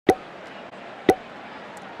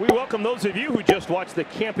We welcome those of you who just watched the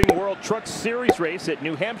Camping World Truck Series race at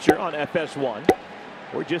New Hampshire on FS1.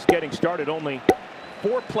 We're just getting started, only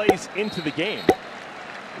 4 plays into the game.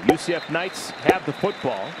 The UCF Knights have the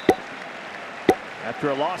football. After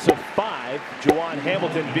a loss of 5, Juwan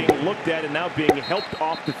Hamilton being looked at and now being helped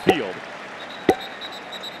off the field.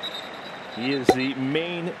 He is the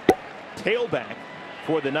main tailback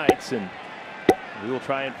for the Knights, and we will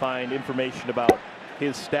try and find information about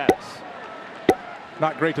his status.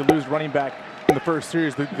 Not great to lose running back in the first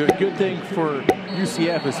series. The good thing for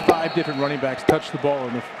UCF is 5 different running backs touched the ball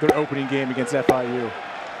in their opening game against FIU.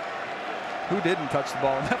 Who didn't touch the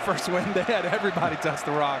ball in that first win? They had everybody touch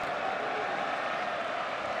the rock.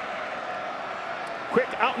 Quick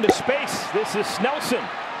out into space. This is Snelson.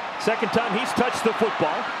 Second time he's touched the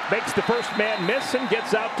football. Makes the first man miss and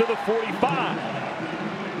gets out to the 45.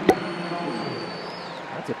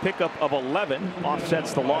 That's a pickup of 11.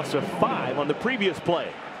 Offsets the loss of 5 on the previous play.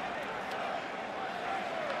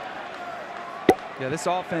 Yeah, this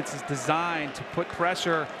offense is designed to put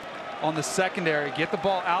pressure on the secondary, get the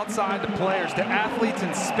ball outside the players, the athletes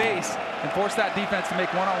in space, and force that defense to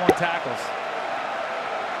make one-on-one tackles.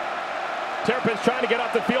 Terrapins trying to get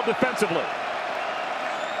off the field defensively.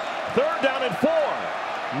 3rd down and 4.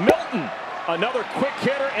 Milton, another quick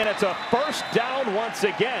hitter, and it's a first down once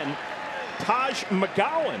again. Taj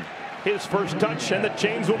McGowan, his first touch, and the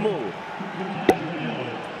chains will move.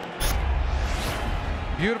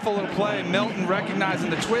 Beautiful little play. Milton recognizing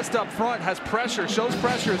the twist up front, has pressure, shows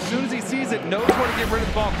pressure. As soon as he sees it, knows where to get rid of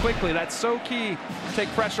the ball quickly. That's so key to take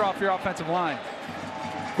pressure off your offensive line.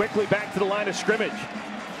 Quickly back to the line of scrimmage.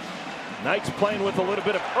 Knights playing with a little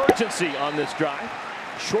bit of urgency on this drive.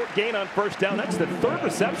 Short gain on first down. That's the 3rd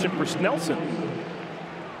reception for Snelson.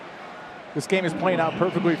 This game is playing out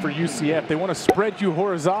perfectly for UCF. They want to spread you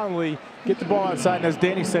horizontally, get the ball outside, and as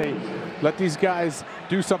Danny say, let these guys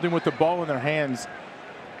do something with the ball in their hands.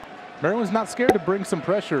 Maryland's not scared to bring some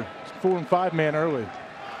pressure. It's 4 and 5 man early.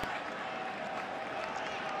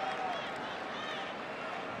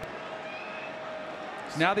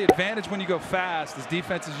 Now the advantage when you go fast is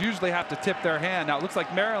defenses usually have to tip their hand. Now it looks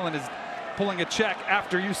like Maryland is pulling a check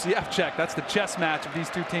after UCF check. That's the chess match of these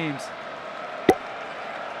two teams.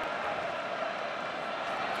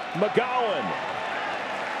 McGowan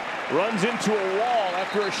runs into a wall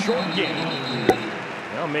after a short gain.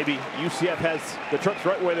 Well, maybe UCF has the trucks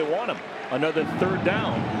right where they want them. Another 3rd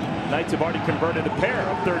down. Knights have already converted a pair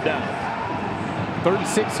of 3rd down. 3rd and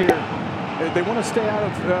 6 here. They want to stay out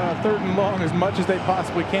of 3rd and long as much as they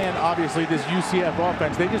possibly can. Obviously, this UCF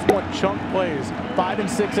offense, they just want chunk plays, 5 and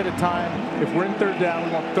 6 at a time. If we're in 3rd down,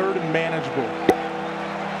 we want 3rd and manageable.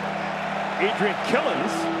 Adrian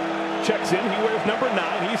Killens checks in. He wears number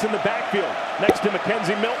 9. He's in the backfield next to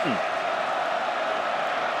Mackenzie Milton.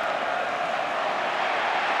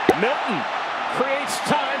 Milton creates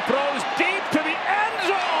time, throws deep to the end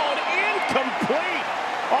zone. Incomplete.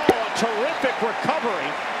 Oh, a terrific recovery.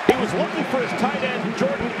 He was looking for his tight end,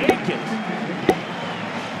 Jordan Aikens.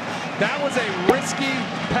 That was a risky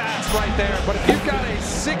pass right there, but if you've got a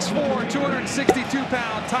 6'4",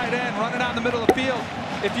 262-pound tight end running out in the middle of the field,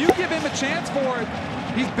 if you give him a chance for it,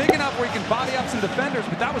 he's big enough where he can body up some defenders,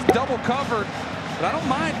 but that was double covered. But I don't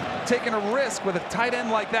mind taking a risk with a tight end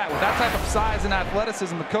like that, with that type of size and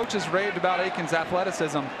athleticism. The coaches raved about Aikens'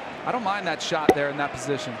 athleticism. I don't mind that shot there in that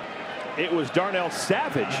position. It was Darnell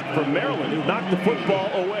Savage from Maryland who knocked the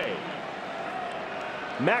football away.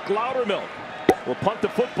 Mac Loudermilk will punt the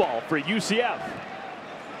football for UCF.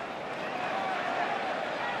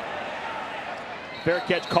 Fair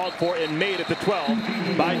catch called for and made at the 12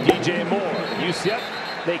 by DJ Moore. UCF,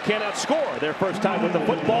 they cannot score their first time with the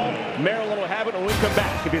football. Maryland will have it when we come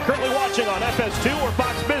back. If you're currently watching on FS2 or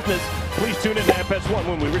Fox Business, please tune in to FS1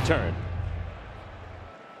 when we return.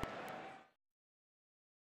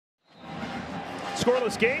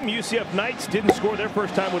 Scoreless game. UCF Knights didn't score their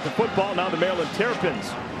first time with the football. Now the Maryland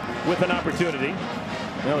Terrapins with an opportunity.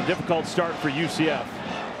 Well, a difficult start for UCF.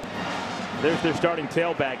 There's their starting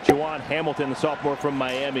tailback, Juwan Hamilton, the sophomore from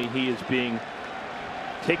Miami. He is being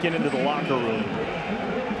taken into the locker room.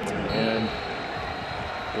 And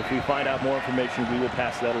if we find out more information, we will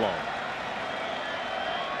pass that along.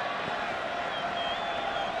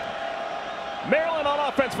 Maryland on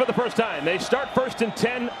offense for the first time. They start 1st and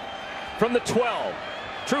 10 from the 12.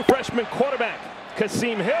 True freshman quarterback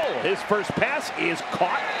Kasim Hill. His first pass is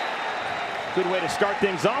caught. Good way to start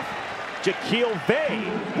things off. Jaquil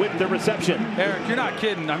Vay with the reception. Eric, you're not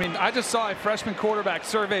kidding. I mean, I just saw a freshman quarterback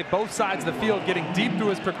survey both sides of the field, getting deep through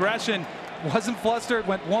his progression. Wasn't flustered,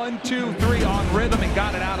 went 1, 2, 3 on rhythm and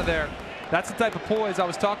got it out of there. That's the type of poise I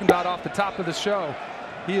was talking about off the top of the show.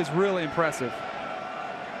 He is really impressive.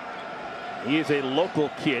 He is a local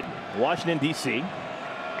kid, Washington, D.C.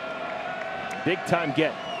 Big time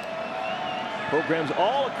get. Programs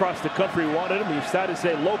all across the country wanted him. He decided to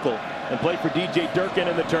stay local and play for DJ Durkin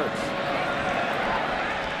and the Terps.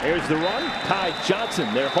 Here's the run. Ty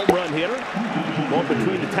Johnson, their home run hitter, going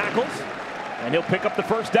between the tackles, and he'll pick up the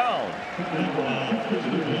first down.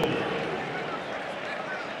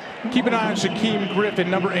 Keep an eye on Shaquem Griffin,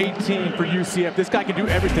 number 18 for UCF. This guy can do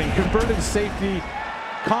everything. Converted safety,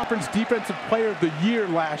 conference defensive player of the year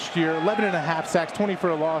last year, 11.5 sacks, 20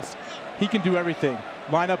 for a loss. He can do everything.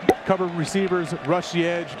 Line up, cover receivers, rush the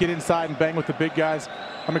edge, get inside and bang with the big guys.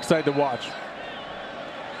 I'm excited to watch.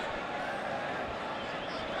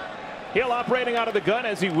 Hill operating out of the gun,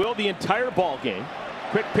 as he will the entire ball game.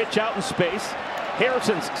 Quick pitch out in space.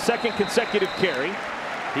 Harrison's second consecutive carry.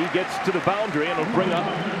 He gets to the boundary and will bring up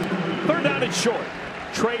third down and short.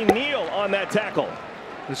 Trey Neal on that tackle.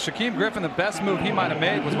 The Shaquem Griffin, the best move he might have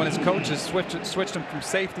made was when his coaches switched him from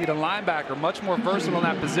safety to linebacker. Much more versatile in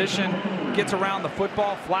that position. Gets around the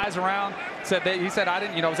football, flies around. He said, I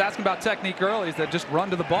didn't, I was asking about technique early. He said, just run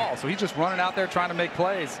to the ball. So he's just running out there trying to make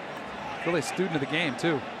plays. Really a student of the game,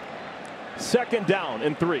 too. Second down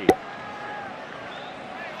and 3.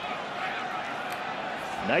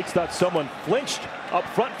 Knights thought someone flinched up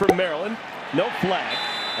front from Maryland. No flag.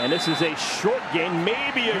 And this is a short gain,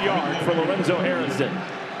 maybe a yard for Lorenzo Harrison.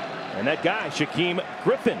 And that guy, Shaquem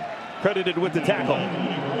Griffin, credited with the tackle.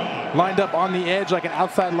 Lined up on the edge like an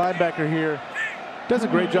outside linebacker here. Does a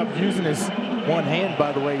great job using his one hand,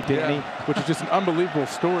 by the way, didn't he? Which is just an unbelievable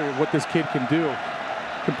story of what this kid can do.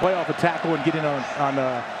 Can play off a tackle and get in on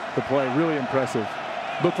the play. Really impressive.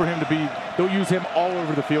 Look for him to be, they'll use him all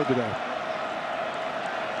over the field today.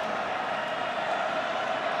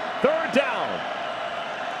 Third down.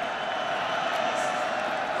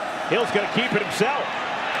 Hill's going to keep it himself.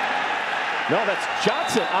 No, that's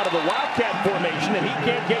Johnson out of the Wildcat formation, and he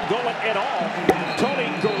can't get going at all. Tony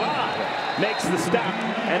Garrard makes the stop,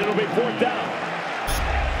 and it'll be fourth down.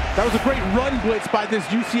 That was a great run blitz by this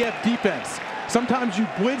UCF defense. Sometimes you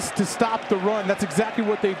blitz to stop the run. That's exactly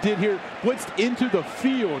what they did here. Blitzed into the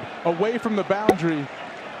field, away from the boundary.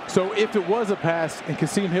 So if it was a pass and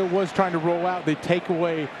Kasim Hill was trying to roll out, they take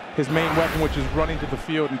away his main weapon, which is running to the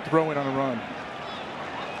field and throwing on a run.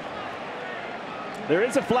 There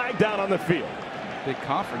is a flag down on the field. Big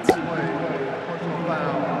conference. Personal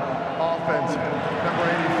foul, offense, number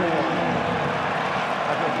 84.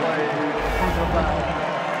 After play, personal foul,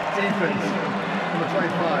 defense, number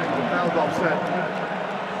 25. The foul's offset.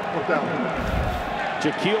 Fourth down.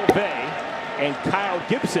 Jaquil Bay and Kyle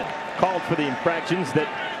Gibson called for the infractions that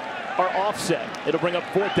are offset. It'll bring up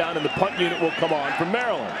fourth down, and the punt unit will come on from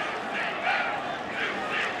Maryland.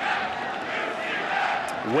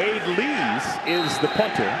 Wade Lees is the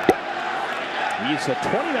punter. He's a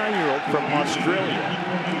 29-year-old from Australia.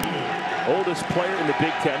 Oldest player in the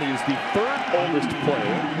Big Ten. He is the third oldest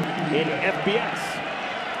player in FBS.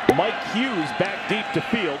 Mike Hughes back deep to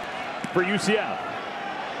field for UCF.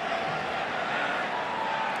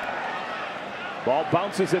 Ball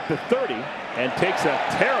bounces at the 30 and takes a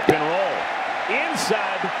terrapin roll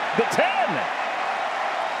inside the 10.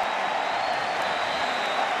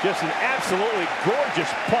 Just an absolutely gorgeous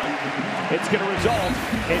punt. It's going to result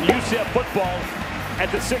in UCF football at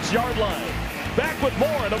the 6-yard line. Back with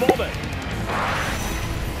more in a moment.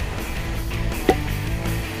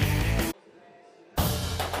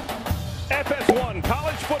 FS1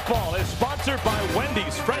 College Football is sponsored by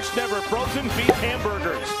Wendy's Fresh Never Frozen Beef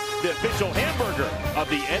Hamburgers, the official hamburger of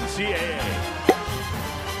the NCAA.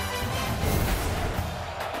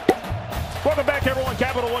 Welcome back, everyone.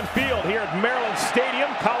 Capital One Field here at Maryland Stadium,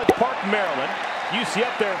 College Park, Maryland.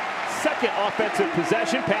 UCF their second offensive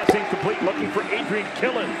possession, passing complete, looking for Adrian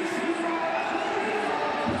Killens.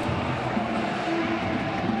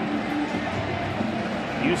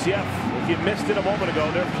 UCF, if you missed it a moment ago,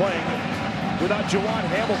 they're playing without Juwan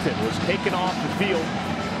Hamilton, was taken off the field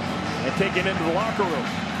and taken into the locker room.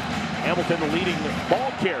 Hamilton, the leading ball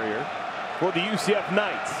carrier for the UCF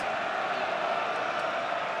Knights.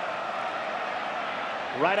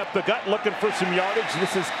 Right up the gut, looking for some yardage.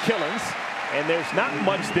 This is Killens, and there's not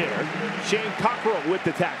much there. Shane Cockrell with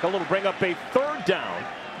the tackle. It'll bring up a third down.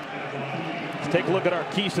 Let's take a look at our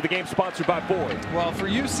keys to the game, sponsored by Ford. Well, for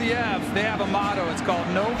UCF, they have a motto. It's called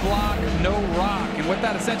no block, no rock. And what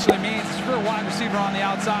that essentially means is if you're a wide receiver on the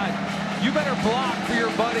outside, you better block for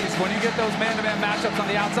your buddies when you get those man-to-man matchups on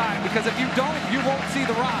the outside, because if you don't, you won't see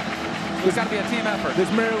the rock. It's got to be a team effort.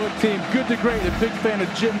 This Maryland team, good to great. A big fan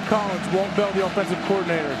of Jim Collins, Walt Bell, the offensive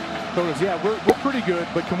coordinator. Told us, yeah, we're pretty good,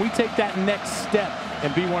 but can we take that next step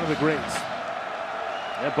and be one of the greats?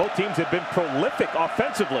 Yeah, both teams have been prolific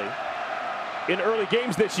offensively. in early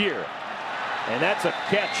games this year. And that's a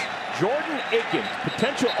catch. Jordan Akins,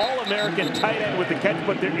 potential All-American tight end with the catch,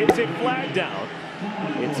 but there is a flag down.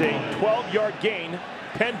 It's a 12-yard gain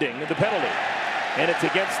pending the penalty, and it's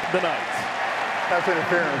against the Knights. Pass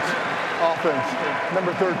interference. Offense.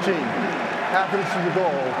 Number 13. Half inch to the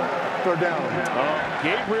goal. Third down.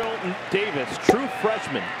 Gabriel Davis, true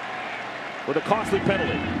freshman, with a costly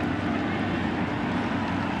penalty.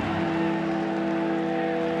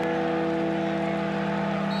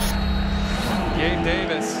 Gabe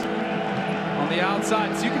Davis on the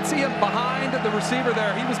outside. So you can see him behind the receiver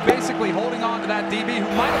there. He was basically holding on to that DB who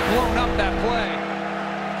might have blown up that play.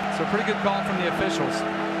 So a pretty good call from the officials.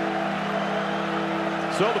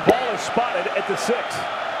 So the ball is spotted at the 6.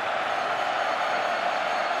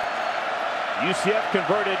 UCF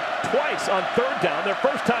converted twice on third down, their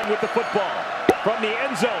first time with the football. From the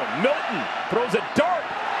end zone, Milton throws a dart.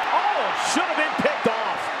 Oh, should have been picked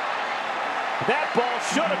off. That ball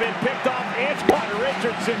should have been picked off. Antoine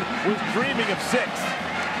Richardson was dreaming of 6.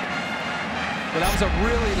 But that was a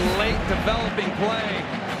really late developing play.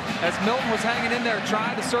 As Milton was hanging in there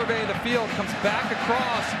trying to survey the field, comes back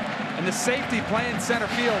across, and the safety playing center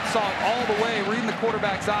field saw it all the way, reading the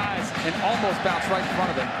quarterback's eyes, and almost bounced right in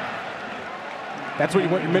front of him. That's what you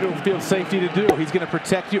want your middle field safety to do. He's going to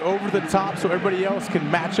protect you over the top so everybody else can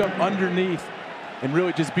match up underneath and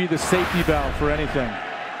really just be the safety valve for anything.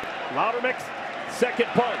 Loudermilk's second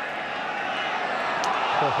punt.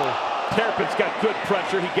 Terrapin's got good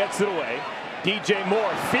pressure. He gets it away. DJ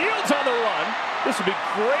Moore fields on the run. This would be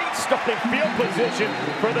great starting field position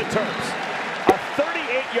for the Terps. A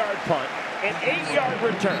 38-yard punt, an 8-yard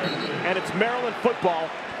return, and it's Maryland football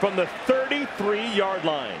from the 33-yard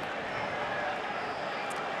line.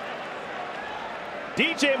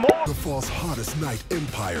 DJ Moore. The fall's hottest night,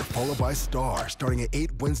 Empire, followed by Star, starting at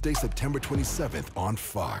 8 Wednesday, September 27th on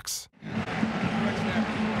Fox.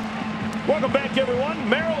 Welcome back, everyone.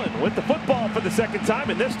 Maryland with the football for the second time,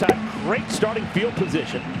 and this time, great starting field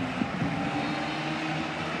position.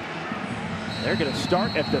 They're going to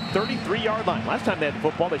start at the 33-yard line. Last time they had the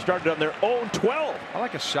football, they started on their own 12. I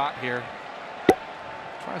like a shot here.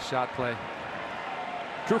 Try a shot play.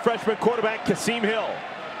 True freshman quarterback Kasim Hill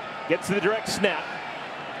gets to the direct snap.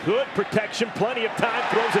 Good protection, plenty of time,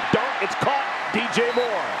 throws a dart, it's caught, DJ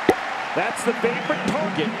Moore. That's the favorite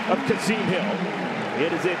target of Kasim Hill.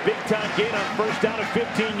 It is a big-time gain on first down at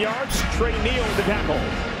 15 yards. Trey Neal the tackle.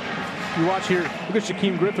 You watch here, look at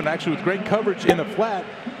Shaquem Griffin actually with great coverage in the flat,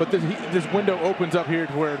 but this window opens up here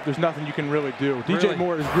to where there's nothing you can really do. DJ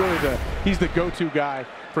Moore is really he's the go-to guy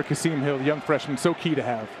for Kasim Hill, the young freshman, so key to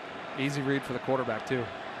have. Easy read for the quarterback, too.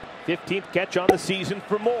 15th catch on the season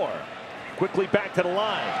for Moore. Quickly back to the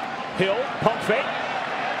line. Hill, pump fake.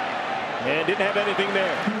 And didn't have anything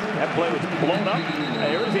there. That play was blown up.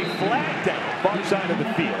 There is a flag down, far side of the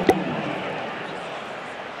field.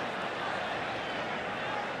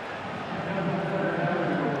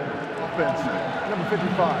 Offense, number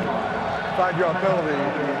 55. 5-yard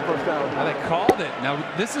penalty, first down. Now they called it. Now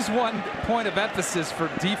this is one point of emphasis for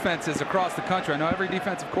defenses across the country. I know every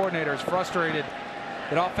defensive coordinator is frustrated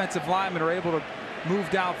that offensive linemen are able to move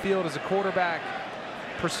downfield as a quarterback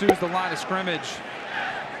pursues the line of scrimmage.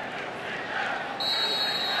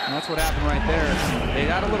 And that's what happened right there. They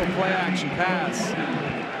had a little play action pass.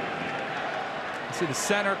 You see the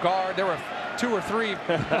center guard. There were 2 or 3,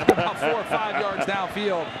 about 4 or 5 yards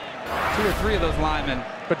downfield. 2 or 3 of those linemen.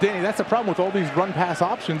 But Danny, that's the problem with all these run pass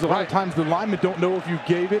options. A lot of times the linemen don't know if you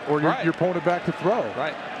gave it or you're pulling it back to throw.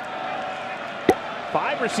 Right.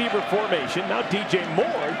 5 receiver formation. Now DJ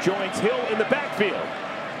Moore joins Hill in the backfield.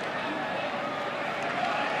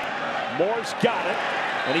 Moore's got it,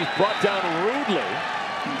 and he's brought down rudely.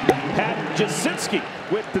 Pat Jasinski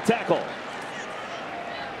with the tackle.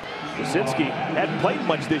 Jasinski hadn't played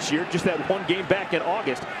much this year, just that one game back in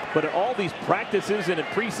August. But at all these practices and in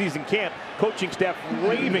preseason camp, coaching staff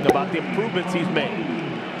raving about the improvements he's made.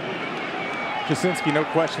 Jasinski, no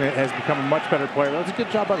question, has become a much better player. That was a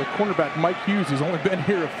good job by the cornerback, Mike Hughes, who's only been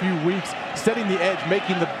here a few weeks, setting the edge,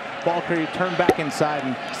 making the ball carrier turn back inside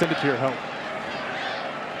and send it to your help.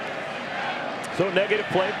 So negative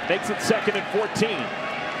play makes it 2nd and 14.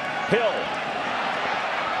 Hill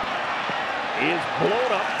is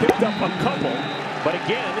blown up, picked up a couple, but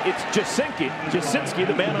again, it's Jasinski,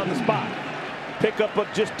 the man on the spot. Pick up of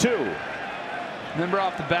just 2. Remember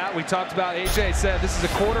off the bat, we talked about, AJ said this is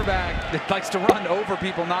a quarterback that likes to run over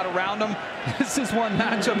people, not around them. This is one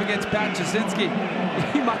matchup against Pat Jasinski.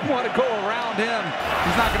 You might want to go around him.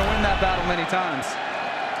 He's not going to win that battle many times.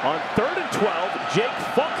 On 3rd and 12, Jake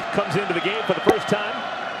Funk comes into the game for the first time.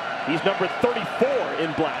 He's number 34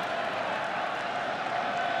 in black.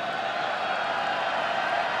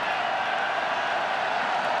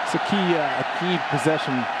 It's a key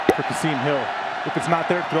possession for Kasim Hill. If it's not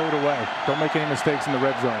there, throw it away. Don't make any mistakes in the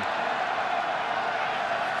red zone.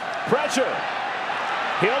 Pressure.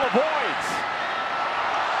 Hill avoids.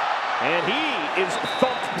 And he is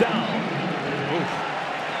thumped down.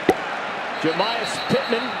 Jemias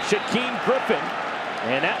Pittman, Shaquem Griffin.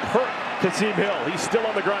 And that hurt Kasim Hill. He's still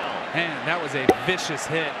on the ground. Man, that was a vicious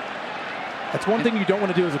hit. That's one thing you don't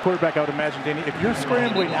want to do as a quarterback, I would imagine, Danny. If you're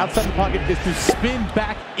scrambling outside the pocket, is to spin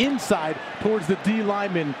back inside towards the D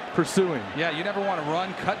lineman pursuing. Yeah, you never want to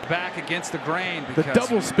run, cut back against the grain. The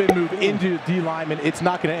double spin move into the D lineman, it's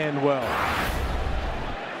not going to end well.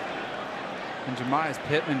 And Jemias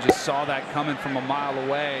Pittman just saw that coming from a mile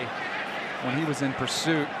away when he was in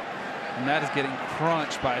pursuit. And that is getting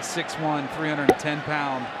crunched by a 6'1",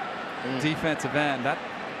 310-pound defensive end. That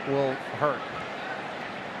will hurt.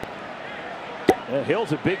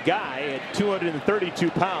 Hill's a big guy at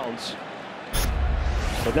 232 pounds.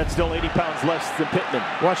 But that's still 80 pounds less than Pittman.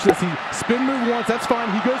 Watch this. He spin move once. That's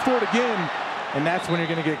fine. He goes for it again. And that's when you're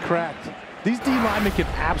going to get cracked. These D linemen can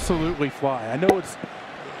absolutely fly. I know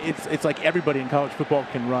it's like everybody in college football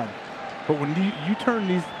can run. But when you turn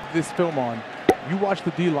this film on, you watch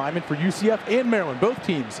the D linemen for UCF and Maryland, both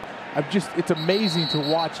teams. It's amazing to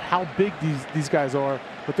watch how big these guys are.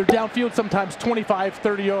 But they're downfield sometimes 25,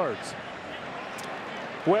 30 yards.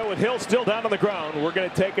 Well, with Hill still down on the ground, we're going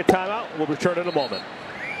to take a timeout. We'll return in a moment.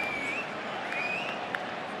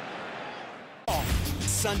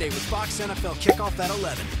 Sunday with Fox NFL kickoff at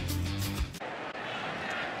 11.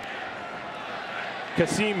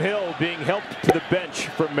 Kasim Hill being helped to the bench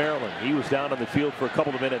from Maryland. He was down on the field for a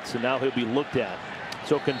couple of minutes, and now he'll be looked at.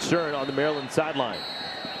 So concern on the Maryland sideline.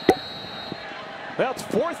 Well, it's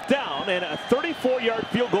 4th down and a 34-yard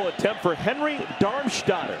field goal attempt for Henry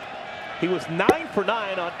Darmstadter. He was 9 for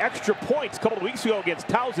 9 on extra points a couple of weeks ago against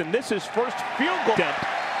Towson. This is first field goal attempt,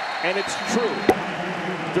 and it's true.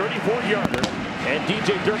 34-yarder, and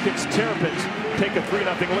DJ Durkin's Terrapins take a 3-0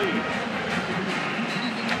 lead.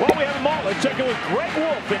 Well, we have them all. Let's check in with Greg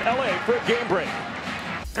Wolf in LA for a game break.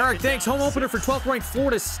 Eric, thanks. Home opener for 12th ranked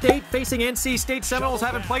Florida State facing NC State. Seminoles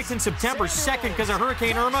haven't played since September 2nd because of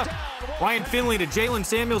Hurricane Irma. Ryan Finley to Jalen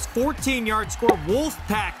Samuels, 14-yard score.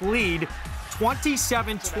 Wolfpack lead.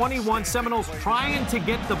 27-21. Seminoles trying to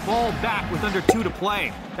get the ball back with under 2 to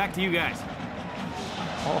play. Back to you guys.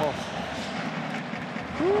 All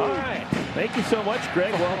right. Thank you so much,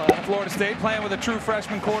 Greg. Well, Florida State playing with a true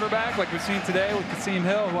freshman quarterback like we've seen today with Kasim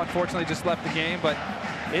Hill, who unfortunately just left the game. But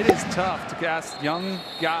it is tough to cast young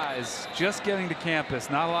guys just getting to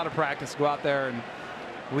campus. Not a lot of practice to go out there and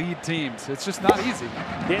lead teams. It's just not easy.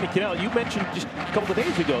 Danny Cannell, you mentioned just a couple of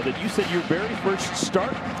days ago that you said your very first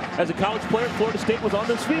start as a college player at Florida State was on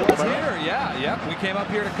this field. Was here, yeah, yep. We came up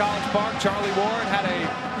here to College Park. Charlie Ward had a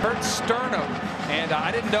hurt sternum, and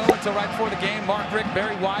I didn't know until right before the game. Mark Richt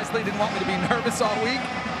very wisely didn't want me to be nervous all week,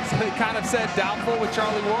 so they kind of said doubtful with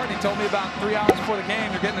Charlie Ward. He told me about 3 hours before the game,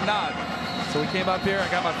 you're getting a nod. So we came up here,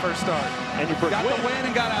 I got my first start. And your first win. Got the win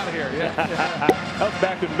and got out of here, yeah. That was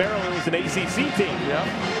back when Maryland was an ACC team.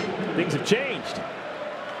 Yep. Things have changed.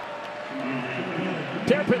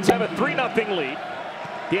 Terrapins have a 3-0 lead.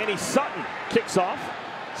 Danny Sutton kicks off.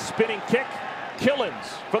 Spinning kick. Killens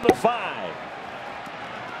from the 5.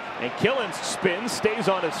 And Killens spins, stays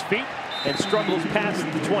on his feet, and struggles past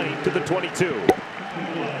the 20 to the 22.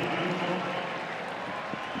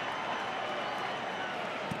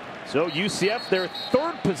 So UCF, their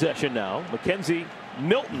 3rd possession now. Mackenzie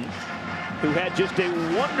Milton, who had just a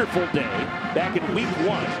wonderful day back in week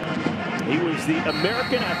 1. He was the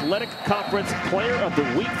American Athletic Conference Player of the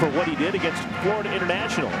Week for what he did against Florida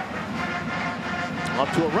International. Off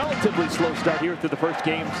to a relatively slow start here through the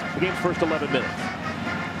game's first 11 minutes.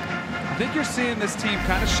 I think you're seeing this team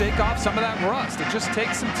kind of shake off some of that rust. It just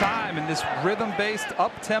takes some time in this rhythm-based,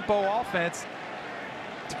 up-tempo offense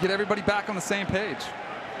to get everybody back on the same page.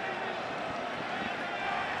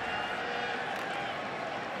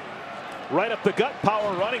 Right up the gut,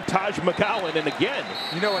 power running, Taj McGowan, and again.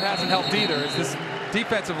 You know what hasn't helped either is this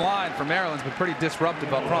defensive line for Maryland's been pretty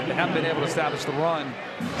disruptive up front. They haven't been able to establish the run.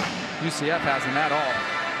 UCF hasn't at all.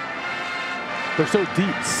 They're so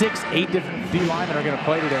deep. 6, 8 different D linemen are going to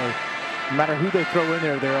play today. No matter who they throw in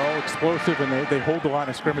there, they're all explosive and they hold the line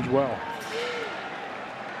of scrimmage well.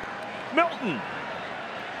 Milton.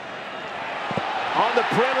 On the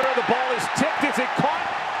perimeter, the ball is tipped. Is it caught?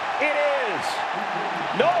 It is.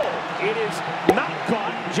 No, it is not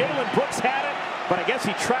caught. Jalen Brooks had it, but I guess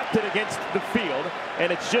he trapped it against the field,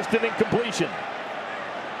 and it's just an incompletion.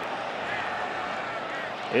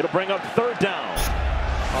 It'll bring up 3rd down.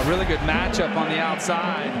 A really good matchup on the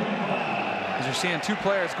outside. As you're seeing 2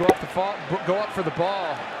 players go up for the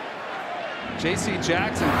ball. J.C.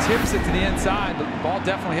 Jackson tips it to the inside. The ball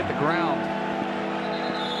definitely hit the ground.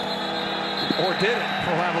 Or did it?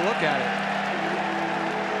 We'll have a look at it.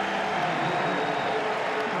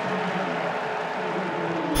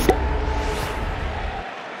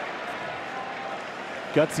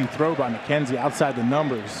 Gutsy throw by McKenzie outside the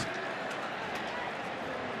numbers.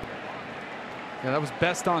 Yeah, that was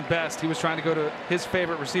best on best. He was trying to go to his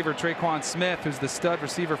favorite receiver, Traquan Smith, who's the stud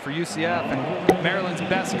receiver for UCF. And Maryland's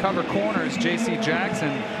best cover corner is J.C.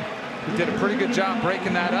 Jackson, who did a pretty good job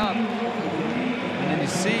breaking that up. And then you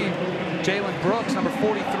see Jalen Brooks, number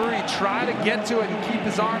 43, try to get to it and keep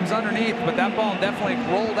his arms underneath, but that ball definitely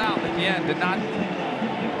rolled out at the end. Did not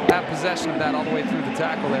have possession of that all the way through the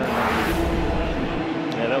tackle area.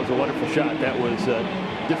 Yeah, that was a wonderful shot. That was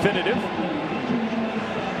definitive.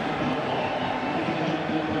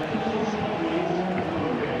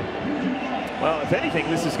 Well, if anything,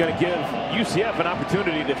 this is going to give UCF an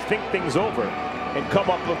opportunity to think things over and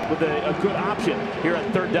come up with a good option here on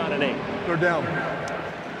 3rd down and 8. Third down.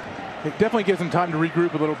 It definitely gives them time to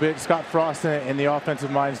regroup a little bit. Scott Frost and the offensive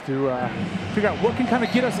minds to figure out what can kind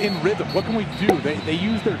of get us in rhythm. What can we do? They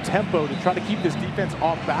use their tempo to try to keep this defense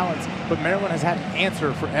off balance, but Maryland has had an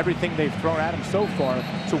answer for everything they've thrown at them so far.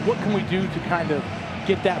 So what can we do to kind of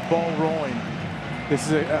get that ball rolling? This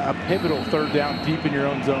is a pivotal 3rd down deep in your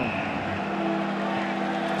own zone.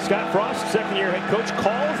 Scott Frost, second-year head coach,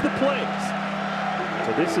 calls the plays.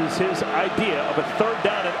 So this is his idea of a 3rd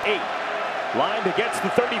down and 8. Lined against the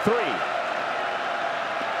 33.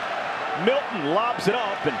 Milton lobs it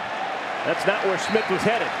up, and that's not where Smith was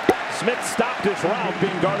headed. Smith stopped his route,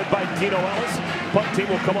 being guarded by Dino Ellis. Punt team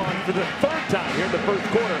will come on for the 3rd time here in the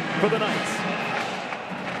 1st quarter for the Knights.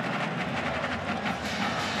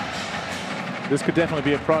 This could definitely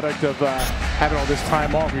be a product of having all this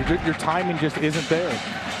time off. Your timing just isn't there.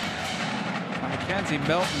 Mackenzie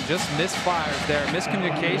Milton just misfires there.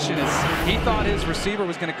 Miscommunication. He thought his receiver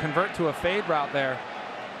was going to convert to a fade route there.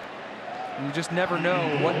 And you just never know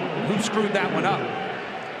who screwed that one up.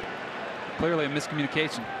 Clearly a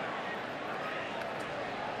miscommunication.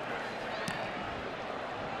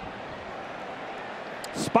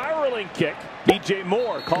 Spiraling kick. DJ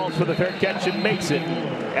Moore calls for the fair catch and makes it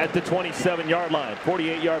at the 27-yard line.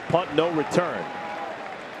 48-yard punt, no return.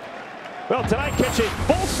 Well, tonight catch a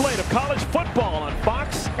full slate of college football on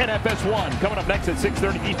Fox and FS1. Coming up next at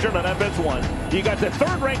 6:30 Eastern on FS1. You got the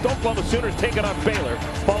 3rd-ranked Oklahoma Sooners taking on Baylor,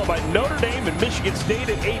 followed by Notre Dame and Michigan State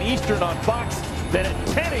at 8 Eastern on Fox. Then at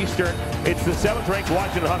 10 Eastern, it's the 7th-ranked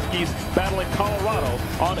Washington Huskies battling Colorado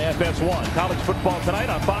on FS1. College football tonight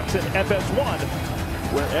on Fox and FS1,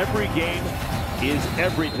 where every game is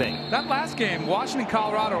everything. That last game,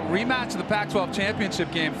 Washington-Colorado, rematch of the Pac-12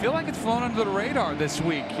 championship game, feel like it's flown under the radar this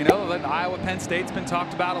week. You know, Iowa-Penn State's been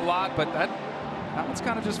talked about a lot, but that one's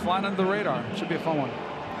kind of just flying under the radar. Should be a fun one.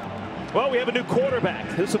 Well, we have a new quarterback.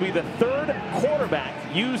 This will be the 3rd quarterback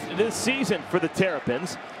used this season for the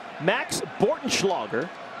Terrapins. Max Bortenschlager,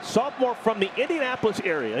 sophomore from the Indianapolis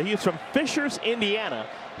area. He is from Fishers, Indiana.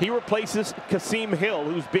 He replaces Kasim Hill,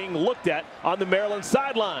 who's being looked at on the Maryland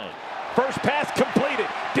sideline. First pass completed.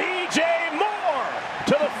 DJ Moore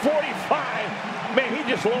to the 45. Man,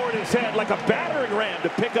 he just lowered his head like a battering ram to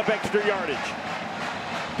pick up extra yardage.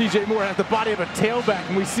 DJ Moore has the body of a tailback,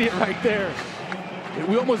 and we see it right there.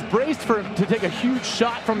 We almost braced for him to take a huge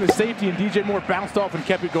shot from the safety, and DJ Moore bounced off and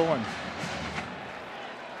kept it going.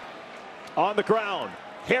 On the ground,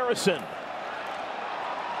 Harrison.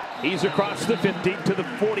 He's across the 50 to the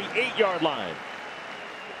 48-yard line.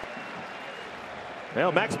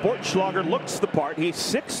 Well, Max Bortenschlager looks the part. He's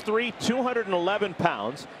 6'3", 211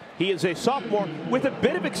 pounds. He is a sophomore with a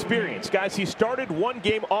bit of experience. Guys, he started one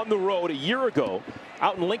game on the road a year ago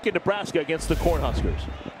out in Lincoln, Nebraska against the Cornhuskers.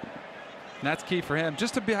 And that's key for him.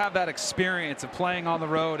 Just to have that experience of playing on the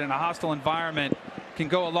road in a hostile environment can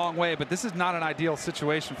go a long way, but this is not an ideal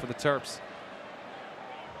situation for the Terps.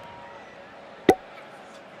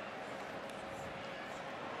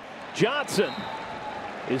 Johnson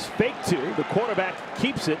is faked to. The quarterback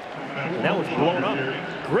keeps it, and that was blown up.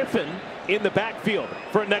 Griffin in the backfield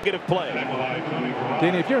for a negative play.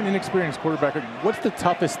 Danny, if you're an inexperienced quarterback, what's the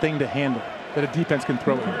toughest thing to handle that a defense can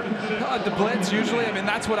throw in? The blitz usually. I mean,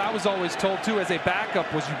 that's what I was always told too as a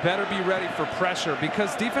backup, was you better be ready for pressure,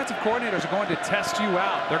 because defensive coordinators are going to test you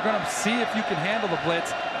out. They're going to see if you can handle the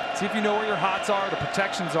blitz, see if you know where your hots are, the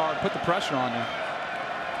protections are, and put the pressure on you.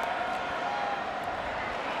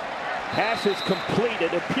 Pass is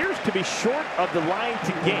completed. Appears to be short of the line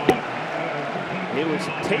to gain. It was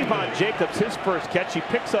Tavon Jacobs, his first catch. He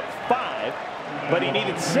picks up 5, but he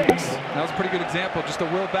needed 6. That was a pretty good example. Just a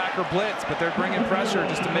Will Backer blitz, but they're bringing pressure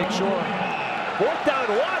just to make sure. 4th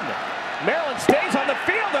down and 1. Maryland stays on the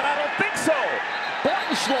field, and I don't think so.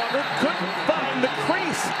 Bortenschlager couldn't find the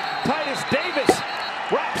crease. Titus Davis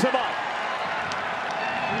wraps him up.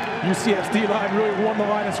 UCF's D-line really won the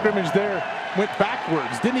line of scrimmage there. Went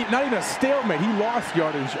backwards. Not even a stalemate. He lost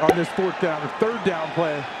yardage on this third down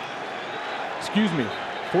play. Excuse me.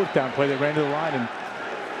 Fourth down play. They ran to the line and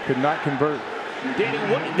could not convert. Danny,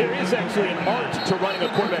 there is actually an art to running a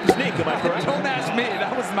quarterback sneak, am I correct? Don't ask me. That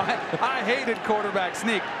was I hated quarterback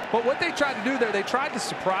sneak. But what they tried to do there, they tried to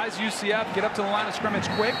surprise UCF, get up to the line of scrimmage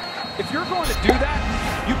quick. If you're going to do that,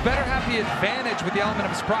 you better have the advantage with the element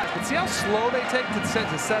of surprise. But see how slow they take to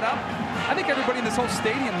set up? I think everybody in this whole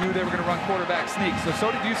stadium knew they were going to run quarterback sneak. So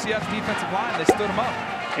did UCF's defensive line. They stood them up.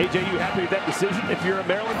 AJ, you happy with that decision if you're a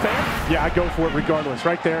Maryland fan? Yeah, I go for it regardless.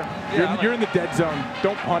 Right there. Yeah, you're in the dead zone.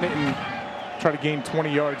 Don't punt it and try to gain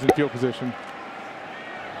 20 yards in field position.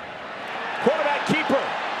 Quarterback keeper,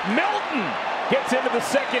 Milton gets into the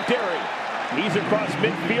secondary. He's across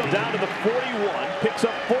midfield down to the 41, picks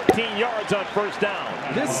up 14 yards on first down.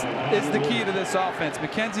 This is the key to this offense.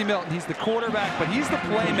 Mackenzie Milton, he's the quarterback, but he's the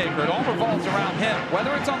playmaker. It all revolves around him.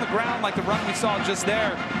 Whether it's on the ground like the run we saw just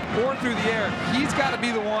there or through the air, he's got to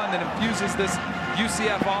be the one that infuses this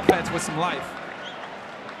UCF offense with some life.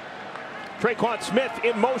 Traquan Smith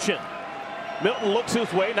in motion. Milton looks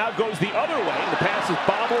his way, now goes the other way. The pass is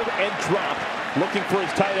bobbled and dropped. Looking for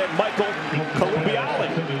his tight end, Michael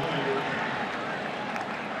Colubiali.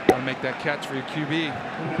 Got to make that catch for your QB.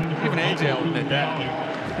 Even AJ will admit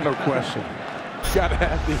that. No question. Got to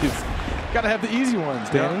have these. Got to have the easy ones,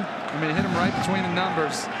 Danny. I mean, hit him right between the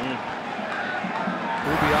numbers.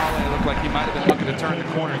 Colubiali looked like he might have been looking to turn the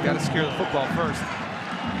corner. Got to secure the football first.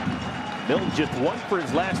 Milton just 1 for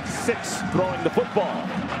his last 6 throwing the football.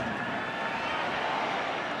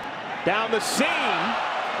 Down the seam,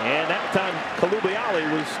 and that time Colubiali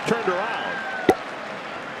was turned around.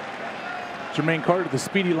 Jermaine Carter, the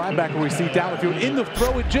speedy linebacker we see down the field, in the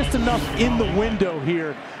throw it just enough in the window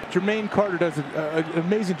here. Jermaine Carter does an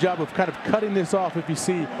amazing job of kind of cutting this off. If you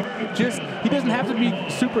see, he doesn't have to be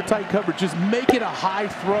super tight coverage. Just make it a high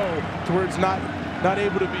throw to where it's not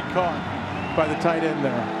able to be caught by the tight end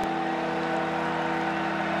there.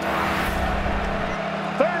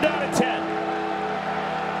 3rd down and 10.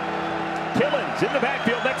 Killins in the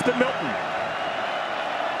backfield next to Milton.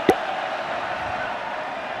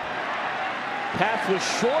 Pass was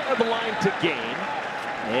short of the line to gain,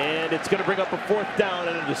 and it's going to bring up a 4th down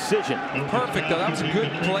and a decision. Perfect, though. That was a good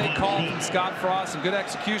play call from Scott Frost and good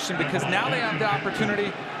execution, because now they have the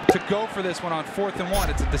opportunity to go for this one on 4th and 1.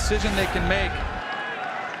 It's a decision they can make.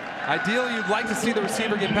 Ideally, you'd like to see the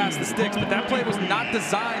receiver get past the sticks, but that play was not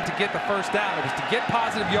designed to get the 1st down. It was to get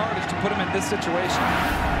positive yardage to put him in this situation.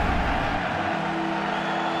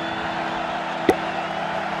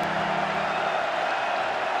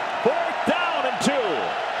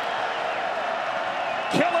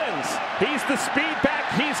 He's the speed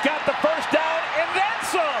back. He's got the 1st down and then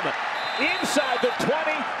some. Inside the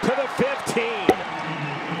 20 to the 15.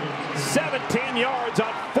 17 yards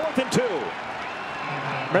on 4th and 2.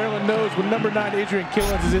 Maryland knows when number 9 Adrian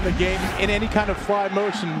Killins is in the game, in any kind of fly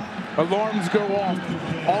motion, alarms go off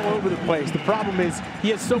all over the place. The problem is he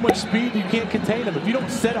has so much speed you can't contain him. If you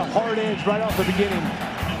don't set a hard edge right off the beginning,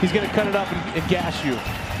 he's going to cut it up and gash you.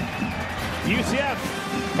 UCF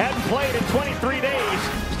hadn't played in 23 days,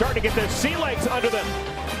 starting to get their sea legs under them.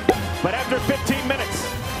 But after 15 minutes,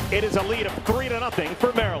 it is a lead of 3-0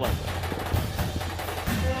 for Maryland.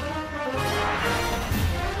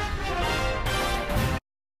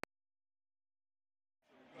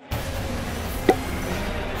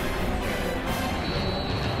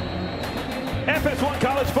 FS1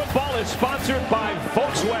 College Football is sponsored by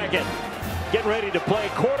Volkswagen. Getting ready to play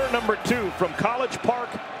quarter number 2 from College Park,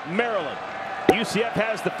 Maryland. UCF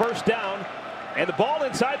has the 1st down and the ball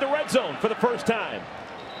inside the red zone for the first time.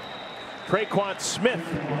 Traquan Smith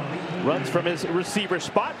runs from his receiver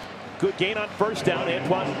spot. Good gain on 1st down.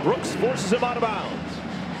 Antoine Brooks forces him out of bounds.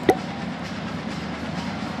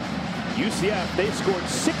 UCF, they scored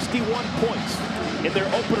 61 points in their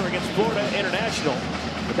opener against Florida International.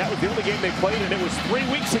 But that was the only game they played, and it was 3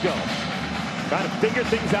 weeks ago. Trying to figure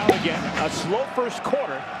things out again. A slow 1st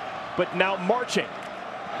quarter, but now marching.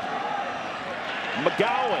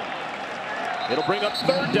 McGowan. It'll bring up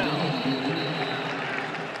 3rd down.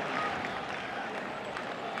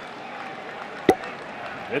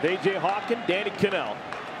 With A.J. Hawk and Danny Cannell.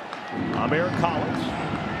 Amir Collins.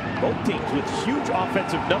 Both teams with huge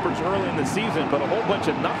offensive numbers early in the season, but a whole bunch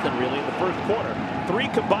of nothing really in the 1st quarter. 3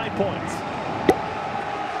 combined points.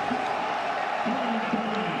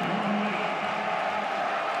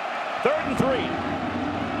 Third and 3.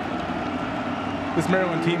 This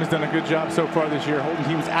Maryland team has done a good job so far this year, holding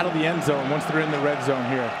teams out of the end zone once they're in the red zone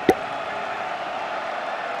here.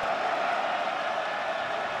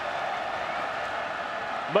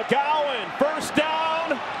 McGowan, first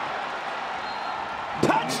down.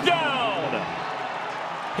 Touchdown!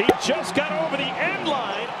 He just got over the end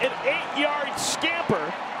line, an 8-yard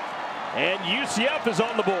scamper, and UCF is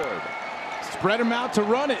on the board. Spread them out to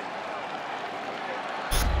run it.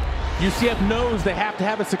 UCF knows they have to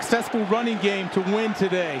have a successful running game to win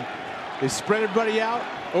today. They spread everybody out,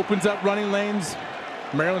 opens up running lanes.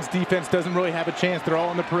 Maryland's defense doesn't really have a chance. They're all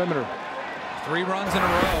on the perimeter. 3 runs in a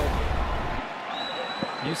row.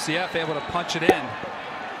 UCF able to punch it in.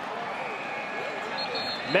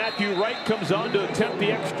 Matthew Wright comes on to attempt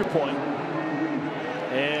the extra point.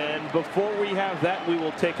 And before we have that, we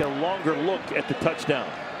will take a longer look at the touchdown.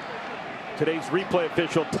 Today's replay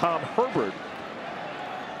official, Tom Herbert,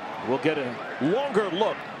 will get a longer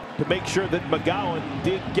look to make sure that McGowan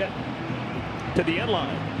did get to the end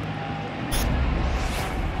line.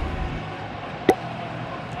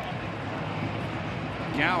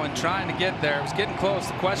 McGowan trying to get there. It was getting close.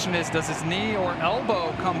 The question is, does his knee or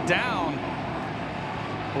elbow come down?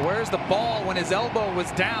 Where's the ball when his elbow was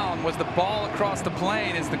down? Was the ball across the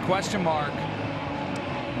plane is the question mark.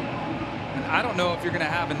 And I don't know if you're going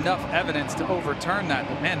to have enough evidence to overturn that.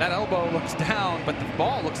 But man, that elbow looks down, but the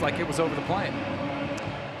ball looks like it was over the plane.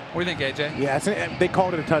 What do you think, AJ? Yeah, they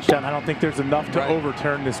called it a touchdown. I don't think there's enough to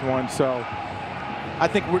overturn this one. So I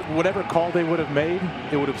think whatever call they would have made,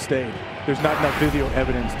 it would have stayed. There's not enough video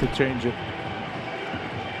evidence to change it.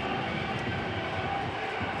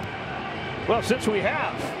 Well, since we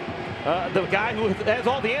have the guy who has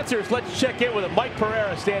all the answers, let's check in with him. Mike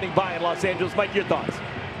Pereira standing by in Los Angeles. Mike, your thoughts?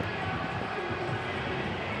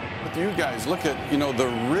 With you guys, look at, the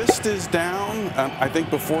wrist is down, I think,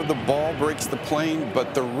 before the ball breaks the plane,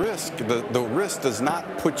 but the wrist does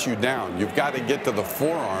not put you down. You've got to get to the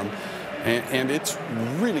forearm, and it's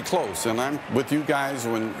really close. And I'm with you guys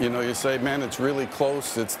when, you say, man, it's really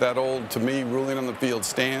close. It's that old, to me, ruling on the field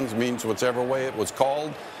stands means whichever way it was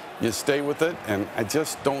called. You stay with it, and I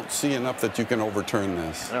just don't see enough that you can overturn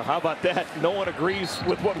this. Now, how about that? No one agrees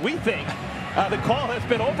with what we think. The call has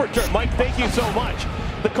been overturned. Mike, thank you so much.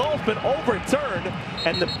 The call's been overturned,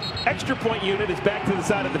 and the extra point unit is back to the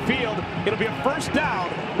side of the field. It'll be a first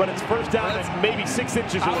down, but it's first down at maybe 6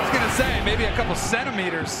 inches away. I was going to say, maybe a couple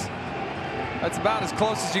centimeters. That's about as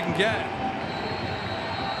close as you can get.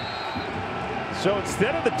 So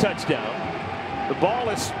instead of the touchdown, the ball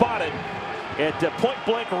is spotted at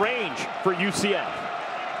point-blank range for UCF.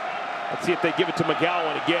 Let's see if they give it to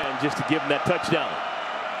McGowan again just to give him that touchdown.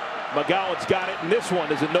 McGowan's got it, and this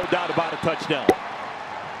one is a no doubt about a touchdown.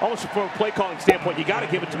 Almost from a play calling standpoint, you got to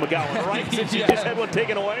give it to McGowan, right? Since you just had one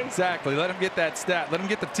taken away. Exactly. Let him get that stat. Let him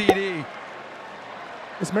get the TD.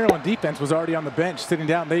 This Maryland defense was already on the bench sitting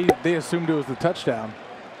down. They assumed it was the touchdown.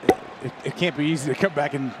 It can't be easy to come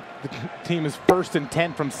back and the team is 1st and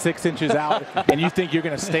 10 from 6 inches out, and you think you're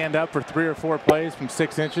going to stand up for 3 or 4 plays from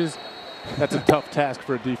 6 inches? That's a tough task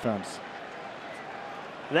for a defense.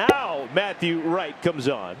 Now Matthew Wright comes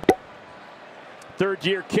on.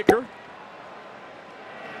 3rd-year kicker.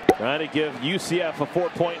 Trying to give UCF a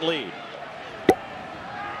 4-point lead.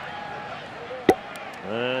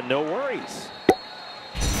 No worries.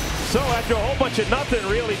 So after a whole bunch of nothing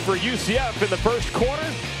really for UCF in the first quarter,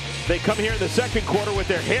 they come here in the second quarter with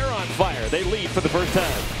their hair on fire. They lead for the first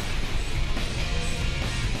time.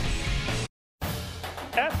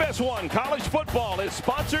 FS1 College Football is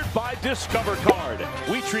sponsored by Discover Card.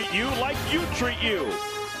 We treat you like you treat you.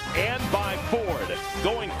 And by Ford,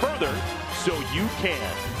 going further so you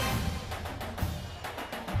can.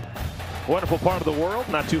 Wonderful part of the world,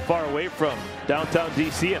 not too far away from downtown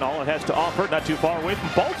DC and all it has to offer, not too far away from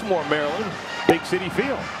Baltimore, Maryland, big city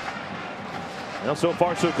feel. Well, so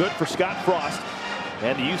far so good for Scott Frost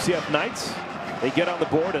and the UCF Knights. They get on the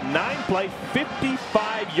board, a 9-play,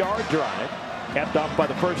 55-yard drive, capped off by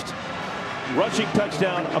the first rushing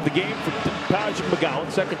touchdown of the game for Patrick McGowan,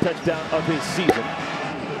 2nd touchdown of his season.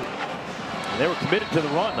 And they were committed to the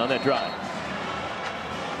run on that drive.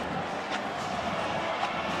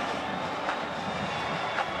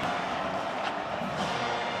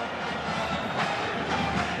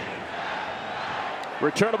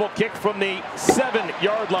 Returnable kick from the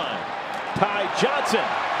 7-yard line. Ty Johnson.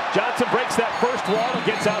 Johnson breaks that first wall and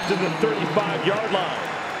gets out to the 35-yard line.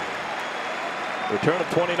 Return of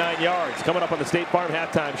 29 yards coming up on the State Farm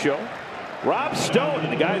halftime show. Rob Stone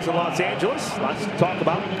and the guys in Los Angeles. Lots to talk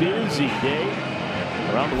about. Busy day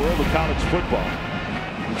around the world of college football.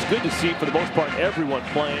 It's good to see, for the most part, everyone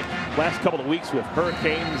playing. Last couple of weeks with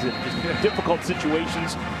hurricanes and just difficult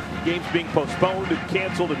situations. games being postponed and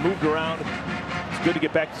canceled and moved around. It's good to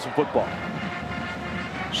get back to some football.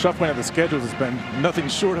 Shuffling of the schedules has been nothing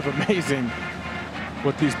short of amazing.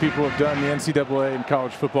 What these people have done, the NCAA and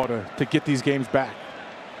college football, to get these games back.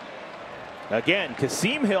 Again,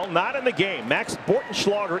 Kasim Hill not in the game. Max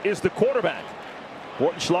Bortenschlager is the quarterback.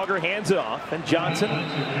 Bortenschlager hands it off, and Johnson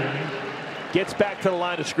gets back to the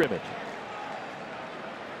line of scrimmage.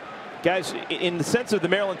 Guys, in the sense of the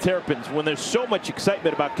Maryland Terrapins, when there's so much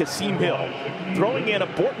excitement about Kasim Hill, throwing in a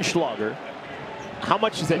Bortenschlager, how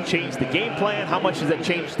much does that change the game plan? How much does that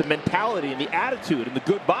change the mentality and the attitude and the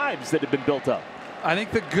good vibes that have been built up? I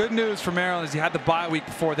think the good news for Maryland is you had the bye week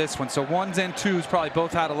before this one, so ones and twos probably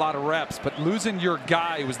both had a lot of reps, but losing your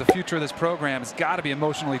guy who was the future of this program has got to be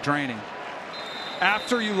emotionally draining.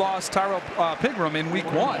 After you lost Tyrell Pigram in week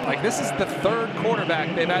 1, like, this is the third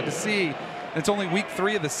quarterback they've had to see, and it's only week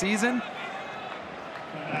 3 of the season.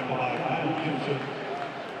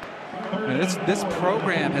 And this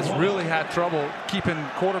program has really had trouble keeping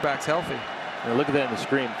quarterbacks healthy. Now look at that in the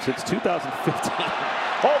screen. Since 2015.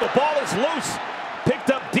 Oh, the ball is loose.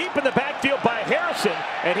 Picked up deep in the backfield by Harrison,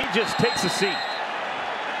 and he just takes a seat.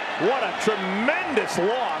 What a tremendous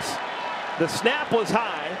loss. The snap was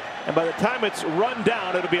high, and by the time it's run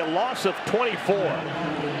down, it'll be a loss of 24.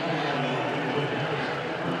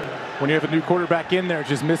 When you have a new quarterback in there,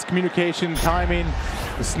 just miscommunication, timing,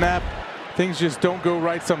 the snap, things just don't go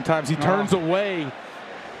right sometimes. He turns away.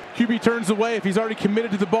 QB turns away. If he's already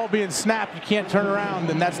committed to the ball being snapped, you can't turn around,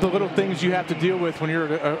 and that's the little things you have to deal with when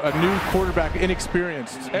you're a new quarterback,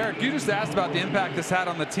 inexperienced. Eric, you just asked about the impact this had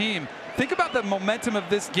on the team. Think about the momentum of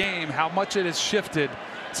this game, how much it has shifted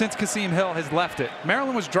since Kasim Hill has left it.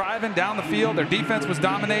 Maryland was driving down the field. Their defense was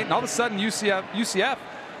dominating. All of a sudden, UCF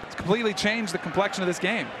has completely changed the complexion of this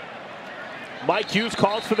game. Mike Hughes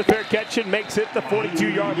calls for the fair catch and makes it the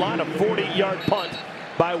 42-yard line, a 40-yard punt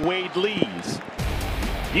by Wade Lees.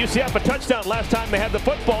 UCF a touchdown last time they had the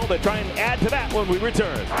football. They try and add to that when we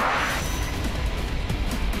return.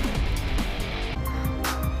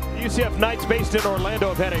 UCF Knights based in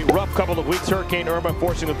Orlando have had a rough couple of weeks. Hurricane Irma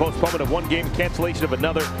forcing the postponement of one game, cancellation of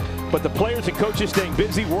another. But the players and coaches staying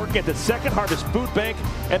busy working at the Second Harvest Food Bank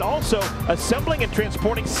and also assembling and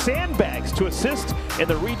transporting sandbags to assist in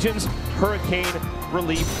the region's hurricane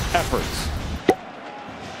relief efforts.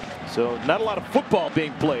 So not a lot of football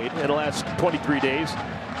being played in the last 23 days,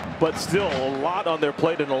 but still a lot on their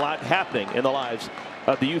plate and a lot happening in the lives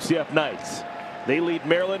of the UCF Knights. They lead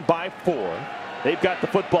Maryland by 4. They've got the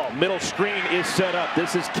football. Middle screen is set up.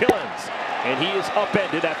 This is Killens, and he is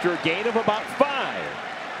upended after a gain of about 5.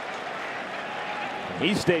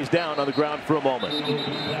 He stays down on the ground for a moment.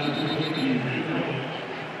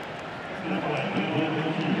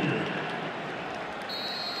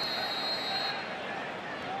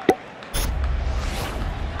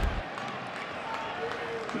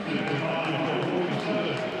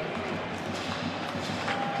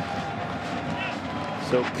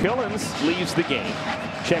 So Killens leaves the game.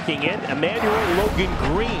 Checking in, Emmanuel Logan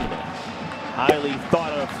Green. Highly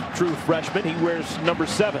thought of true freshman. He wears number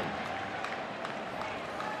 7.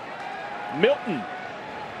 Milton.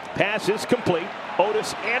 Pass is complete.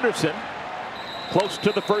 Otis Anderson close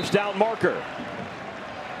to the first down marker.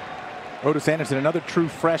 Otis Anderson, another true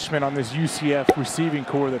freshman on this UCF receiving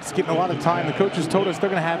core that's getting a lot of time. The coaches told us they're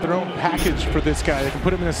going to have their own package for this guy. They can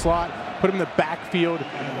put him in the slot, put him in the backfield,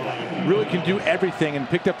 really can do everything, and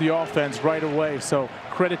picked up the offense right away. So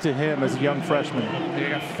credit to him as a young freshman. You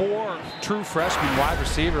got 4 true freshman wide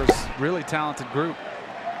receivers, really talented group.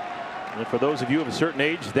 And for those of you of a certain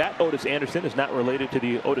age, that Otis Anderson is not related to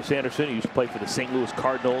the Otis Anderson who used to play for the St. Louis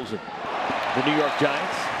Cardinals and the New York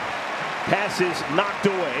Giants. Pass is knocked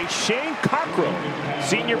away. Shane Cockrell,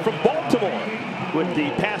 senior from Baltimore, with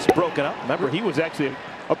the pass broken up. Remember, he was actually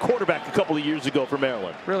a quarterback a couple of years ago for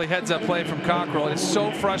Maryland. Really heads-up play from Cockrell. It is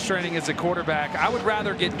so frustrating as a quarterback. I would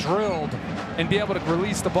rather get drilled and be able to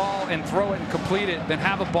release the ball and throw it and complete it than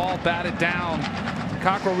have a ball batted down.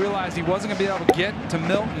 Cockrell realized he wasn't going to be able to get to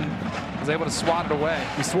Milton. Was able to swat it away.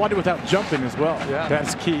 He swatted without jumping as well. Yeah.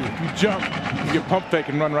 That's key. If you jump, you get pump fake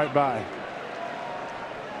and run right by.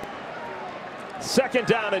 Second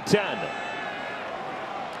down at 10.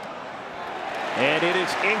 And it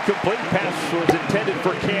is incomplete. Pass was intended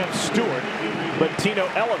for Cam Stewart, but Tino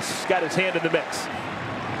Ellis got his hand in the mix.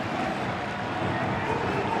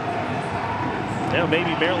 Now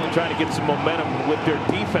maybe Maryland trying to get some momentum with their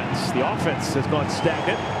defense. The offense has gone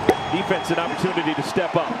stagnant. Defense an opportunity to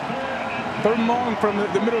step up. 3rd and long from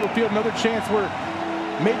the middle of the field. Another chance where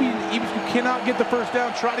maybe even if you cannot get the first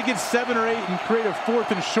down, try to get 7 or 8 and create a 4th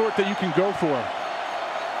and short that you can go for.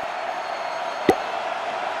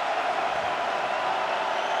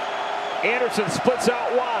 Anderson splits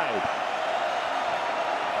out wide.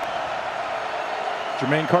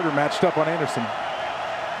 Jermaine Carter matched up on Anderson.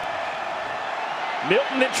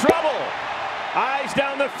 Milton in trouble. Eyes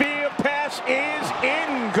down the field. Pass is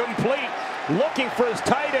incomplete. Looking for his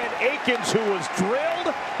tight end, Akins, who was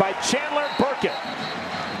drilled by Chandler Burkett.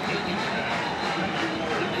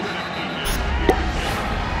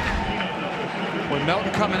 With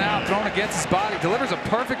Milton coming out, thrown against his body, delivers a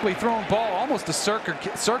perfectly thrown ball, almost a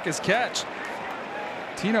circus catch.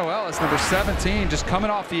 Tino Ellis, number 17, just coming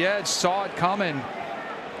off the edge, saw it coming.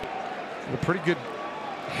 A pretty good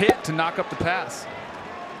hit to knock up the pass.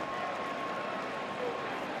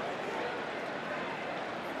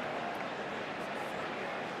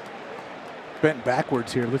 Bent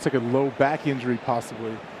backwards here. Looks like a low back injury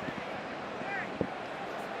possibly.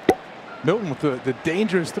 Milton with the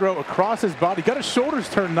dangerous throw across his body. Got his shoulders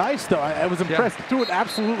turned nice though. I was impressed. Yeah. Threw an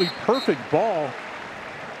absolutely perfect ball.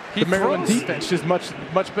 The Maryland defense just much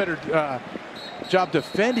better job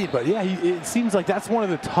defending. But yeah, it seems like that's one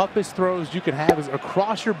of the toughest throws you can have is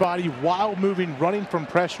across your body while moving, running from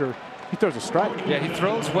pressure. He throws a strike. Yeah, he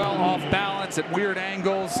throws well off balance at weird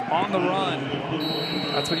angles on the run.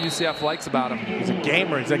 That's what UCF likes about him. He's a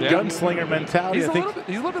gamer. He's a gunslinger mentality. He's a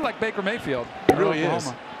little bit like Baker Mayfield. He really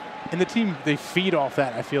is. And the team, they feed off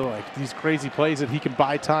that. I feel like these crazy plays that he can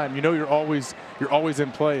buy time. You know, you're always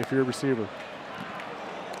in play if you're a receiver.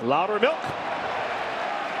 Loudermilk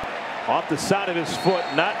off the side of his foot,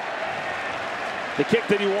 not the kick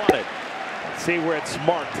that he wanted. Let's see where it's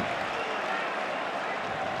marked.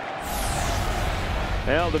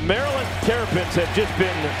 Now the Maryland Terrapins have just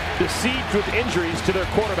been besieged with injuries to their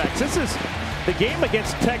quarterbacks. This is the game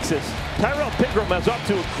against Texas. Tyrell Pickram is off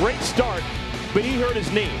to a great start, but he hurt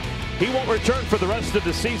his knee. He won't return for the rest of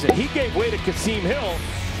the season. He gave way to Kasim Hill,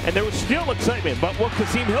 and there was still excitement about what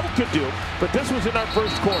Kasim Hill could do, but this was in our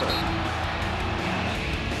first quarter.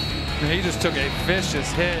 He just took a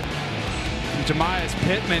vicious hit from Jemias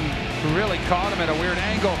Pittman, who really caught him at a weird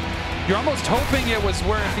angle. You're almost hoping it was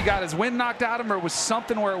where if he got his wind knocked out of him or it was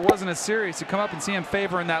something where it wasn't as serious. You come up and see him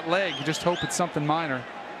favoring that leg. You just hope it's something minor.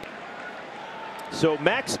 So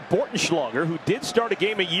Max Bortenschlager, who did start a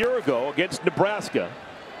game a year ago against Nebraska,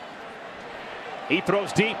 he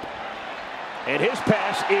throws deep. And his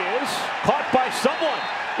pass is caught by someone.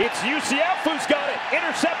 It's UCF who's got it.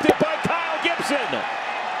 Intercepted by Kyle Gibson.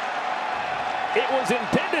 It was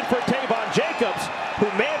intended for Tavon Jacobs, who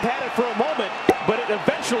may have had it for a moment, but it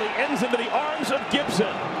eventually ends into the arms of Gibson.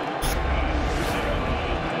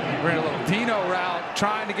 He ran a little Dino route,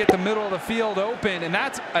 trying to get the middle of the field open, and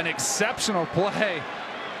that's an exceptional play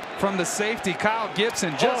from the safety, Kyle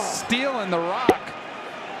Gibson, just stealing the rock.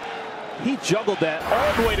 He juggled that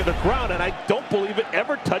all the way to the ground, and I don't believe it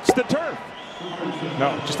ever touched the turf.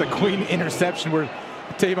 No, just a clean interception where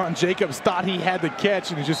Tavon Jacobs thought he had the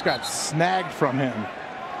catch, and he just got snagged from him.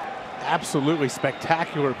 Absolutely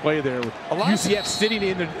spectacular play there with UCF sitting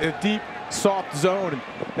in a deep, soft zone, and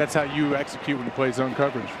that's how you execute when you play zone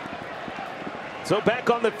coverage. So back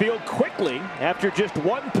on the field quickly after just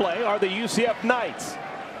one play are the UCF Knights.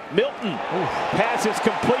 Milton, pass is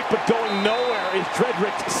complete but going nowhere is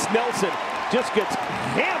Dredrick Snelson. Just gets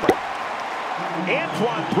hammered.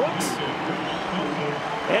 Antoine Brooks,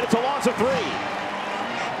 and it's a loss of 3.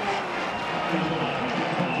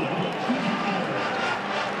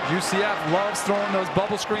 UCF loves throwing those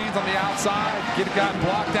bubble screens on the outside, get a guy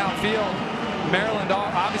blocked downfield. Maryland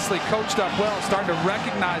obviously coached up well, starting to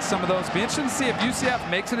recognize some of those. Be interesting to see if UCF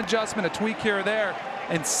makes an adjustment, a tweak here or there,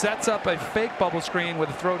 and sets up a fake bubble screen with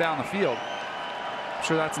a throw down the field. I'm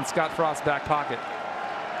sure that's in Scott Frost's back pocket.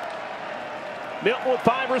 Milton with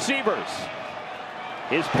 5 receivers.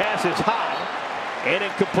 His pass is high and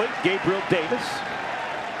incomplete. Gabriel Davis.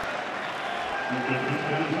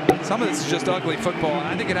 Some of this is just ugly football, and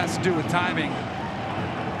I think it has to do with timing.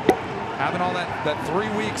 Having all that 3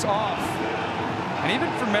 weeks off, and even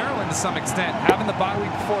for Maryland to some extent, having the bye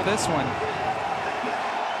week before this one.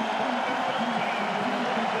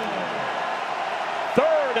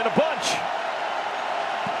 Third and a bunch.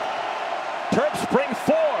 Terps bring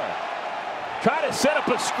 4. Try to set up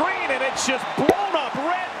a screen, and it's just blown up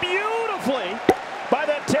red beautifully by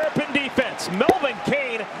that Terrapin defense. Melvin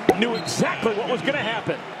Kane knew exactly what was going to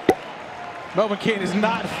happen. Melvin Kane is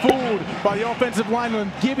not fooled by the offensive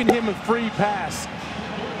lineman giving him a free pass.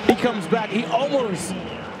 He comes back. He almost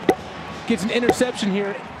gets an interception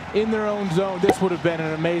here in their own zone. This would have been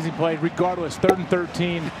an amazing play. Regardless, 3rd and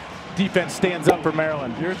 13. Defense stands up for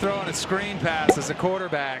Maryland. You're throwing a screen pass as a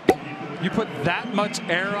quarterback. You put that much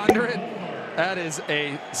air under it, that is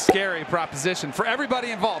a scary proposition for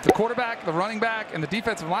everybody involved. The quarterback, the running back, and the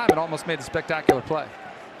defensive lineman almost made a spectacular play.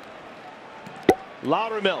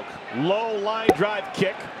 Loudermilk, low line drive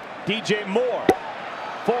kick. DJ Moore,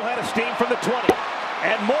 full head of steam from the 20.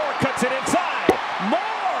 And Moore cuts it inside.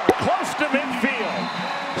 Moore close to midfield.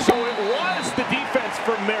 So it was the defense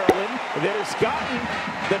for Maryland that has gotten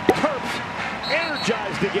the Terps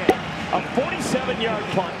energized again. A 47-yard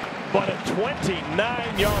punt, but a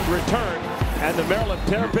 29-yard return. And the Maryland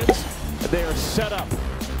Terrapins, they are set up.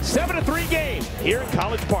 7-3 game here in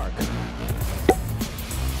College Park.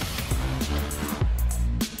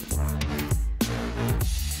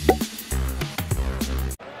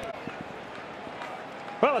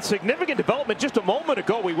 Well, a significant development just a moment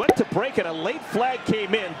ago. We went to break and a late flag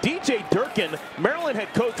came in. DJ Durkin, Maryland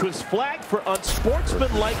head coach, was flagged for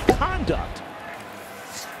unsportsmanlike conduct.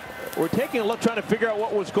 We're taking a look, trying to figure out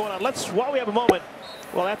what was going on. While we have a moment,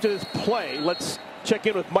 well, after this play, let's check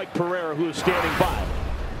in with Mike Pereira, who is standing by.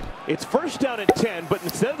 It's first down and 10, but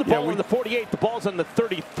instead of the ball on the 48, the ball's on the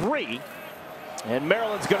 33. And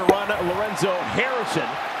Maryland's going to run Lorenzo Harrison,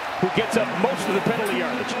 who gets up most of the penalty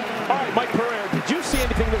yardage. All right, Mike Pereira, did you see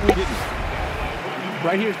anything that we didn't?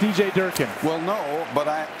 Right here's DJ Durkin. Well, no, but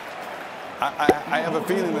I have a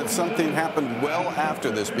feeling that something happened well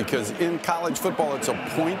after this, because in college football, it's a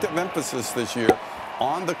point of emphasis this year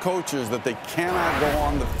on the coaches that they cannot go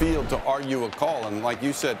on the field to argue a call. And like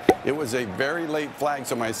you said, it was a very late flag.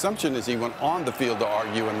 So my assumption is he went on the field to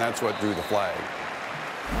argue, and that's what drew the flag.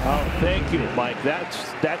 Oh, thank you, Mike.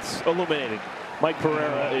 That's illuminating. Mike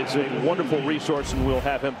Pereira is a wonderful resource, and we'll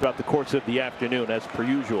have him throughout the course of the afternoon, as per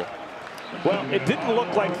usual. Well, it didn't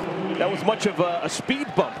look like that was much of a speed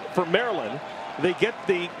bump for Maryland. They get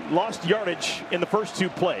the lost yardage in the first two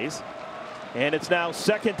plays, and it's now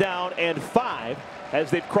 2nd down and 5 as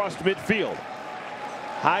they've crossed midfield.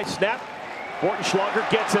 High snap. Bortenschlager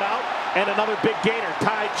gets it out, and another big gainer.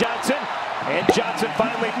 Ty Johnson, and Johnson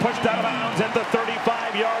finally pushed out of bounds at the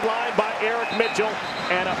 35-yard line by Eric Mitchell,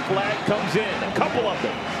 and a flag comes in. A couple of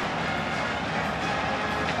them.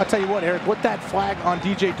 I'll tell you what, Eric, what that flag on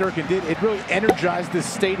DJ Durkin did, it really energized this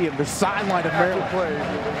stadium, the sideline of Maryland. Play,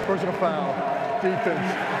 personal foul, defense,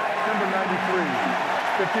 number 93,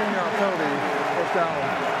 15-yard penalty, first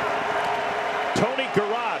down. Tony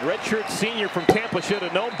Garrod, redshirt senior from Tampa, should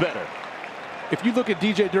have known better. If you look at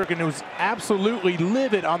DJ Durkin, it was absolutely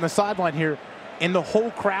livid on the sideline here, and the whole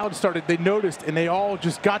crowd started, they noticed, and they all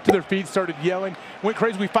just got to their feet, started yelling, went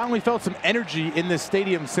crazy. We finally felt some energy in this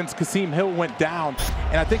stadium since Kasim Hill went down,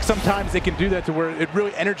 and I think sometimes they can do that to where it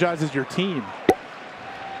really energizes your team.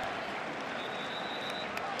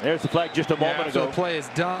 There's the flag just a moment ago. The play is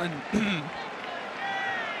done.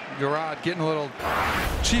 Garrod getting a little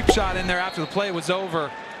cheap shot in there after the play was over.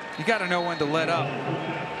 You got to know when to let up.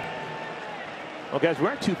 Well, guys, we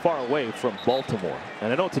aren't too far away from Baltimore,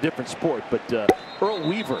 and I know it's a different sport, but Earl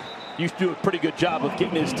Weaver used to do a pretty good job of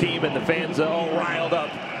getting his team and the fans all riled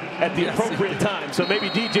up at the appropriate time. So maybe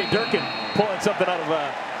DJ Durkin pulling something out of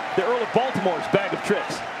the Earl of Baltimore's bag of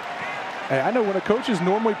tricks. Hey, I know when a coach is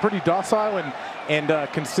normally pretty docile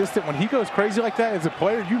and consistent, when he goes crazy like that as a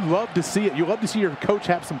player, you love to see it. You love to see your coach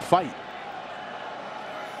have some fight.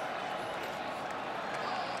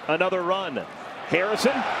 Another run.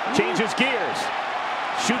 Harrison changes gears.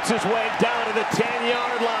 Shoots his way down to the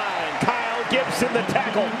 10-yard line. Kyle Gibson the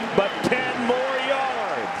tackle, but 10 more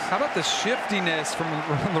yards. How about the shiftiness from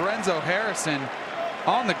Lorenzo Harrison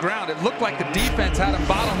on the ground? It looked like the defense had him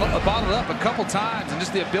bottled up a couple times, and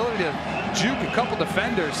just the ability to juke a couple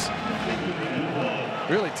defenders.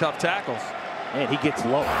 Really tough tackles. And he gets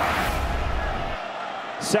low.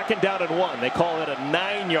 2nd down and 1. They call it a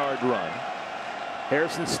 9-yard run.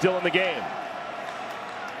 Harrison's still in the game.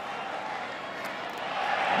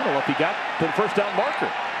 I don't know if he got to the first down marker.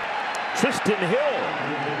 Tristan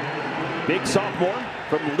Hill, big sophomore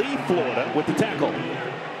from Lee, Florida, with the tackle.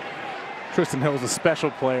 Tristan Hill is a special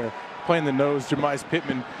player. Playing the nose, Jemice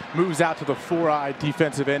Pittman moves out to the 4-eye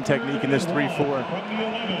defensive end technique in this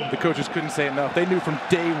 3-4. The coaches couldn't say enough. They knew from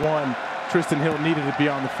day one Tristan Hill needed to be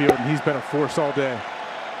on the field, and he's been a force all day.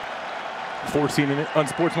 Forcing an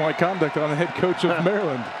unsportsmanlike conduct on the head coach of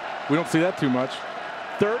Maryland. We don't see that too much.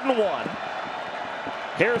 3rd and 1.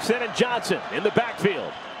 Harrison and Johnson in the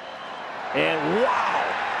backfield. And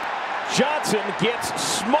wow! Johnson gets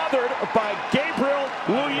smothered by Gabriel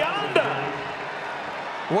Luyanda.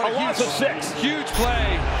 What a loss of 6. Huge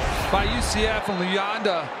play by UCF, and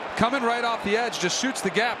Luyanda coming right off the edge, just shoots the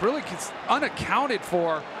gap. Really gets unaccounted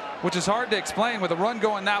for, which is hard to explain with a run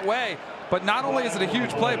going that way. But not only is it a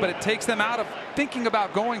huge play, but it takes them out of thinking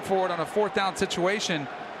about going for it on a 4th down situation.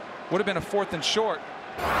 Would have been a 4th and short.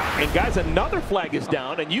 And guys, another flag is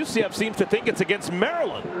down, and UCF seems to think it's against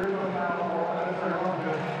Maryland.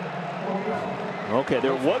 Okay,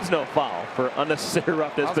 there was no foul for unnecessary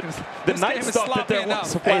roughness, but the Knights thought that there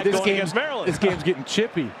was a flag going against Maryland. This game's getting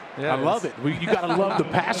chippy. Yeah, I love it. You got to love the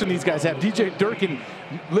passion these guys have. DJ Durkin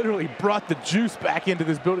literally brought the juice back into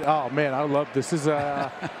this building. Oh, man, I love this. It's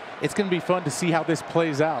going to be fun to see how this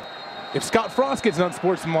plays out. If Scott Frost gets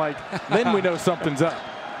unsportsmanlike, then we know something's up.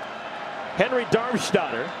 Henry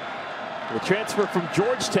Darmstadter, the transfer from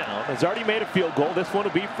Georgetown, has already made a field goal. This one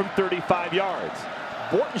will be from 35 yards.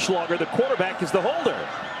 Bortenschlager, the quarterback, is the holder.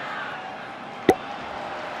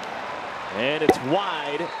 And it's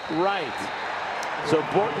wide right. So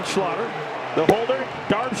Bortenschlager, the holder,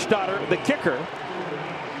 Darmstadter, the kicker,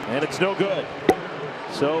 and it's no good.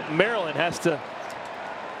 So Maryland has to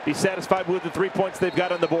be satisfied with the 3 points they've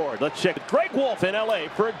got on the board. Let's check Greg Wolf in LA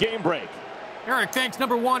for a game break. Eric, thanks.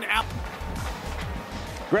 Number one out.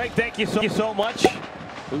 Greg, thank you so much.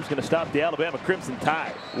 Who's going to stop the Alabama Crimson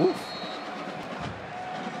Tide? Oof.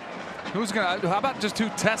 Who's going to, how about just who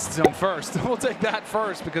tests them first? We'll take that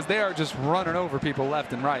first because they are just running over people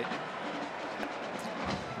left and right.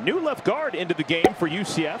 New left guard into the game for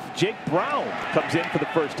UCF. Jake Brown comes in for the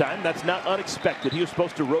first time. That's not unexpected. He was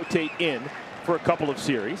supposed to rotate in for a couple of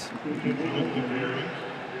series.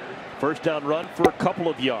 First down run for a couple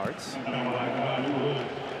of yards.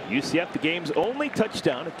 UCF, the game's only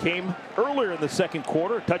touchdown. It came earlier in the second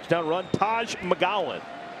quarter. Touchdown run, Taj McGowan.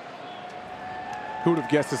 Who would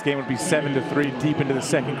have guessed this game would be 7-3 deep into the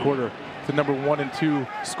second quarter? The number 1 and 2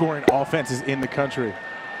 scoring offenses in the country.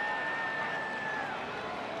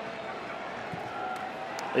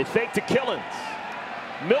 They fake to Killens.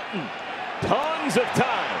 Milton, tons of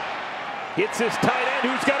time. Hits his tight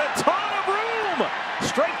end, who's got a ton of room.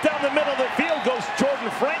 Straight down the middle of the field goes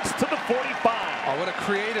Jordan Franks to the 45. Oh, what a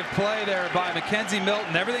creative play there by Mackenzie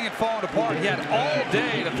Milton. Everything had fallen apart. He had all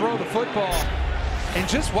day to throw the football. And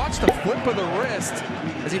just watch the flip of the wrist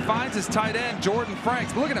as he finds his tight end, Jordan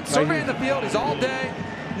Franks. Look at him surveying the field. He's all day.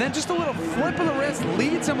 And then just a little flip of the wrist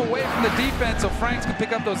leads him away from the defense so Franks can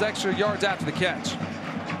pick up those extra yards after the catch.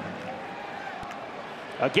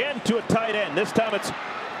 Again to a tight end. This time it's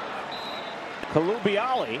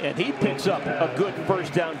Kalubiali, and he picks up a good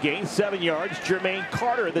first down gain, 7 yards. Jermaine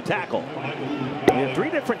Carter, the tackle. We have 3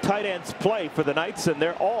 different tight ends play for the Knights, and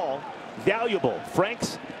they're all valuable.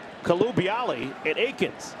 Franks, Kalubiali, and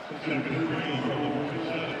Akins.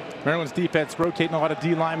 Maryland's defense rotating a lot of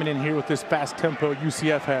D linemen in here with this fast tempo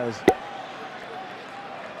UCF has.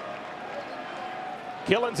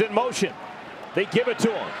 Killens in motion. They give it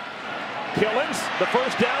to him. Killens, the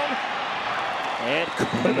first down, and could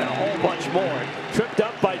have been a whole bunch more. Tripped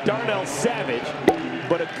up by Darnell Savage,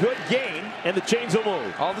 but a good gain, and the chains will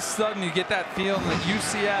move. All of a sudden, you get that feeling that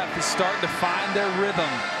UCF is starting to find their rhythm.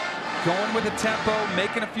 Going with the tempo,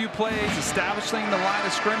 making a few plays, establishing the line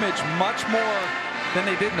of scrimmage much more than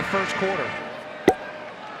they did in the first quarter.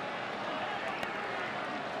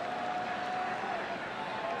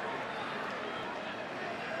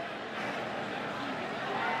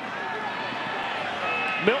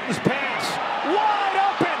 Milton's pass, wide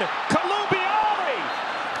open. Kalubiali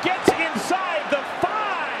gets inside the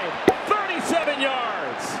 5, 37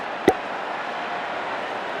 yards.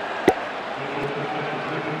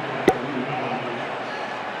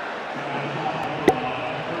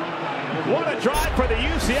 What a drive for the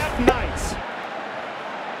UCF Knights.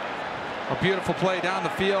 A beautiful play down the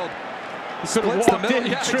field. He could have walked in,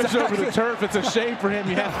 he trips over the turf. It's a shame for him.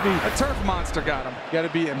 You have to be. A turf monster got him. You got to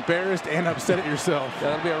be embarrassed and upset at yourself. Yeah,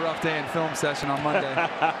 that'll be a rough day in film session on Monday.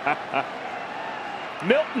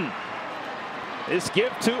 Milton. This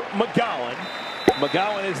give to McGowan.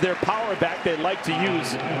 McGowan is their power back they like to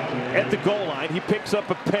use at the goal line. He picks up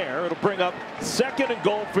a pair. It'll bring up 2nd and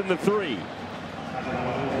goal from the 3.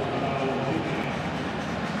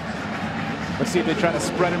 Let's see if they try to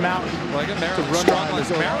spread him out. Well, again, Maryland's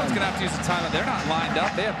struggling. Maryland's going to have to use the timeout. They're not lined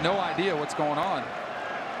up. They have no idea what's going on.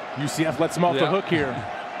 UCF lets them off the hook here.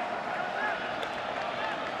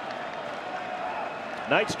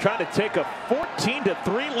 Knights trying to take a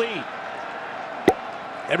 14-3 lead.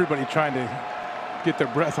 Everybody trying to get their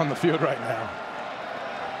breath on the field right now.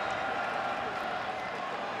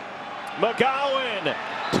 McGowan,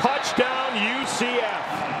 touchdown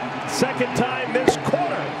UCF. Second time this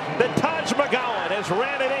quarter that Taj McGowan has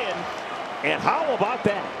ran it in. And how about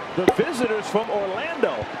that? The visitors from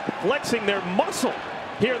Orlando flexing their muscle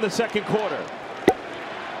here in the second quarter.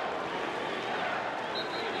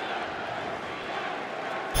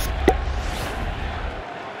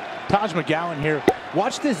 Taj McGowan here.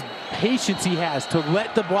 Watch this patience he has to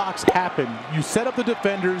let the blocks happen. You set up the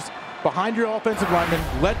defenders behind your offensive linemen,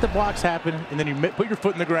 let the blocks happen, and then you put your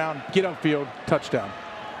foot in the ground, get upfield, touchdown.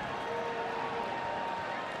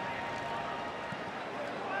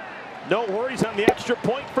 No worries on the extra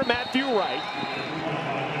point for Matthew Wright.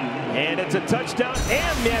 And it's a touchdown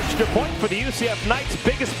and the extra point for the UCF Knights'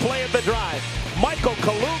 biggest play of the drive. Michael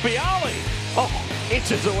Kalubiali,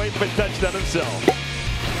 inches away from a touchdown himself.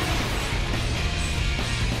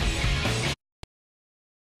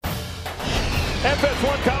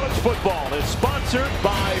 FS1 College Football is sponsored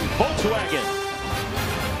by Volkswagen.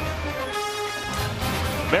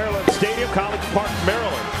 Maryland Stadium, College Park,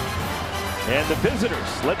 Maryland. And the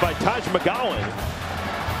visitors, led by Taj McGowan,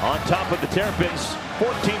 on top of the Terrapins,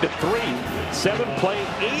 14-3. 7-play,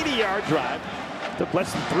 80-yard drive. Took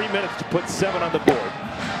less than 3 minutes to put 7 on the board.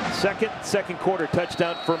 Second quarter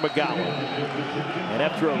touchdown for McGowan. And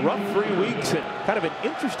after a rough 3 weeks and kind of an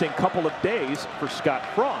interesting couple of days for Scott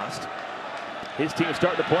Frost, his team is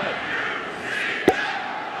starting to play.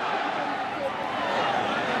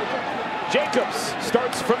 Jacobs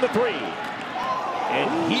starts from the 3.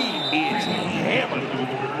 And he is hammered.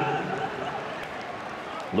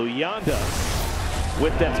 Luyanda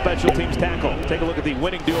with that special teams tackle. Take a look at the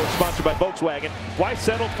winning duo sponsored by Volkswagen. Why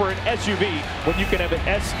settle for an SUV when you can have an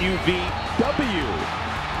SUVW?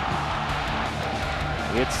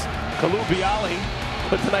 It's Kalubiali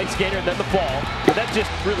with the nice gainer and then the fall. But that just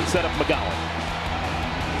really set up McGowan.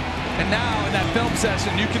 And now in that film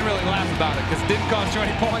session, you can really laugh about it because it didn't cost you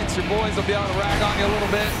any points. Your boys will be able to rag on you a little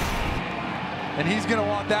bit. And he's going to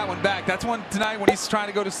want that one back. That's one tonight when he's trying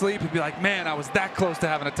to go to sleep. He'd be like, man, I was that close to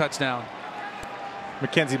having a touchdown.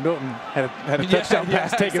 Mackenzie Milton had a touchdown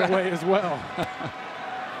pass taken away as well.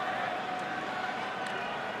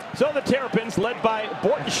 So the Terrapins, led by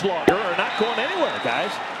Bortenschlager, are not going anywhere,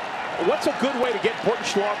 guys. What's a good way to get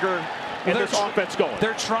Bortenschlager and this offense going?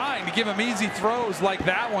 They're trying to give him easy throws like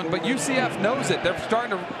that one, but UCF knows it. They're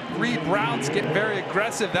starting to read routes, getting very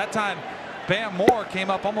aggressive. That time, Bam Moore came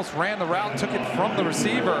up, almost ran the route, took it from the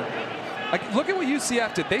receiver. Like, look at what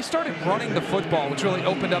UCF did. They started running the football, which really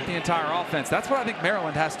opened up the entire offense. That's what I think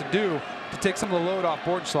Maryland has to do to take some of the load off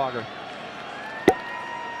Bortenschlager.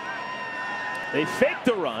 They fake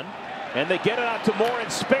the run, and they get it out to Moore in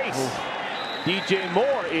space. DJ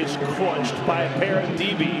Moore is crunched by a pair of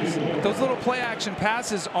DBs. Those little play-action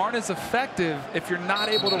passes aren't as effective if you're not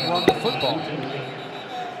able to run the football.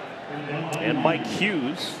 And Mike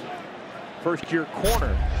Hughes, first-year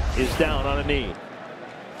corner, is down on a knee.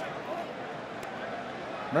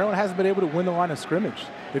 Maryland hasn't been able to win the line of scrimmage.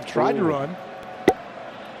 They've tried to run.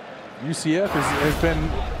 UCF has been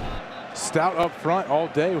stout up front all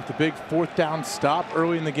day with the big 4th down stop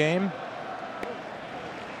early in the game.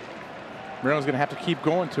 Maryland's going to have to keep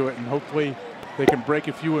going to it, and hopefully they can break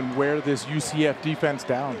a few and wear this UCF defense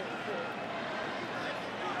down.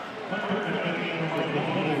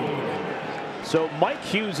 So Mike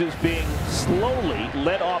Hughes is being slowly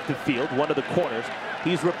led off the field, one of the corners.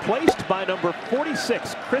 He's replaced by number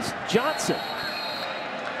 46, Chris Johnson.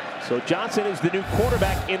 So Johnson is the new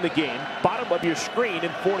quarterback in the game. Bottom of your screen in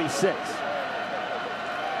 46.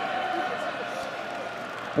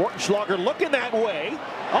 Bortenschlager looking that way.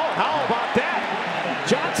 Oh, how about that?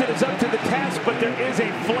 Johnson is up to the task, but there is a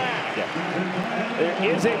flag.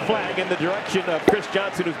 There is a flag in the direction of Chris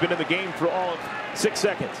Johnson, who's been in the game for all of 6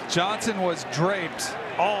 seconds. Johnson was draped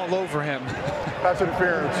all over him. Pass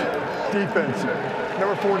interference, defense,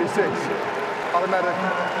 number 46, automatic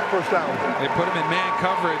first down. They put him in man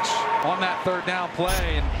coverage on that 3rd down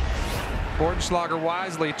play, and Bortenschlager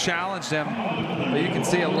wisely challenged him. But you can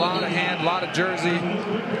see a lot of hand, a lot of jersey.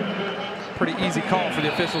 Pretty easy call for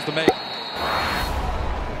the officials to make.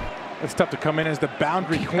 It's tough to come in as the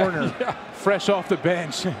boundary corner, fresh off the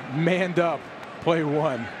bench, manned up, play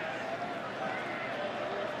 1.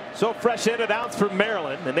 So fresh-headed outs for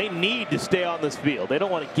Maryland, and they need to stay on this field. They don't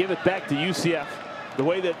want to give it back to UCF the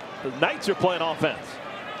way that the Knights are playing offense.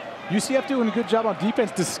 UCF doing a good job on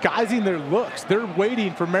defense disguising their looks. They're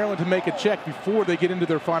waiting for Maryland to make a check before they get into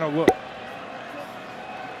their final look.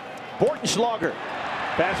 Bortenschlager.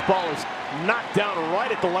 Fastball is knocked down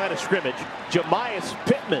right at the line of scrimmage. Jemias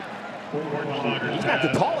Pittman. He's not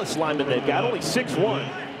the tallest lineman they've got, only 6'1".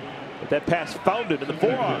 But that pass found him in the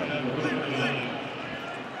forearm.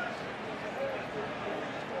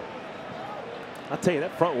 I'll tell you,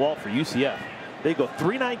 that front wall for UCF, they go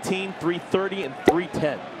 319, 330, and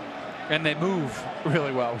 310. And they move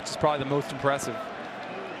really well, which is probably the most impressive.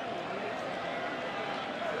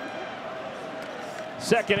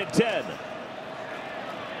 2nd and 10.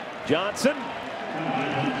 Johnson,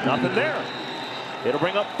 nothing there. It'll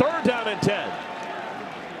bring up 3rd down and 10.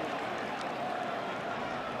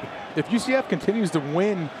 If UCF continues to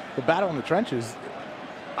win the battle in the trenches,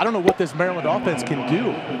 I don't know what this Maryland offense can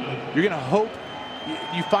do. You're going to hope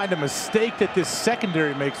you find a mistake that this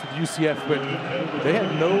secondary makes with UCF, but they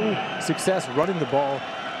had no success running the ball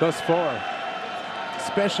thus far,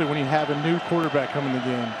 especially when you have a new quarterback coming in the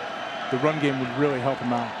game. The run game would really help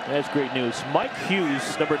them out. That's great news. Mike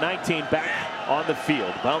Hughes, number 19, back on the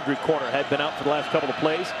field. Boundary corner had been out for the last couple of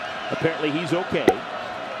plays. Apparently he's okay.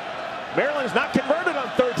 Maryland's not converted on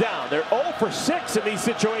third down. They're 0 for 6 in these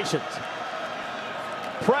situations.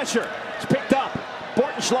 Pressure. It's picked up.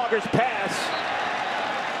 Bortenschlager's pass.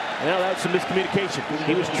 Now that's some miscommunication.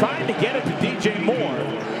 He was trying to get it to DJ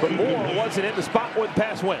Moore, but Moore wasn't in the spot where the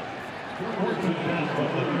pass went.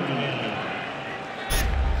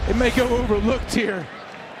 It may go overlooked here.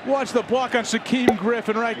 Watch the block on Shaquem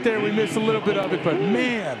Griffin right there. We missed a little bit of it, but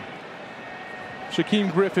man,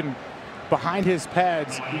 Shaquem Griffin behind his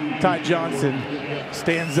pads. Ty Johnson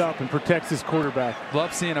stands up and protects his quarterback.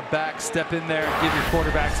 Love seeing a back step in there and give your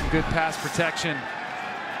quarterback some good pass protection.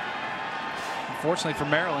 Unfortunately for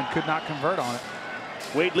Maryland, could not convert on it.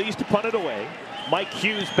 Wade Lees to punt it away. Mike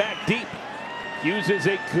Hughes back deep. Hughes is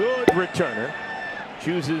a good returner.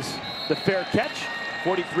 Chooses the fair catch.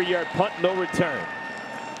 43-yard punt, no return.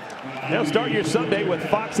 Now start your Sunday with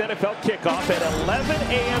Fox NFL kickoff at 11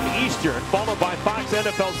 a.m. Eastern, followed by Fox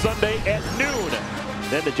NFL Sunday at noon.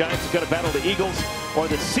 Then the Giants are going to battle the Eagles or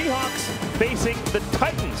the Seahawks facing the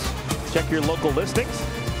Titans. Check your local listings.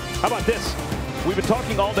 How about this? We've been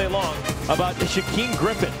talking all day long about Shaquem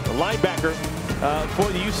Griffin, the linebacker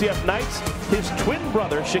for the UCF Knights. His twin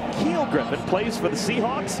brother, Shaquille Griffin, plays for the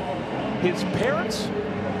Seahawks. His parents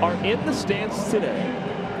are in the stands today.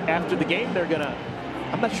 After the game, they're going to,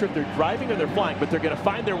 I'm not sure if they're driving or they're flying, but they're going to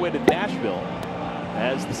find their way to Nashville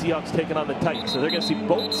as the Seahawks taking on the Titans. So they're going to see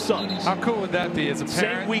both sons. How cool would that be as a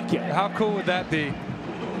parent? Same weekend. How cool would that be?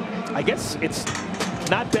 I guess it's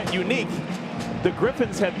not that unique. The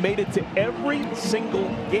Griffins have made it to every single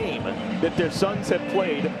game that their sons have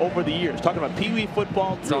played over the years. Talking about Pee Wee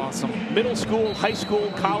football, it's awesome. Middle school, high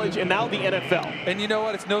school, college, and now the NFL. And you know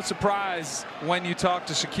what? It's no surprise when you talk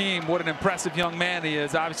to Shaquem what an impressive young man he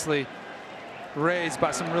is. Obviously raised by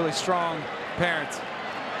some really strong parents.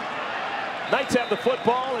 Knights have the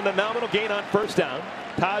football and a nominal gain on first down.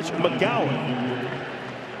 Taj McGowan.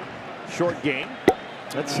 Short gain.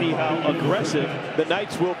 Let's see how aggressive the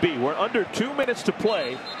Knights will be. We're under 2 minutes to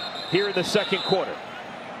play here in the second quarter.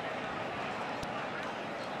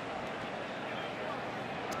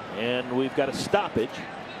 And we've got a stoppage.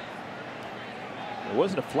 There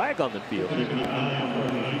wasn't a flag on the field.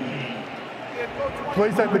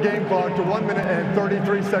 Please set the game clock to 1 minute and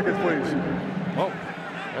 33 seconds, please. Oh,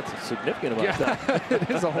 that's a significant amount of time. It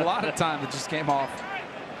is a lot of time that just came off.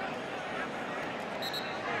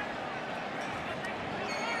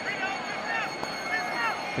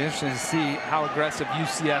 Be interesting to see how aggressive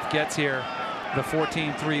UCF gets here. The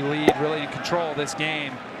 14-3 lead, really in control of this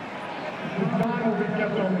game.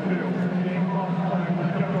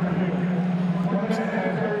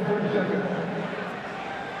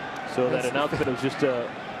 So that announcement was just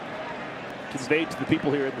conveyed to the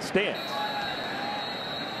people here in the stands.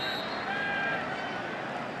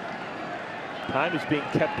 Time is being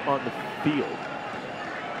kept on the field.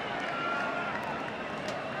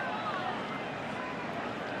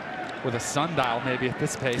 With a sundial, maybe at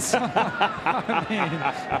this pace. I mean.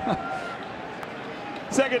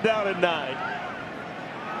 Second down and 9.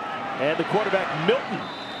 And the quarterback, Milton,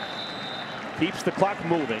 keeps the clock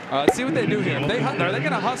moving. Let's see what they do here. Are they going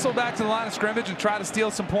to hustle back to the line of scrimmage and try to steal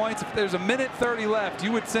some points? If there's a minute 30 left,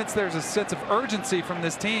 you would sense there's a sense of urgency from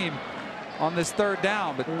this team on this third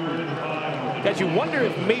down. But as you wonder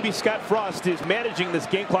if maybe Scott Frost is managing this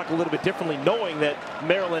game clock a little bit differently, knowing that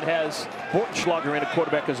Maryland has Bortenschlager in a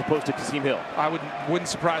quarterback as opposed to Kasim Hill. Wouldn't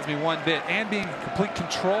surprise me one bit, and being in complete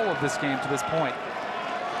control of this game to this point.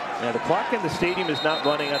 Now the clock in the stadium is not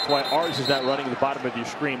running. That's why ours is not running at the bottom of your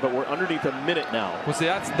screen, but we're underneath a minute now. Well, see,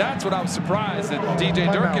 that's what I was surprised that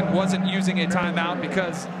DJ Durkin wasn't using a timeout,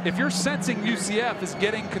 because if you're sensing UCF is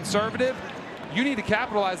getting conservative, you need to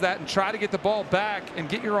capitalize that and try to get the ball back and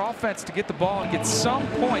get your offense to get the ball and get some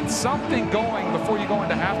points, something going before you go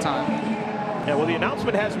into halftime. Yeah, well, the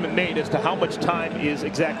announcement hasn't been made as to how much time is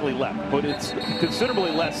exactly left, but it's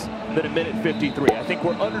considerably less than a minute 53. I think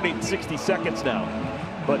we're underneath 60 seconds now,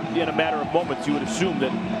 but in a matter of moments, you would assume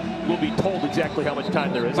that we'll be told exactly how much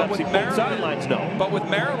time there is. But Obviously, with both sidelines know. But with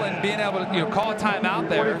Maryland being able to call a timeout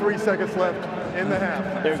there. 43 seconds left in the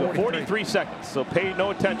half. There's 43 seconds, so pay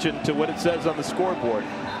no attention to what it says on the scoreboard.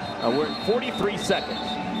 We're at 43 seconds.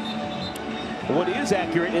 What is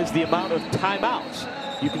accurate is the amount of timeouts.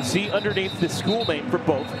 You can see underneath the school name for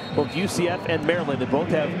both UCF and Maryland. They both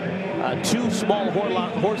have two small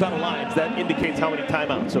horizontal lines that indicates how many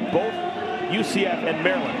timeouts. So both UCF and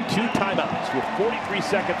Maryland 2 timeouts with 43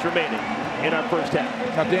 seconds remaining in our first half.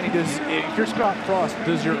 Now, Danny, if you're Scott Frost,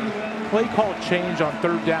 does your play call change on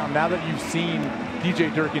 3rd down now that you've seen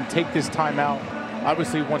DJ Durkin take this timeout?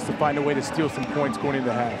 Obviously, he wants to find a way to steal some points going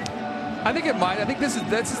into half. I think it might. I think this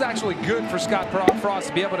is actually good for Scott Frost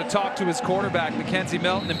to be able to talk to his quarterback, Mackenzie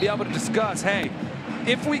Milton, and be able to discuss, hey,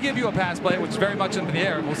 if we give you a pass play, which is very much up in the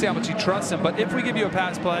air, we'll see how much he trusts him, but if we give you a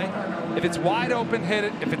pass play, if it's wide open, hit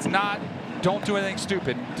it. If it's not, don't do anything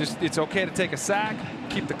stupid. Just, it's okay to take a sack,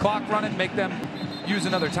 keep the clock running, make them use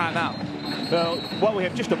another timeout. Well, while we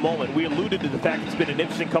have just a moment, we alluded to the fact it's been an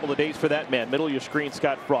interesting couple of days for that man, middle of your screen,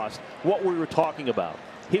 Scott Frost. What we were talking about.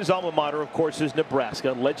 His alma mater, of course, is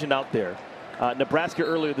Nebraska, legend out there. Nebraska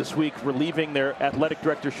earlier this week relieving their athletic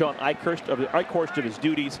director, Sean Eichhorst, of his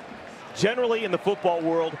duties. Generally in the football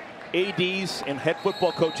world, ADs and head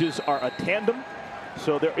football coaches are a tandem.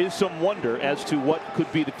 So there is some wonder as to what could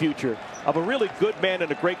be the future of a really good man and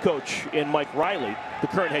a great coach in Mike Riley, the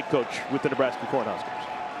current head coach with the Nebraska Cornhuskers.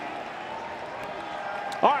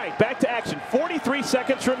 All right, back to action. 43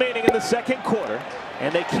 seconds remaining in the second quarter,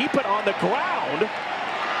 and they keep it on the ground.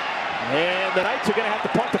 And the Knights are going to have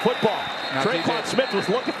to punt the football. Traquan Smith was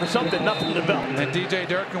looking for something, nothing to develop. And DJ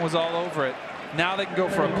Durkin was all over it. Now they can go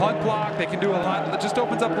for a punt block. They can do a lot. It just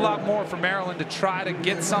opens up a lot more for Maryland to try to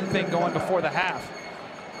get something going before the half.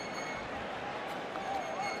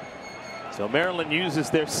 So Maryland uses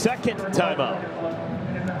their second timeout.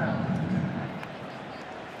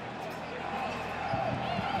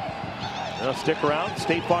 Now stick around.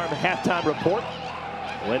 State Farm halftime report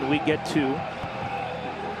when we get to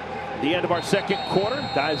the end of our second quarter.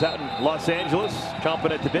 Guys out in Los Angeles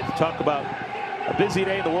chomping at the bit to talk about a busy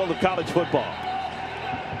day in the world of college football.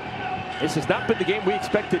 This has not been the game we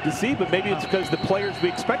expected to see, but maybe it's because the players we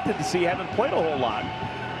expected to see haven't played a whole lot.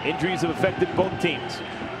 Injuries have affected both teams.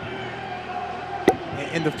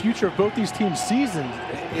 And the future of both these teams' seasons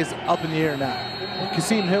is up in the air now.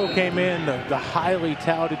 Kasim Hill came in, the highly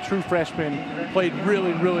talented true freshman, played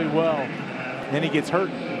really, really well. Then he gets hurt.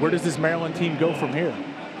 Where does this Maryland team go from here?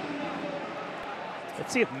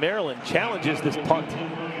 Let's see if Maryland challenges this punt.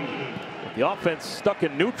 If the offense stuck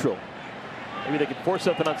in neutral, maybe they can force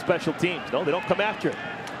something on special teams. No, they don't come after it.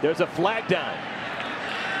 There's a flag down.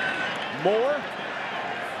 Moore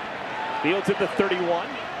fields at the 31.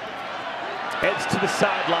 Heads to the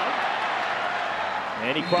sideline.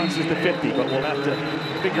 And he crosses the 50, but we'll have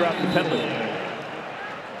to figure out the penalty.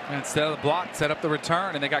 And instead of the block, set up the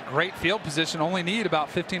return, and they got great field position. Only need about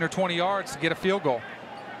 15 or 20 yards to get a field goal.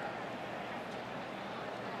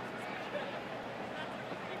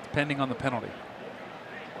 Depending on the penalty.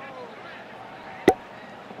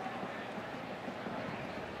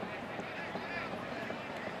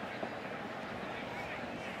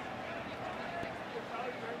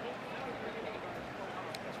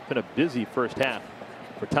 Been a busy first half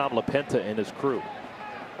for Tom LaPenta and his crew.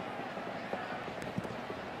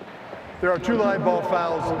 There are 2 live ball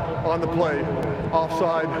fouls on the play.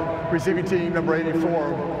 Offside, receiving team number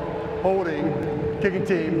 84. Holding, kicking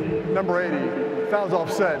team number 80. Fouls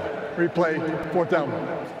offset. Replay, 4th down.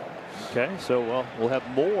 Okay, so we'll have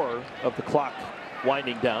more of the clock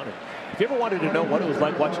winding down. And if you ever wanted to know what it was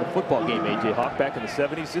like watching a football game, AJ Hawk, back in the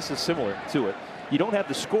 70s, this is similar to it. You don't have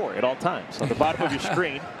the score at all times on the bottom of your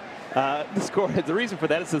screen. The score. The reason for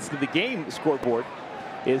that is that the game scoreboard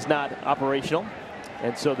is not operational,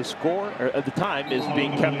 and so the score at the time is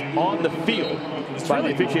being kept on the field by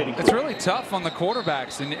the officiating crew. It's really tough on the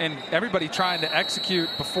quarterbacks and everybody trying to execute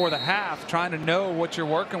before the half, trying to know what you're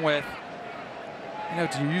working with. You know,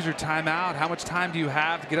 do you use your timeout? How much time do you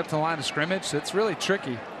have to get up to the line of scrimmage? It's really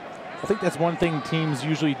tricky. I think that's one thing teams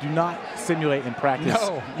usually do not simulate in practice.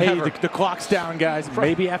 No, hey, the clock's down, guys.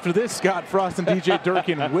 Maybe after this, Scott Frost and DJ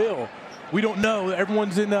Durkin will. We don't know.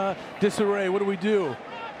 Everyone's in disarray. What do we do?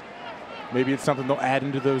 Maybe it's something they'll add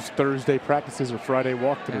into those Thursday practices or Friday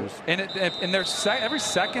walkthroughs. And every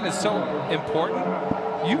second is so important.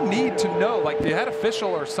 You need to know, like the head official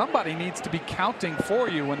or somebody needs to be counting for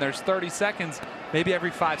you when there's 30 seconds, maybe every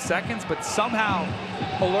 5 seconds, but somehow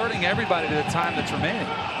alerting everybody to the time that's remaining.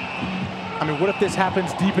 I mean, what if this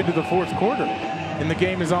happens deep into the 4th quarter and the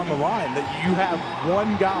game is on the line, that you have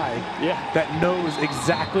one guy that knows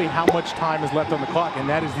exactly how much time is left on the clock, and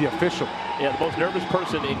that is the official. Yeah, the most nervous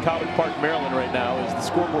person in College Park, Maryland right now is the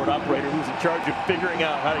scoreboard operator who's in charge of figuring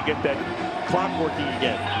out how to get that clock working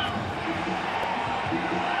again.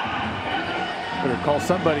 Better call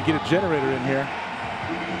somebody, get a generator in here.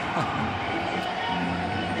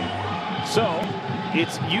 So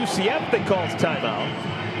it's UCF that calls timeout.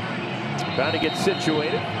 Trying to get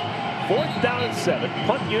situated. 4th down and 7.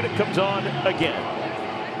 Punt unit comes on again.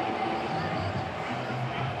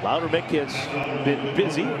 Loudermilk has been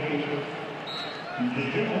busy.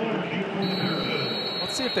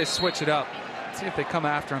 Let's see if they switch it up. Let's see if they come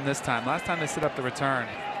after him this time. Last time they set up the return.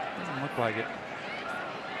 Doesn't look like it.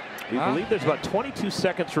 We believe there's about 22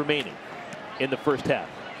 seconds remaining in the first half.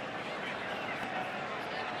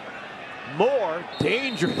 Moore,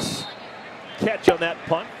 dangerous catch on that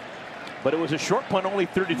punt. But it was a short punt, only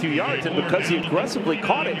 32 yards, and because he aggressively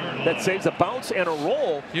caught it, that saves a bounce and a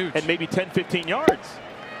roll. Huge. And maybe 10, 15 yards.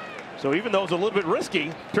 So even though it's a little bit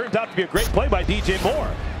risky, turns out to be a great play by DJ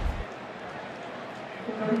Moore.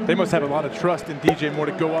 They must have a lot of trust in DJ Moore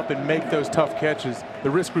to go up and make those tough catches. The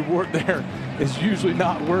risk reward there is usually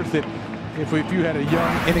not worth it if you had a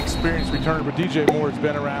young, inexperienced returner, but DJ Moore has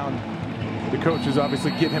been around. The coaches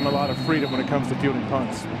obviously give him a lot of freedom when it comes to fielding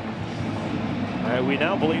punts. We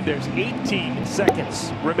now believe there's 18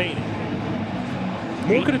 seconds remaining.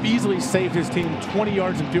 Moore could have easily saved his team 20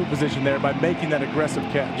 yards in field position there by making that aggressive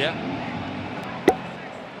catch. Yeah.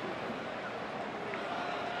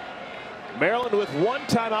 Maryland with one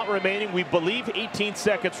timeout remaining. We believe 18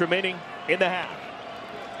 seconds remaining in the half.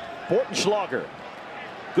 Bortenschlager,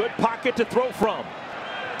 good pocket to throw from.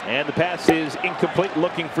 And the pass is incomplete,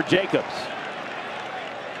 looking for Jacobs.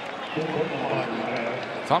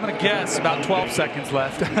 So I'm going to guess about 12 seconds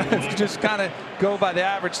left. Just kind of go by the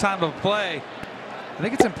average time of play. I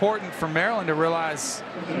think it's important for Maryland to realize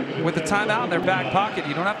with the timeout in their back pocket,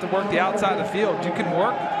 you don't have to work the outside of the field. You can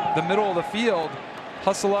work the middle of the field,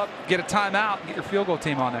 hustle up, get a timeout, and get your field goal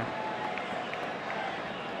team on there.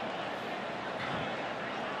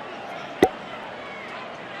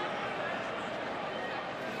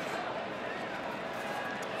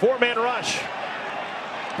 Four-man rush.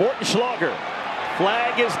 Bortenschlager.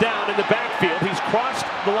 Flag is down in the backfield. He's crossed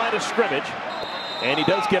the line of scrimmage. And he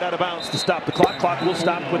does get out of bounds to stop the clock. Clock will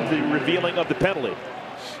stop with the revealing of the penalty.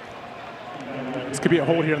 This could be a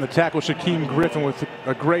hold here on the tackle. Shaquem Griffin with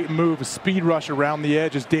a great move, a speed rush around the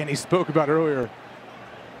edge, as Danny spoke about earlier.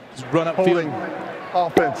 Just run up Holding field.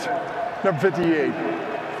 offense, number 58.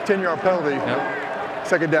 10-yard penalty. Yep.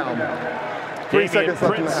 Second down. 3 seconds left in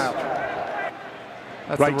the Prince. half.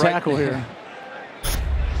 That's Right the tackle here.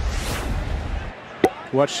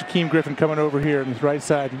 Watch Shaquem Griffin coming over here on his right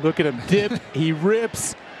side. Look at him dip. He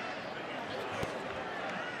rips.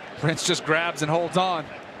 Prince just grabs and holds on.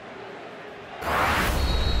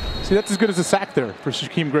 See, that's as good as a sack there for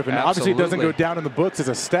Shaquem Griffin. Now, obviously, it doesn't go down in the books as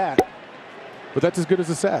a stat, but that's as good as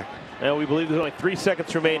a sack. Now we believe there's only 3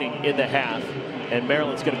 seconds remaining in the half, and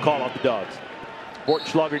Maryland's going to call out the dogs.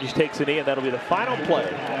 Bortenschlager just takes a knee, and that'll be the final play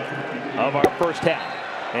of our first half.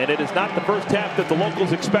 And it is not the first half that the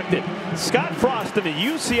locals expected. Scott Frost and the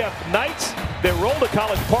UCF Knights, they roll to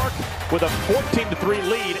College Park with a 14-3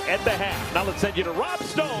 lead at the half. Now let's send you to Rob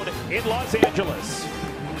Stone in Los Angeles.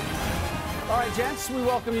 All right, gents, we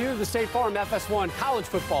welcome you to the State Farm FS1 College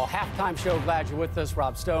Football Halftime Show. Glad you're with us.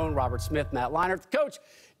 Rob Stone, Robert Smith, Matt Leinart, the coach,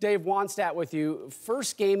 Dave Wannstedt with you.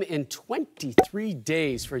 First game in 23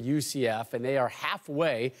 days for UCF, and they are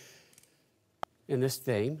halfway in this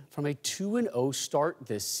thing from a 2-0 start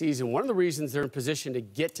this season. One of the reasons they're in position to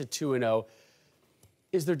get to 2-0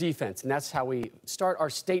 is their defense, and that's how we start our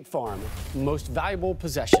State Farm most valuable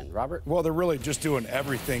possession. Robert? Well, they're really just doing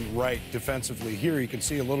everything right defensively. Here you can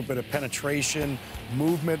see a little bit of penetration,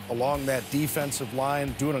 movement along that defensive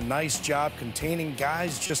line, doing a nice job containing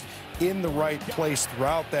guys just in the right place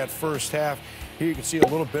throughout that first half. Here you can see a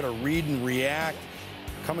little bit of read and react,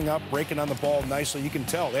 coming up, breaking on the ball nicely. You can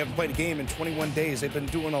tell they haven't played a game in 21 days. They've been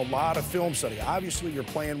doing a lot of film study. Obviously, you're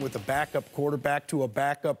playing with a backup quarterback to a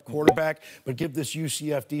backup quarterback, but give this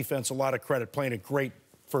UCF defense a lot of credit, playing a great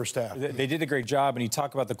first half. They did a great job, and you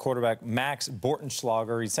talk about the quarterback, Max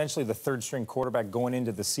Bortenschlager, essentially the third-string quarterback going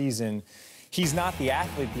into the season. He's not the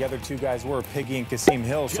athlete the other two guys were, Piggy and Kasim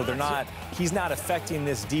Hill, so he's not affecting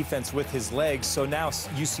this defense with his legs. So now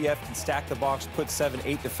UCF can stack the box, put 7,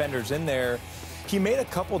 8 defenders in there. He made a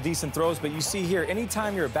couple decent throws, but you see here,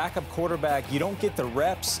 anytime you're a backup quarterback, you don't get the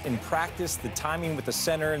reps in practice, the timing with the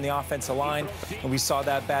center and the offensive line, and we saw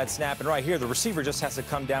that bad snap. And right here, the receiver just has to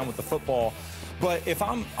come down with the football. But if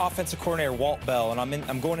I'm offensive coordinator Walt Bell, and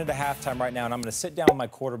I'm going into halftime right now, and I'm going to sit down with my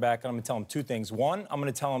quarterback, and I'm going to tell him 2 things. One, I'm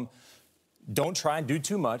going to tell him, don't try and do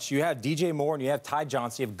too much. You have DJ Moore and you have Ty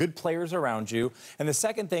Johnson. You have good players around you. And the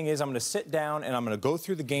second thing is I'm going to sit down and I'm going to go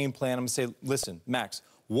through the game plan. I'm going to say, listen, Max,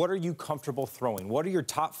 what are you comfortable throwing? What are your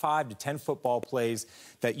top 5 to 10 football plays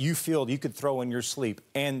that you feel you could throw in your sleep?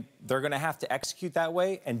 And they're going to have to execute that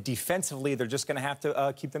way. And defensively, they're just going to have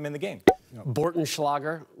to keep them in the game.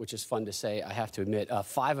 Bortenschlager, which is fun to say, I have to admit,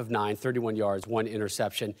 5 of 9, 31 yards, 1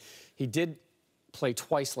 interception. He did played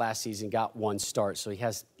twice last season, got 1 start, so he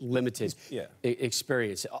has limited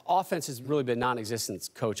experience. Offense has really been non-existent,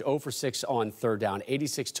 Coach. 0 for 6 on 3rd down,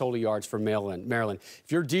 86 total yards for Maryland.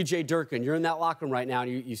 If you're DJ Durkin, you're in that locker room right now,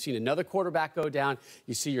 and you've seen another quarterback go down.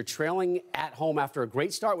 You see you're trailing at home after a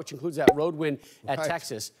great start, which includes that road win at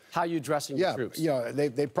Texas. How are you addressing your troops? Yeah,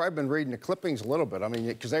 they've probably been reading the clippings a little bit. I mean,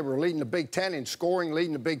 because they were leading the Big Ten in scoring,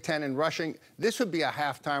 leading the Big Ten in rushing. This would be a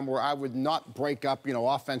halftime where I would not break up,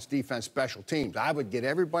 offense, defense, special teams. I would get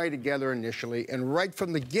everybody together initially, and right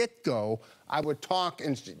from the get-go, I would talk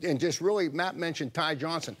and just really, Matt mentioned Ty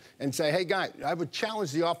Johnson, and say, hey, guys, I would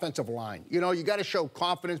challenge the offensive line. You got to show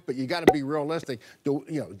confidence, but you got to be realistic.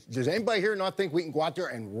 Does anybody here not think we can go out there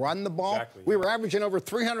and run the ball? Exactly, we were averaging over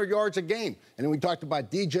 300 yards a game. And then we talked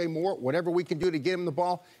about DJ Moore, whatever we can do to get him the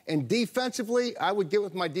ball. And defensively, I would get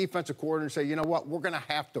with my defensive coordinator and say, you know what, we're going to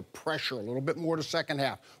have to pressure a little bit more the second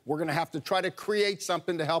half. We're going to have to try to create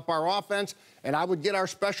something to help our offense. And I would get our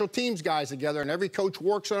special teams guys together, and every coach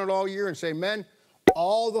works on it all year, and say, men,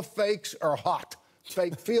 all the fakes are hot.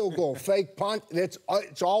 Fake field goal, fake punt, it's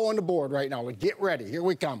all on the board right now. Get ready, here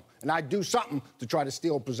we come. And I do something to try to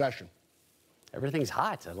steal possession. Everything is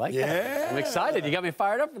hot. I like that. I'm excited. You got me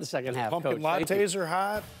fired up for the second half, Pumpkin Coach. lattes are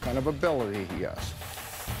hot. Kind of ability, yes.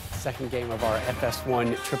 Second game of our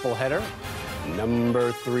FS1 triple header.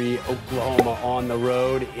 Number 3, Oklahoma on the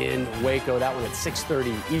road in Waco. That one at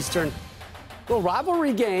 6:30 Eastern. Little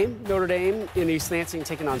rivalry game. Notre Dame in East Lansing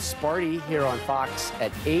taking on Sparty here on Fox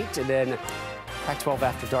at 8. And then Pac-12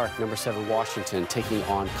 After Dark, number 7 Washington taking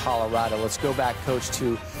on Colorado. Let's go back, Coach,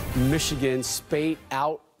 to Michigan. Spate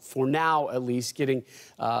out for now, at least, getting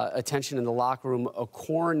attention in the locker room.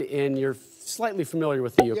 O'Korn in, you're slightly familiar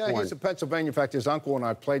with the O'Korn. Yeah, he's a Pennsylvania. In fact, his uncle and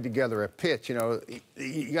I played together at Pitt.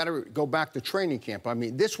 You got to go back to training camp. I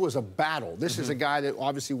mean, this was a battle. This is a guy that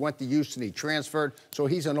obviously went to Houston. He transferred. So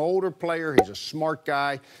he's an older player. He's a smart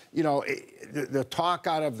guy. The talk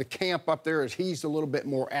out of the camp up there is he's a little bit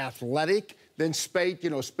more athletic than Spate.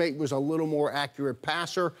 Spate was a little more accurate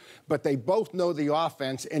passer, but they both know the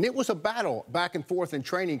offense, and it was a battle back and forth in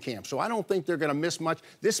training camp. So I don't think they're going to miss much.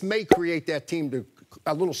 This may create that team to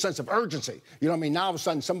a little sense of urgency. You know what I mean? Now all of a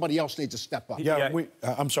sudden somebody else needs to step up. Yeah,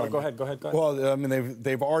 I'm sorry. Go ahead. Well, I mean,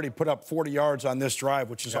 they've already put up 40 yards on this drive,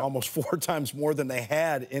 which is almost 4 times more than they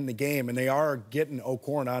had in the game, and they are getting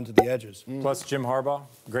O'Korn onto the edges. Plus Jim Harbaugh,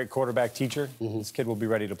 great quarterback teacher. This kid will be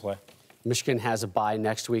ready to play. Michigan has a bye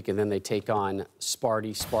next week, and then they take on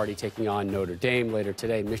Sparty. Sparty taking on Notre Dame later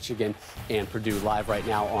today. Michigan and Purdue live right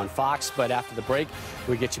now on Fox. But after the break,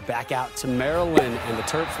 we get you back out to Maryland and the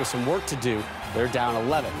Terps with some work to do. They're down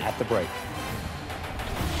 11 at the break.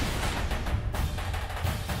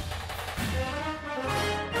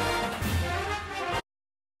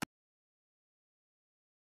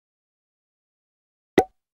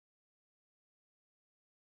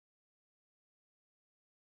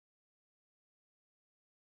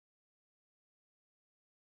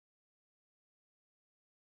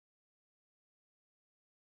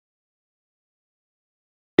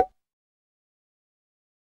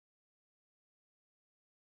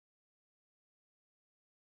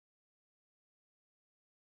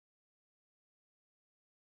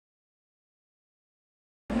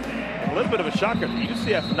 A little bit of a shocker. The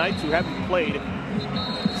UCF Knights, who haven't played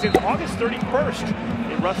since August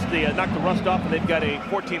 31st, they knocked the rust off, and they've got a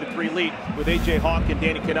 14-3 lead with A.J. Hawk and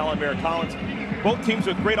Danny Cannell and Merrick Collins. Both teams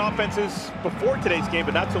with great offenses before today's game,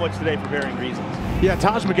 but not so much today for varying reasons. Yeah,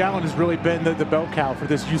 Taj McGowan has really been the bell cow for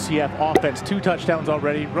this UCF offense. 2 touchdowns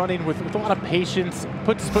already, running with a lot of patience,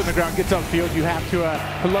 puts his foot in the ground, gets upfield. You have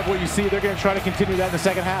to love what you see. They're going to try to continue that in the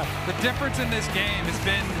second half. The difference in this game has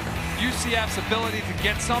been UCF's ability to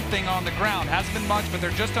get something on the ground. Hasn't been much, but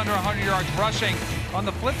they're just under 100 yards rushing. On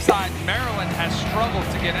the flip side, Maryland has struggled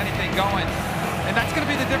to get anything going. And that's going to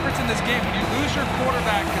be the difference in this game. When you lose your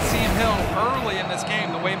quarterback, Kasim Hill, early in this game,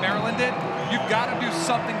 the way Maryland did, you've got to do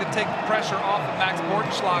something to take the pressure off of Max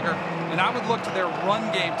Bortenschlager. And I would look to their run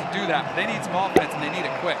game to do that. They need some offense, and they need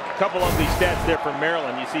it quick. A couple of these stats there for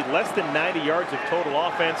Maryland. You see less than 90 yards of total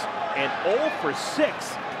offense and 0 for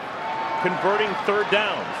 6 converting third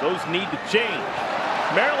downs. Those need to change.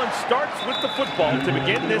 Maryland starts with the football to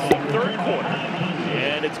begin this third quarter.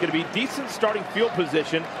 And it's going to be decent starting field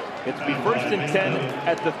position. It's be 1st and 10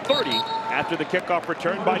 at the 30 after the kickoff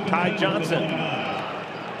return by Ty Johnson.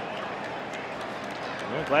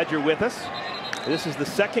 Well, glad you're with us. This is the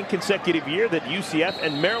 2nd consecutive year that UCF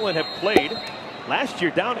and Maryland have played. Last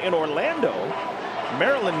year down in Orlando,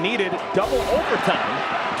 Maryland needed double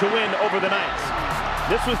overtime to win over the Knights.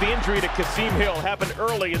 This was the injury to Kasim Hill, happened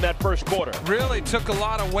early in that first quarter. Really took a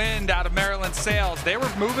lot of wind out of Maryland's sails. They were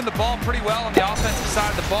moving the ball pretty well on the offensive side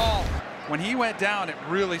of the ball. When he went down, it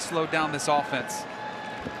really slowed down this offense.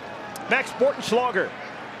 Max Bortenschlager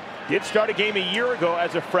did start a game a year ago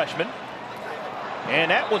as a freshman. And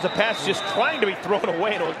that was a pass just trying to be thrown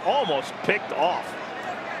away, and it was almost picked off.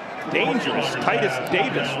 Dangerous. Titus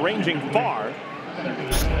Davis, ranging far,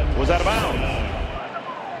 was out of bounds.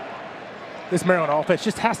 This Maryland offense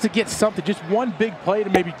just has to get something, just one big play to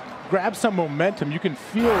maybe grab some momentum. You can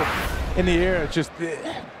feel in the air, it's just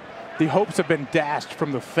the hopes have been dashed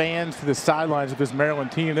from the fans to the sidelines of this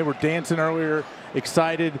Maryland team. They were dancing earlier,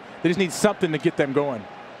 excited. They just need something to get them going.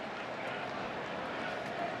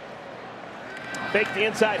 Fake the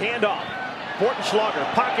inside handoff. Bortenschlager,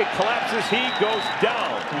 pocket collapses, he goes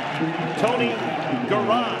down. Tony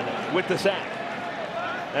Garan with the sack.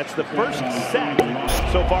 That's the first sack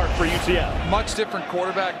so far for UCF. Much different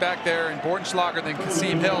quarterback back there in Bortenschlager than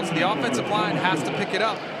Kasim Hill. So the offensive line has to pick it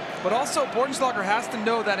up. But also Bortenschlager has to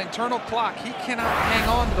know that internal clock. He cannot hang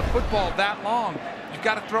on to the football that long. You've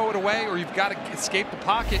got to throw it away, or you've got to escape the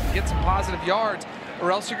pocket and get some positive yards,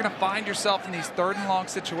 or else you're going to find yourself in these 3rd and long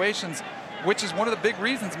situations, which is one of the big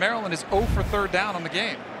reasons Maryland is 0 for 3rd down on the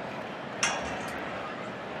game.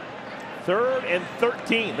 3rd and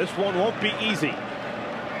 13. This one won't be easy.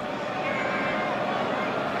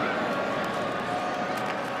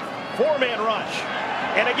 Four-man rush.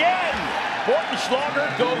 And again,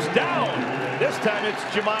 Bortenschlager goes down. This time it's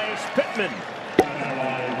Jemias Pittman.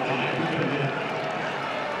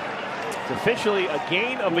 It's officially a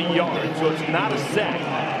gain of a yard, so it's not a sack.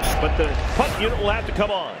 But the punt unit will have to come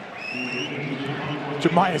on.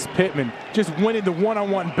 Jemias Pittman just winning the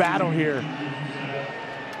one-on-one battle here.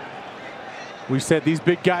 We said these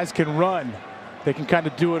big guys can run. They can kind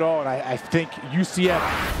of do it all, and I think UCF,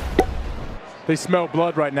 they smell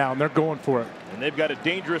blood right now, and they're going for it. And they've got a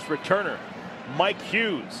dangerous returner, Mike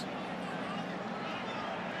Hughes.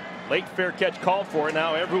 Late fair catch called for, and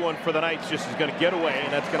now everyone for the Knights just is going to get away,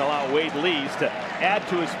 and that's going to allow Wade Lees to add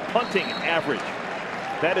to his punting average.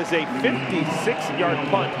 That is a 56-yard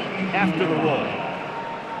punt after the roll.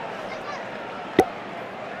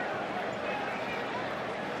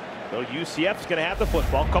 So UCF's going to have the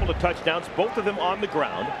football. A couple of touchdowns, both of them on the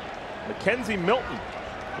ground. Mackenzie Milton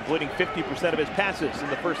completing 50% of his passes in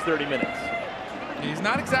the first 30 minutes. He's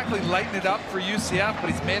not exactly lighting it up for UCF, but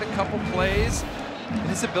he's made a couple plays. And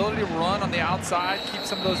his ability to run on the outside, keep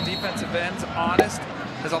some of those defensive ends honest,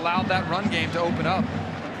 has allowed that run game to open up.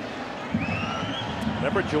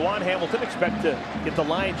 Remember, Juwan Hamilton expect to get the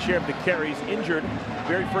lion's share of the carries. Injured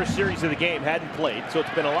very first series of the game, hadn't played. So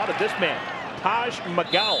it's been a lot of this man, Taj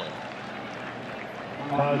McGowan.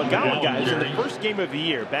 McGowan, guys, in the first game of the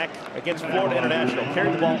year back against Florida International,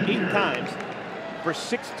 carried the ball 8 times for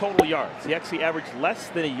 6 total yards. He actually averaged less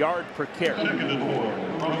than a yard per carry.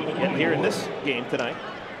 And here in this game tonight,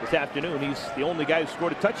 this afternoon, he's the only guy who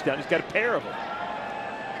scored a touchdown. He's got a pair of them.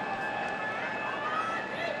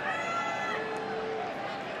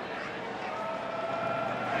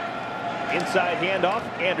 Inside handoff,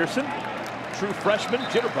 Anderson, true freshman,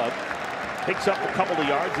 jitterbug, picks up a couple of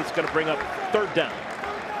yards. It's going to bring up 3rd down.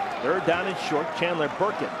 3rd down and short. Chandler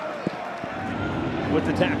Burkett with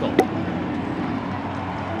the tackle.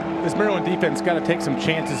 This Maryland defense got to take some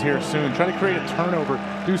chances here soon. Try to create a turnover,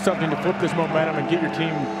 do something to flip this momentum and get your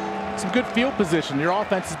team some good field position. Your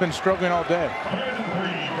offense has been struggling all day.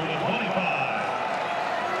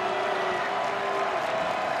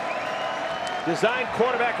 Design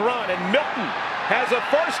quarterback run, and Milton has a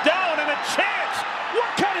 1st down and a chance.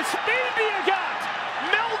 What kind of speed do you got?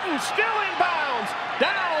 Milton still in bounds,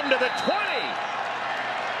 down to the 20.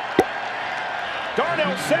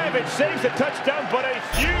 Darnell Savage saves a touchdown, but a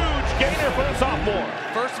huge gainer for the sophomore.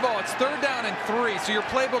 First of all, it's 3rd down and 3, so your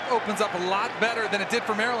playbook opens up a lot better than it did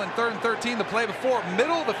for Maryland 3rd and 13 the play before.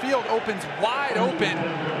 Middle of the field opens wide open.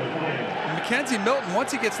 Mackenzie Milton,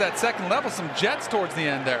 once he gets that 2nd level, some jets towards the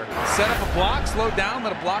end there. Set up a block, slow down,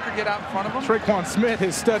 let a blocker get out in front of him. Traquan Smith,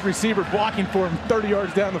 his stud receiver, blocking for him 30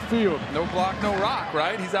 yards down the field. No block, no rock,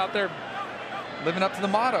 right? He's out there living up to the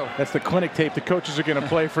motto. That's the clinic tape the coaches are going to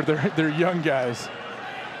play for their young guys.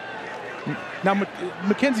 Now,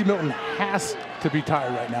 Mackenzie Milton has to be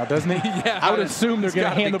tired right now, doesn't he? Yeah, I would assume they're going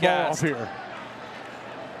to hand the ball off here.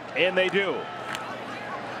 And they do.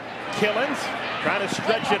 Killens trying to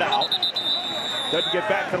stretch it out. Doesn't get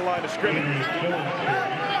back to the line of scrimmage.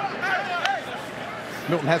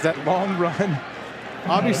 Milton has that long run.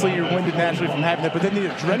 Obviously, you're winded naturally from having that, but then the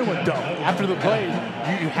adrenaline dump after the play,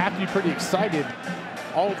 you have to be pretty excited.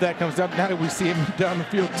 All of that comes down. Now that we see him down the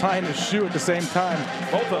field tying his shoe at the same time.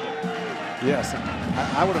 Both of them. Yes,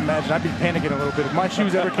 I would imagine I'd be panicking a little bit if my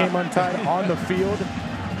shoes ever came untied on the field.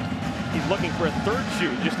 He's looking for a 3rd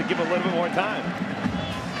shoe just to give a little bit more time.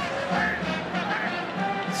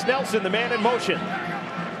 Snelson, the man in motion.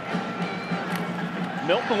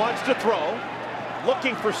 Milton wants to throw.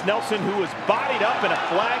 Looking for Snelson, who is bodied up, and a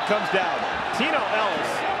flag comes down. Tino Ellis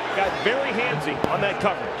got very handsy on that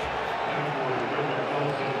coverage.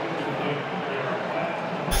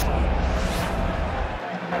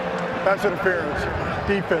 Pass interference.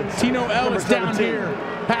 Defense. Tino Ellis down here.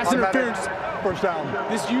 Pass interference. First down.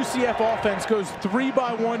 This UCF offense goes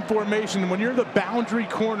 3-by-1 formation. When you're the boundary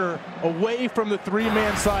corner away from the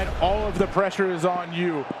three-man side, all of the pressure is on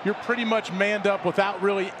you. You're pretty much manned up without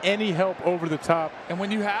really any help over the top. And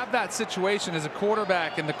when you have that situation as a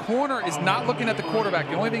quarterback and the corner is not looking at the quarterback,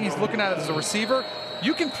 the only thing he's looking at is a receiver,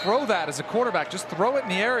 you can throw that as a quarterback. Just throw it in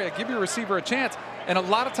the area, give your receiver a chance, and a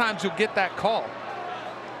lot of times you'll get that call.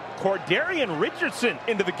 Cordarian Richardson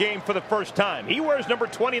into the game for the first time. He wears number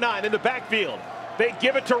 29 in the backfield. They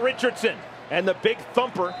give it to Richardson, and the big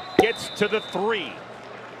thumper gets to the 3.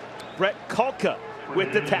 Brett Kulka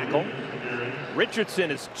with the tackle.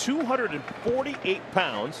 Richardson is 248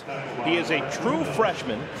 pounds. He is a true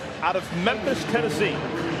freshman out of Memphis, Tennessee.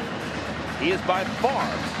 He is by far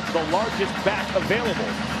the largest back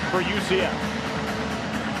available for UCF.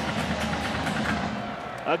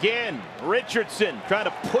 Again, Richardson trying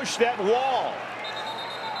to push that wall.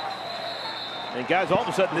 And guys, all of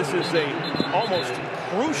a sudden, this is a almost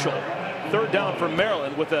crucial third down for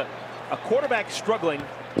Maryland, with a quarterback struggling.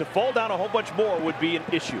 To fall down a whole bunch more would be an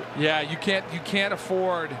issue. Yeah, you can't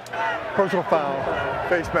afford. Personal foul,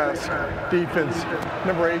 face mask, defense,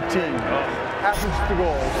 number 18. Happens to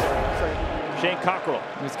goal. Shane Cockrell.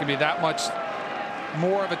 It's going to be that much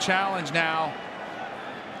more of a challenge now.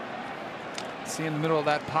 See in the middle of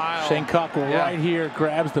that pile. Shane Cockrell right here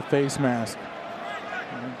grabs the face mask.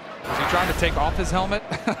 Is he trying to take off his helmet?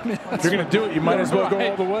 If you're going to do it, you might as well go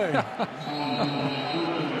all the way.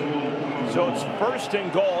 So it's first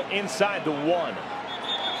and goal inside the 1.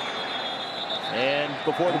 And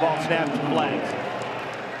before the ball snapped, flags.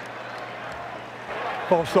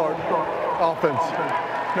 False start.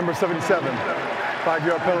 Offense. Number 77.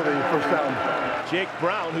 5-yard penalty. First down. Jake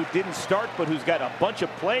Brown, who didn't start but who's got a bunch of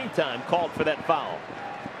playing time, called for that foul.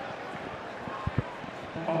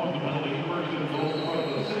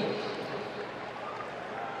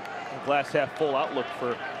 Glass half full outlook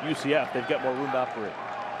for UCF. They've got more room to operate.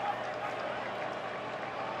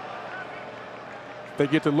 They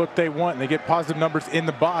get the look they want, and they get positive numbers in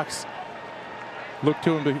the box. Look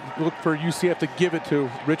to him to look for UCF to give it to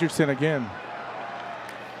Richardson again.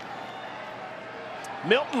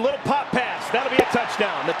 Milton, little pop pass. That'll be a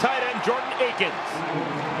touchdown. The tight end, Jordan Akins.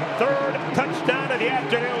 Third touchdown of the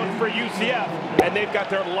afternoon for UCF, and they've got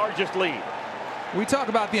their largest lead. We talk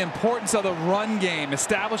about the importance of the run game,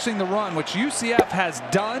 establishing the run, which UCF has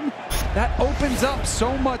done. That opens up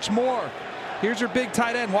so much more. Here's your big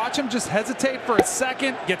tight end. Watch him just hesitate for a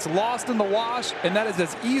second, gets lost in the wash, and that is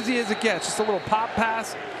as easy as it gets. Just a little pop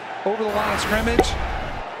pass over the line of scrimmage.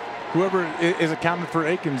 Whoever is accounted for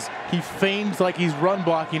Akins, he feigns like he's run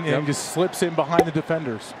blocking and just slips in behind the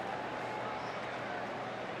defenders.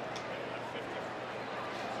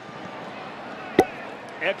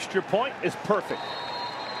 Extra point is perfect.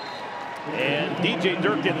 And DJ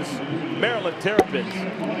Durkin's Maryland Terrapins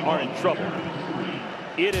are in trouble.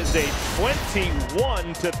 It is a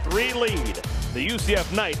 21-3 lead. The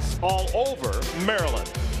UCF Knights all over Maryland.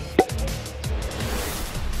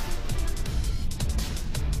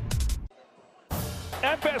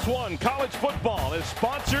 FS1 College Football is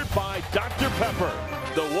sponsored by Dr. Pepper,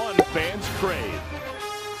 the one fans crave.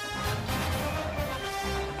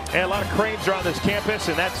 And a lot of cranes are on this campus,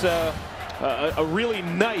 and that's a really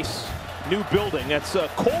nice new building. That's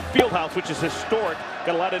Cole Fieldhouse, which is historic.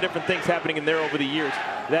 Got a lot of different things happening in there over the years.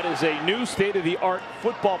 That is a new state-of-the-art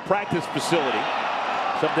football practice facility,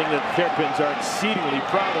 something that Terrapins are exceedingly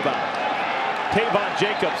proud about. Tavon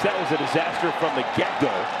Jacobs, that was a disaster from the get-go.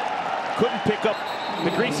 Couldn't pick up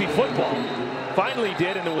the greasy football. Finally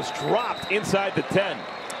did, and it was dropped inside the 10.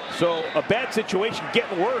 So a bad situation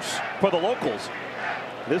getting worse for the locals.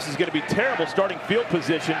 This is going to be terrible starting field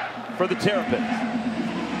position for the Terrapins.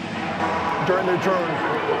 During their turn,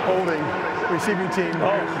 holding, receiving team,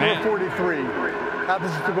 number 43.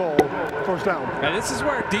 Happens to goal, first down. And this is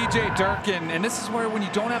where DJ Durkin, and this is where when you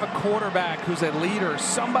don't have a quarterback who's a leader,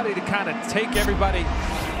 somebody to kind of take everybody,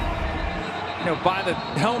 by the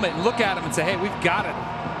helmet and look at him and say, hey, we've got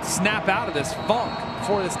to snap out of this funk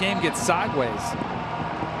before this game gets sideways.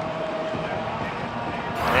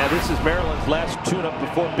 And this is Maryland's last tune-up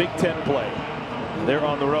before Big Ten play. They're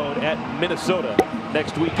on the road at Minnesota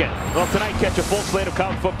next weekend. Well, tonight, catch a full slate of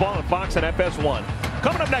college football on Fox and FS1.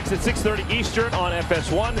 Coming up next at 6:30 Eastern on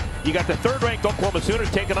FS1, you got the third-ranked Oklahoma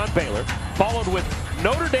Sooners taking on Baylor, followed with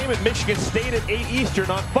Notre Dame and Michigan State at 8 Eastern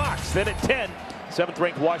on Fox. Then at 10,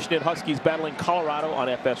 7th-ranked Washington Huskies battling Colorado on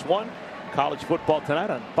FS1. College football tonight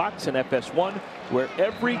on Fox and FS1, where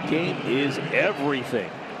every game is everything.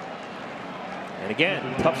 And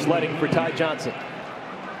again, tough sledding for Ty Johnson.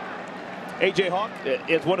 A.J. Hawk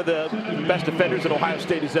is one of the best defenders that Ohio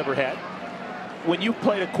State has ever had. When you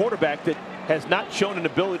played a quarterback that has not shown an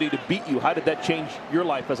ability to beat you, how did that change your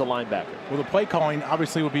life as a linebacker? Well, the play calling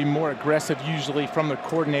obviously will be more aggressive usually from the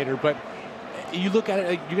coordinator, but you look at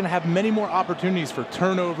it, you're going to have many more opportunities for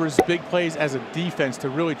turnovers, big plays as a defense to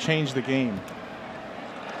really change the game.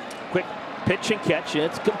 Quick pitch and catch, and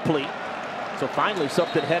it's complete. So finally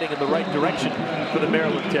something heading in the right direction for the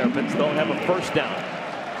Maryland Terrapins. They'll have a first down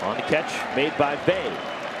on the catch made by Bay.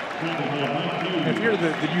 If you're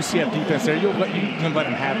the UCF defense there, you can let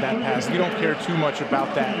him have that pass. You don't care too much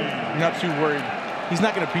about that. You're not too worried. He's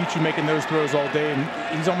not going to beat you making those throws all day,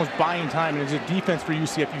 and he's almost buying time. And as a defense for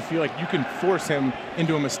UCF, you feel like you can force him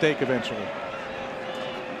into a mistake eventually.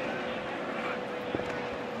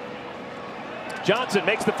 Johnson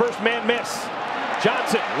makes the first man miss.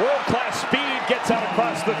 Johnson, world-class speed, gets out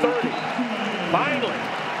across the 30. Finally,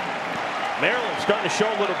 Maryland starting to show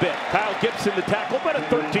a little bit. Kyle Gibson the tackle, but a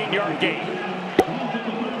 13-yard gain.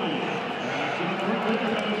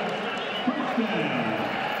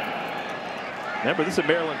 Remember, this is a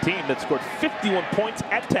Maryland team that scored 51 points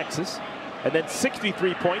at Texas and then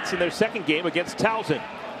 63 points in their second game against Towson.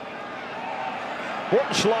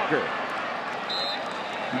 Bortenschlager.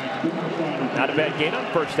 Not a bad gain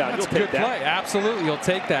on first down. That's a good play. Absolutely, you'll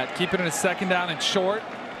take that. Keep it in a second down and short.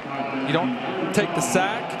 You don't take the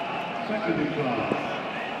sack.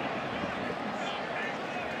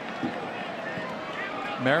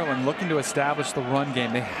 Maryland looking to establish the run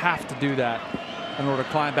game. They have to do that in order to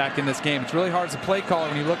climb back in this game. It's really hard as a play caller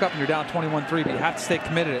when you look up and you're down 21-3, but you have to stay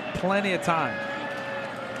committed at plenty of time.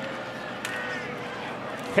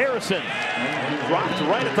 Harrison dropped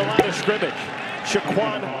right at the line of scrimmage.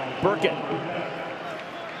 Shaquan Burkett.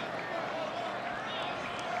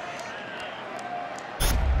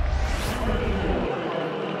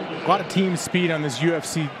 A lot of team speed on this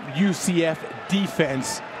UCF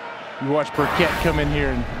defense. You watch Burkett come in here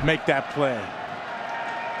and make that play.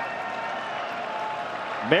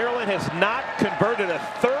 Maryland has not converted a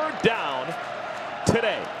third down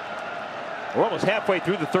today. We're almost halfway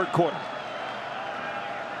through the third quarter.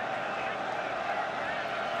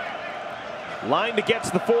 Lined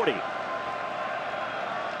against the 40.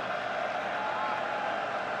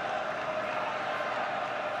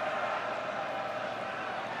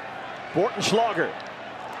 Bortenschlager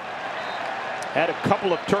had a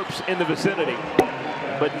couple of Terps in the vicinity,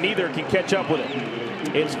 but neither can catch up with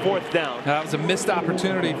it. It's fourth down. That was a missed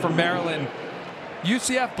opportunity for Maryland.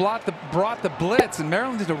 UCF brought the blitz, and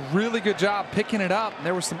Maryland did a really good job picking it up.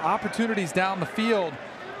 There were some opportunities down the field.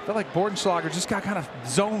 I felt like Bortenschlager just got kind of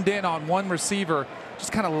zoned in on one receiver,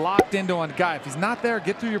 just kind of locked into one guy. If he's not there,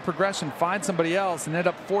 get through your progression, find somebody else, and end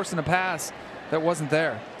up forcing a pass that wasn't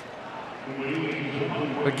there.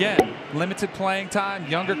 Again, limited playing time,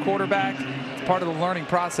 younger quarterback. It's part of the learning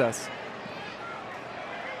process.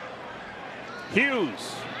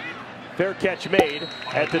 Hughes, fair catch made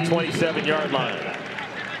at the 27-yard line.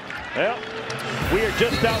 Well, we are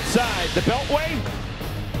just outside the Beltway.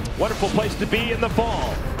 Wonderful place to be in the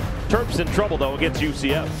fall. Terps in trouble, though, against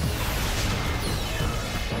UCF.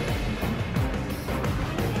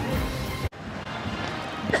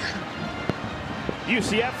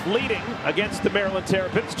 UCF leading against the Maryland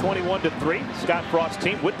Terrapins 21-3. Scott Frost's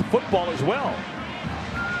team with the football as well.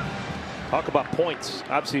 Talk about points.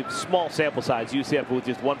 Obviously, small sample size. UCF with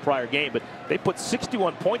just one prior game, but they put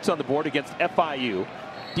 61 points on the board against FIU.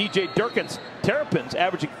 DJ Durkin's Terrapins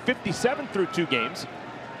averaging 57 through 2 games.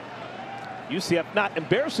 UCF not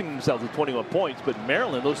embarrassing themselves with 21 points, but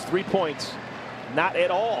Maryland, those 3 points, not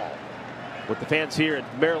at all what the fans here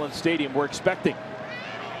at Maryland Stadium were expecting.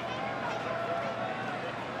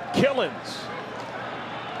 Killins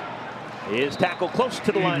is tackled close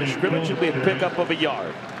to the line of scrimmage. It'll be a pickup of a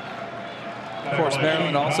yard. Of course,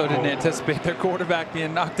 Maryland also didn't anticipate their quarterback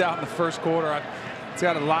being knocked out in the first quarter. It's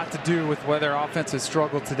got a lot to do with where their offense has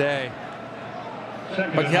struggled today.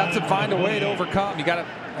 But you have to find a way to overcome. You got to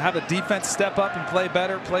have the defense step up and play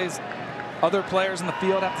better. Other players in the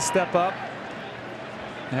field have to step up.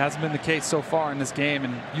 It hasn't been the case so far in this game,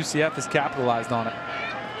 and UCF has capitalized on it.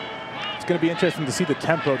 It's going to be interesting to see the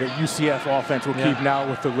tempo that UCF offense will keep now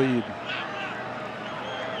with the lead.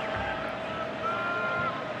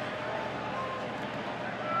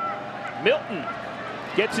 Milton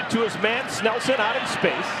gets it to his man Snelson out in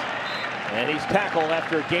space. And he's tackled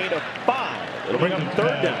after a gain of 5. It'll bring up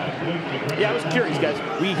 3rd down. Yeah, I was curious, guys.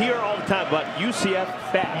 We hear all the time about UCF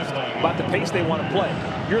fast, about the pace they want to play.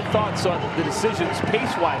 Your thoughts on the decisions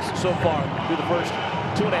pace-wise so far through the first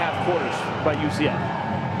 2.5 quarters by UCF?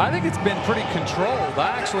 I think it's been pretty controlled.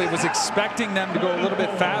 I actually was expecting them to go a little bit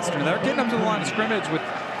faster. They're getting up to the line of scrimmage with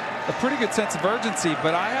a pretty good sense of urgency,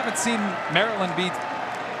 but I haven't seen Maryland be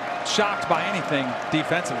shocked by anything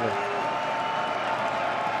defensively.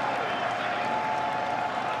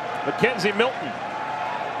 Mackenzie Milton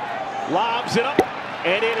lobs it up,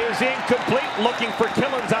 and it is incomplete, looking for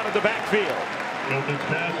Killens out of the backfield.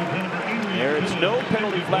 There's no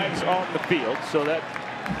penalty flags on the field, so that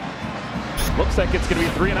looks like it's going to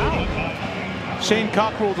be 3 and out. Shane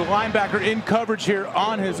Cockrell, the linebacker, in coverage here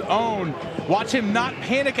on his own. Watch him not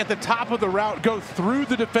panic at the top of the route, go through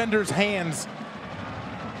the defender's hands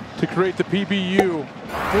to create the PBU,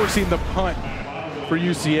 forcing the punt for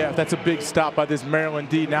UCF. That's a big stop by this Maryland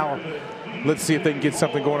D. Now let's see if they can get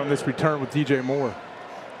something going on this return with DJ Moore.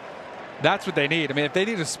 That's what they need. I mean, if they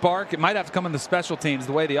need a spark, it might have to come in the special teams,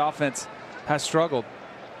 the way the offense has struggled.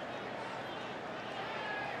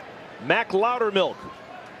 Mac Loudermilk.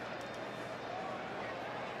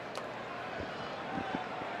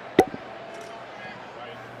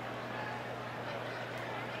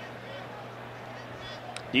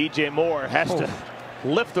 DJ Moore has to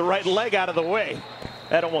lift the right leg out of the way.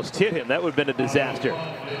 That almost hit him. That would have been a disaster.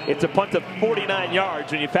 It's a punt of 49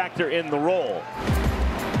 yards when you factor in the roll.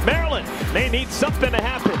 Maryland, they need something to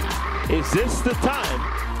happen. Is this the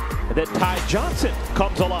time that Ty Johnson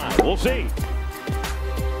comes alive? We'll see.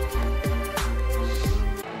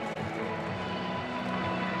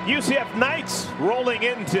 UCF Knights rolling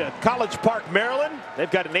into College Park, Maryland. They've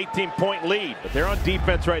got an 18-point lead, but they're on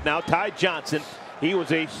defense right now. Ty Johnson, he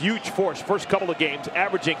was a huge force first couple of games,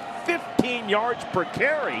 averaging 15 yards per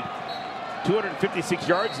carry, 256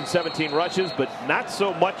 yards and 17 rushes, but not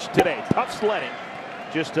so much today. Tough sledding,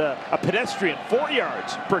 just a pedestrian 4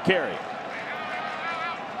 yards per carry.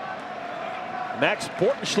 Max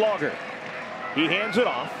Bortenschlager, he hands it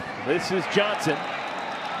off. This is Johnson.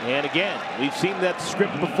 And again, we've seen that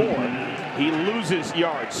script before. He loses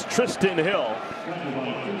yards. Tristan Hill,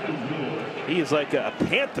 he is like a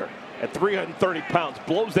panther at 330 pounds.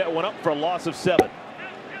 Blows that one up for a loss of 7.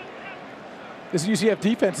 This UCF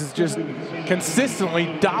defense is just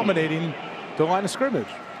consistently dominating the line of scrimmage.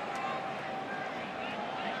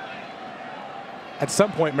 At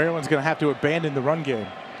some point, Maryland's going to have to abandon the run game.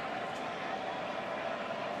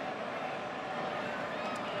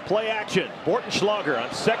 Play action. Bortenschlager on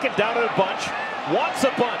 2nd down and a bunch. Wants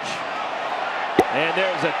a bunch. And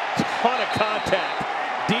there's a ton of contact.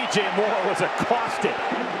 DJ Moore was accosted.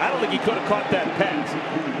 I don't think he could have caught that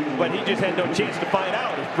pass, but he just had no chance to find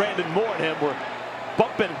out as Brandon Moore and him were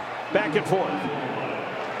bumping back and forth.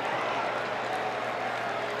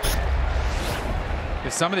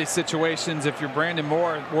 In some of these situations, if you're Brandon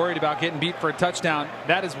Moore worried about getting beat for a touchdown,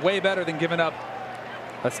 that is way better than giving up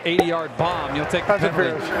an 80-yard bomb. You'll take the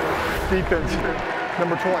penalty. Defense,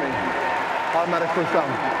 number 20, automatic first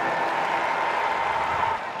down.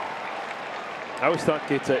 I always thought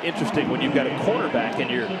it's interesting when you've got a cornerback and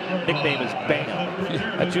your nickname is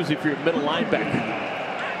Bam. That's usually if you're a middle linebacker.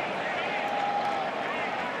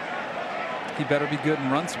 He better be good in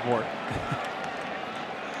run support.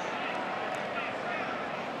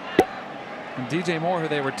 And DJ Moore, who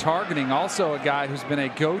they were targeting, also a guy who's been a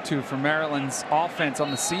go-to for Maryland's offense on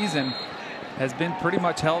the season, has been pretty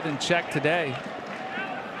much held in check today.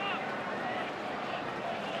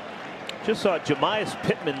 Just saw Jemias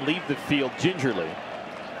Pittman leave the field gingerly.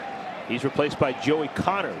 He's replaced by Joey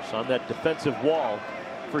Connors on that defensive wall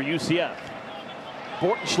for UCF.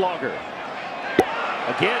 Bortenschlager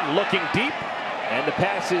again looking deep, and the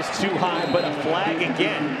pass is too high, but a flag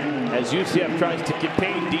again as UCF tries to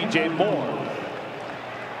contain DJ Moore.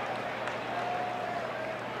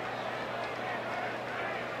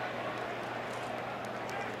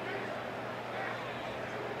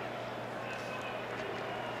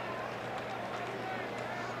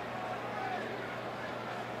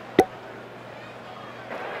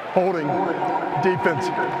 Holding, defense,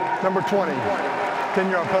 number 20,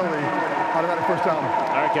 10-yard penalty, automatic first down.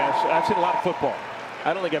 All right, guys, I've seen a lot of football.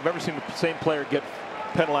 I don't think I've ever seen the same player get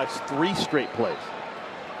penalized 3 straight plays.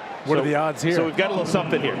 What are the odds here? So we've got a little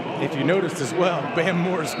something here. If you noticed as well, Bam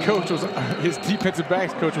Moore's coach was, his defensive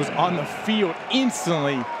backs coach was on the field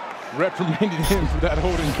instantly reprimanding him for that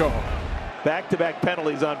holding call. Back-to-back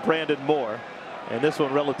penalties on Brandon Moore, and this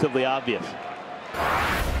one relatively obvious.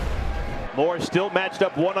 Moore still matched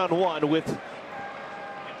up one-on-one with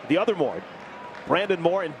the other Moore. Brandon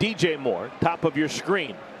Moore and DJ Moore, top of your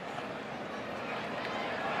screen.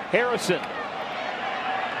 Harrison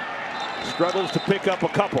struggles to pick up a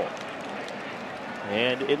couple.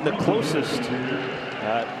 And in the closest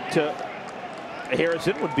to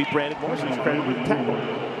Harrison would be Brandon Morrison, who's credited with the tackle.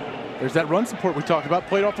 There's that run support we talked about.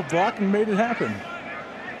 Played off a block and made it happen.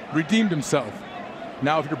 Redeemed himself.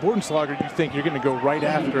 Now, if you're Bordenschlager, you think you're going to go right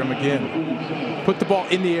after him again. Put the ball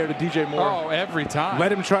in the air to DJ Moore. Oh, every time.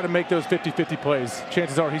 Let him try to make those 50-50 plays.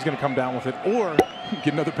 Chances are he's going to come down with it or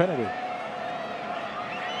get another penalty.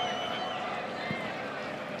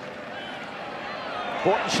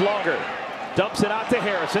 Bordenschlager dumps it out to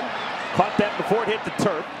Harrison. Caught that before it hit the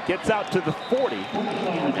turf. Gets out to the 40.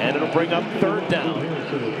 And it'll bring up 3rd down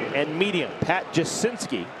and medium. Pat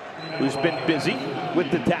Jasinski, who's been busy with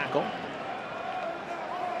the tackle.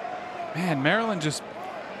 Man, Maryland just,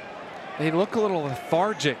 they look a little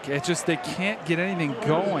lethargic. It's just they can't get anything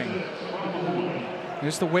going.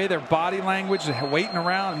 Just the way their body language, they're waiting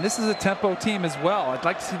around. And this is a tempo team as well. I'd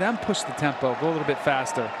like to see them push the tempo, go a little bit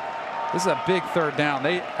faster. This is a big 3rd down.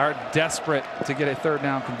 They are desperate to get a 3rd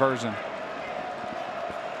down conversion.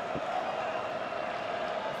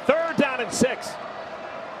 3rd down and 6. This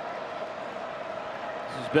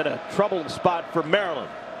has been a troubling spot for Maryland.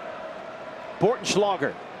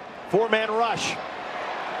 Bordenschlager. 4-man rush.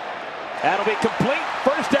 That'll be complete.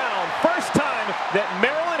 1st down. First time that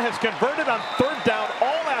Maryland has converted on 3rd down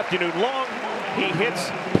all afternoon long. He hits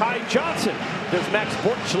Ty Johnson. There's Max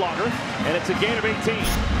Bordenschlager, and it's a gain of 18.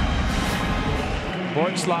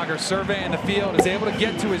 Bordenschlager surveying the field, is able to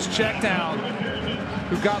get to his check down,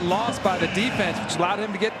 who got lost by the defense, which allowed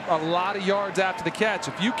him to get a lot of yards after the catch.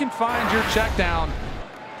 If you can find your check down,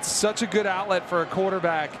 it's such a good outlet for a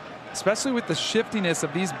quarterback, especially with the shiftiness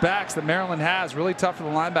of these backs that Maryland has. Really tough for the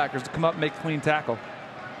linebackers to come up and make a clean tackle.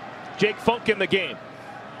 Jake Funk in the game.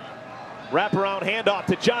 Wraparound handoff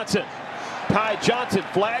to Johnson. Ty Johnson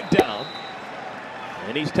flagged down.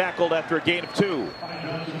 And he's tackled after a gain of 2.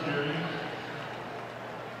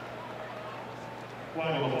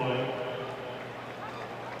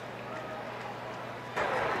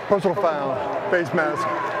 Personal foul, face mask,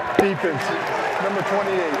 defense, number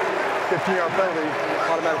 28, 15-yard penalty,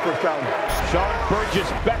 automatic 1st down. Sean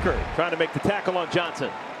Burgess-Becker trying to make the tackle on Johnson.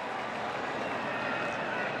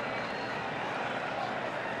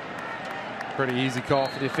 Pretty easy call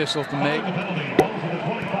for the officials to make.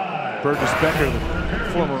 Burgess-Becker,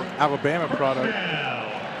 the former Alabama product,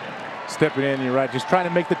 stepping in, you're right, just trying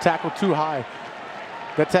to make the tackle too high.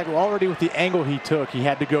 That tackle already with the angle he took, he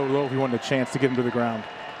had to go low if he wanted a chance to get him to the ground.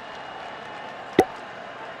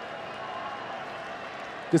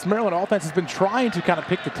 This Maryland offense has been trying to kind of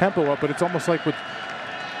pick the tempo up, but it's almost like with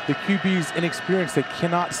the QB's inexperience, they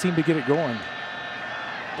cannot seem to get it going.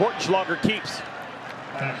 Bordenschlager keeps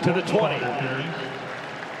to the 20.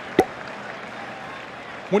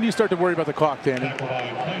 When do you start to worry about the clock, Danny?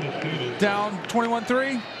 Down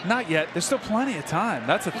 21-3? Not yet. There's still plenty of time.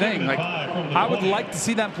 That's the thing. Like, I would like to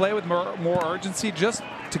see them play with more urgency just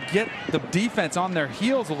to get the defense on their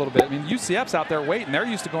heels a little bit. I mean, UCF's out there waiting. They're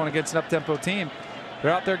used to going against an up-tempo team.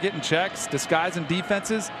 They're out there getting checks, disguising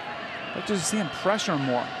defenses. I'd like to just see them pressure them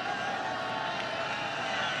more.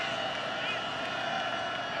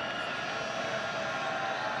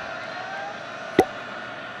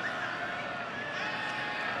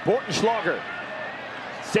 Bordenschlager.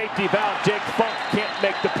 Safety valve. Jake Funk can't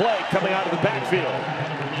make the play coming out of the backfield.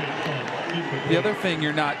 The other thing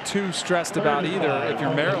you're not too stressed about either if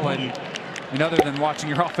you're Maryland, other than watching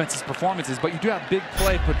your offense's performances, but you do have big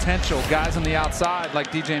play potential. Guys on the outside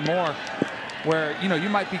like DJ Moore, where you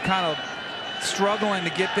might be kind of struggling to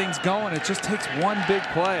get things going. It just takes one big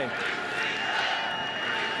play.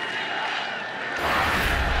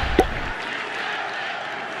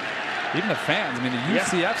 Even the fans, I mean, the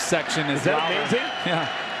UCF section is that louder. amazing?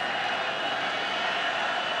 Yeah.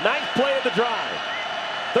 9th play of the drive.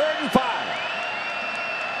 3rd and 5.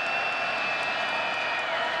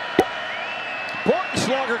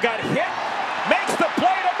 Bordenschlager got hit. Makes the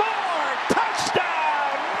play to Moore.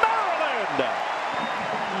 Touchdown, Maryland.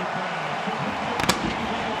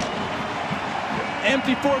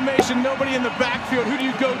 Empty formation, nobody in the backfield. Who do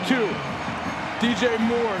you go to? DJ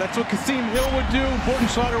Moore. That's what Kasim Hill would do.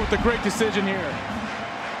 Bordenschlager with a great decision here.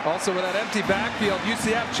 Also with that empty backfield,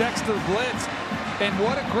 UCF checks to the blitz. And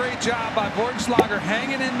what a great job by Bordenschlager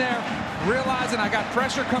hanging in there, realizing I got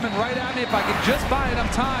pressure coming right at me. If I could just buy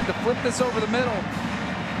enough time to flip this over the middle,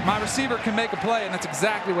 my receiver can make a play, and that's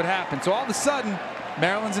exactly what happened. So all of a sudden,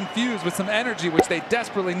 Maryland's infused with some energy, which they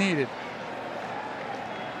desperately needed.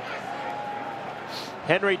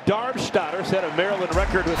 Henry Darmstadter set a Maryland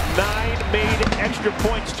record with 9 made extra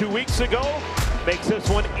points 2 weeks ago. UCF makes this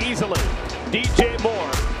one easily. DJ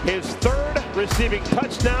Moore, his third receiving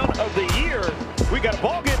touchdown of the year. We got a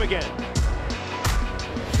ball game again.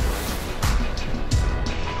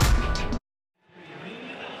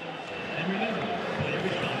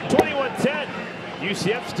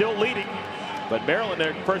 UCF still leading, but Maryland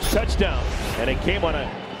their first touchdown, and it came on a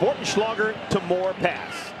Bortenschlager to Moore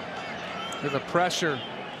pass. There's a pressure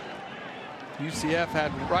UCF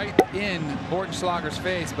had right in Bortenschlager's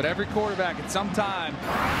face, but every quarterback at some time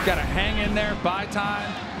got to hang in there, buy time,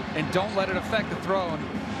 and don't let it affect the throw. And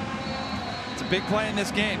it's a big play in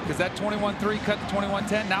this game because that 21-3 cut to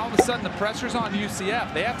 21-10. Now all of a sudden the pressure's on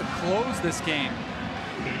UCF. They have to close this game.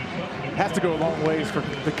 Has to go a long ways for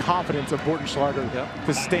the confidence of Bortenschlager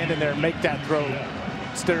to stand in there and make that throw,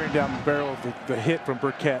 staring down the barrel of the hit from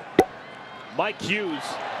Burkett. Mike Hughes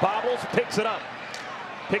bobbles, picks it up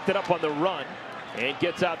on the run, and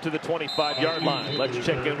gets out to the 25-yard line. Let's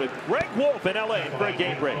check in with Greg Wolf in LA for a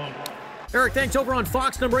game break. Eric, thanks. Over on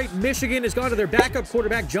Fox, number 8, Michigan has gone to their backup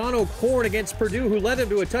quarterback, John O'Korn, against Purdue, who led them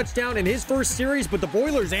to a touchdown in his first series, but the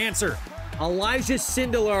Boilers answer. Elijah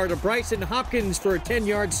Sindelar to Bryson Hopkins for a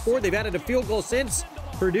 10-yard score. They've added a field goal since.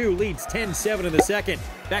 Purdue leads 10-7 in the second.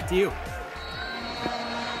 Back to you.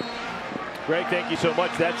 Greg, thank you so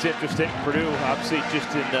much. That's interesting. Purdue obviously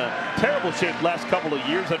just in terrible shape last couple of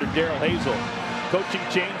years under Darrell Hazel. Coaching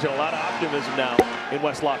change and a lot of optimism now in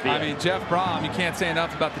West Lafayette. I mean, Jeff Brom, you can't say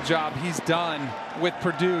enough about the job he's done with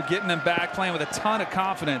Purdue, getting them back, playing with a ton of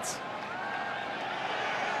confidence.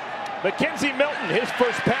 Mackenzie Milton, his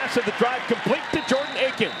first pass of the drive, complete to Jordan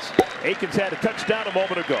Akins. Akins had a touchdown a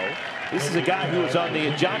moment ago. This is a guy who was on the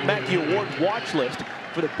John Mackey Award watch list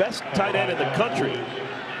for the best tight end in the country.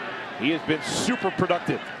 He has been super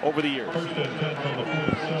productive over the years.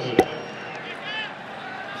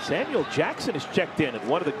 Samuel Jackson is checked in at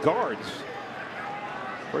one of the guards.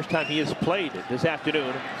 First time he has played this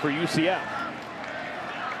afternoon for UCF.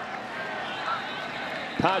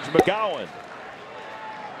 Taj McGowan.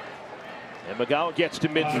 And McGowan gets to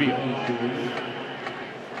midfield.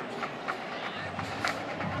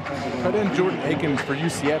 Put in Jordan Akins for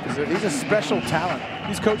UCF. He's a special talent.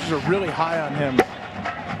 These coaches are really high on him.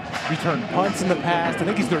 Returned punts in the past. I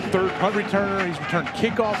think he's their third punt returner. He's returned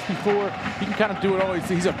kickoffs before. He can kind of do it all.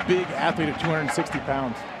 He's a big athlete at 260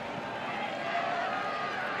 pounds.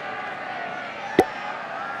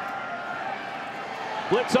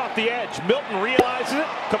 Blitz off the edge. Milton realizes it,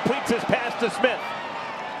 completes his pass to Smith.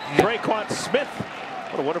 Traquan Smith,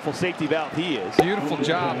 what a wonderful safety valve he is. Beautiful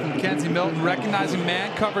job from Mackenzie Milton, recognizing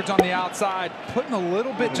man coverage on the outside, putting a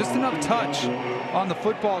little bit, just enough touch on the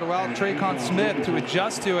football to allow Traquan Smith to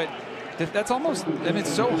adjust to it. That's almost, I mean,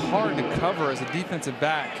 it's so hard to cover as a defensive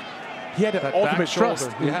back. He had an ultimate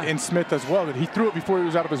trust in Smith as well. That he threw it before he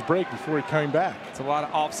was out of his break, before he came back. It's a lot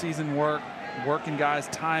of off-season work, working guys,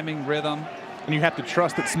 timing, rhythm. And you have to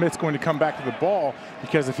trust that Smith's going to come back to the ball,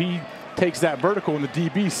 because if he takes that vertical and the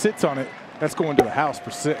DB sits on it, that's going to the house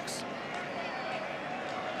for 6.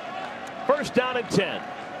 First down and 10.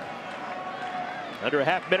 Under a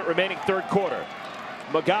half minute remaining third quarter.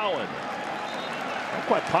 McGowan. That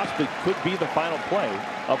quite possibly could be the final play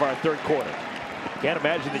of our third quarter. Can't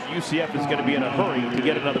imagine that UCF is going to be in a hurry to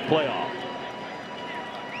get another playoff.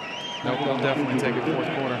 Nope, they'll definitely take it fourth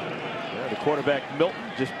quarter. Yeah, the quarterback Milton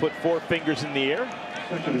just put 4 fingers in the air,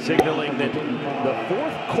 signaling that the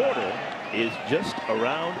fourth quarter is just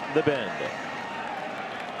around the bend.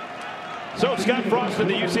 So Scott Frost and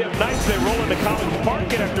the UCF Knights, they roll into College Park,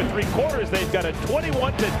 and after 3 quarters, they've got a 21-10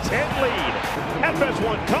 lead.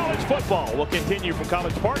 FS1 College Football will continue from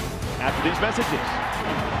College Park after these messages.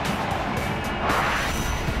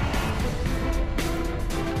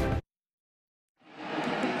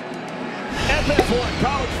 FS1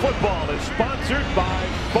 College Football is sponsored by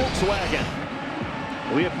Volkswagen.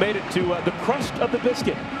 We have made it to the crust of the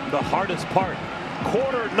biscuit, the hardest part.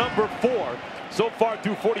 Quarter number 4. So far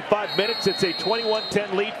through 45 minutes, it's a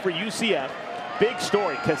 21-10 lead for UCF. Big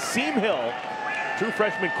story, Kasim Hill, true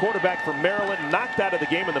freshman quarterback from Maryland, knocked out of the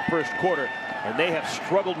game in the first quarter, and they have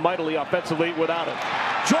struggled mightily offensively without him.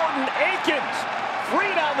 Jordan Akins, free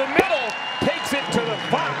down the middle, takes it to the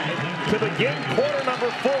 5. To begin quarter number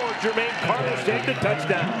 4, Jermaine Carter saved a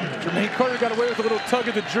touchdown. Jermaine Carter got away with a little tug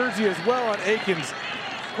of the jersey as well on Akins.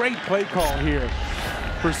 Great play call here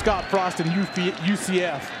for Scott Frost and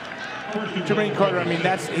UCF. Jermaine Carter, I mean,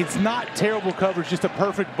 it's not terrible coverage, just a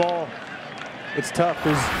perfect ball. It's tough.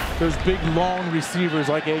 There's big, long receivers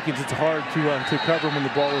like Akins. It's hard to cover when the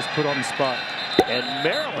ball is put on the spot. And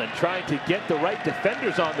Maryland trying to get the right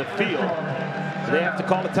defenders on the field. They have to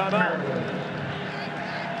call a timeout.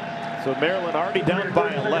 So Maryland already down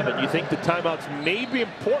by 11. You think the timeouts may be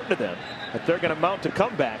important to them. If they're going to mount a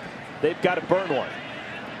comeback, they've got to burn one.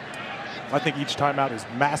 I think each timeout is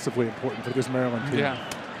massively important for this Maryland team. Yeah.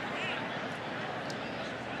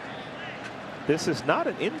 This is not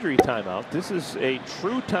an injury timeout. This is a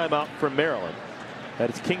true timeout for Maryland. That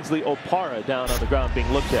is Kingsley Opara down on the ground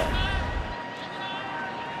being looked at.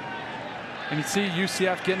 And you see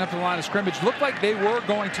UCF getting up to the line of scrimmage. Looked like they were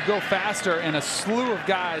going to go faster, and a slew of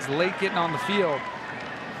guys late getting on the field.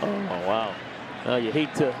 Oh, wow. You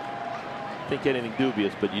hate to think anything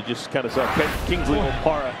dubious, but you just kind of saw Kingsley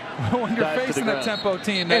Opara. When you're facing a tempo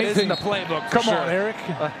team, that isn't the playbook. Come on, Eric.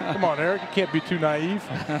 Come on, Eric. You can't be too naive.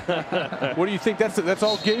 What do you think? That's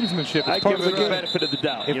all gamesmanship. I give them the benefit of the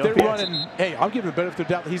doubt. If they're running, hey, I'll give them the benefit of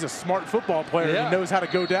the doubt that he's a smart football player. Yeah. He knows how to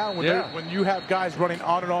go down when you have guys running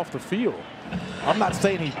on and off the field. I'm not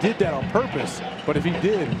saying he did that on purpose, but if he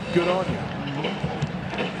did, good on you.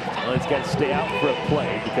 Well, he's got to stay out for a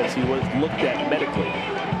play because he was looked at medically.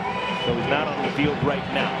 So he's not on the field right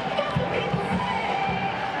now.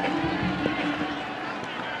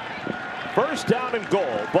 First down and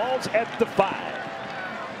goal. Ball's at the 5.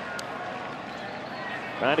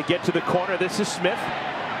 Trying to get to the corner. This is Smith.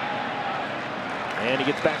 And he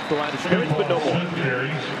gets back to the line of scrimmage, but no more.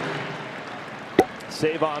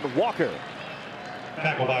 Save on Walker.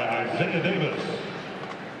 Tackled by Isaiah Davis.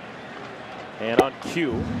 And on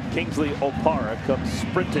cue, Kingsley Opara comes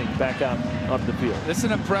sprinting back out onto the field. This is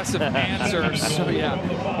an impressive answer.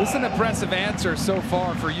 This is an impressive answer so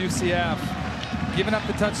far for UCF. Giving up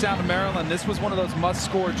the touchdown to Maryland. This was one of those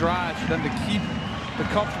must-score drives for them to keep the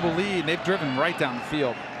comfortable lead. They've driven right down the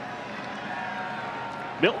field.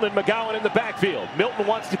 Milton and McGowan in the backfield. Milton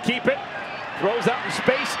wants to keep it. Throws out in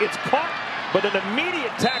space. It's caught, but an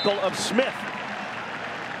immediate tackle of Smith.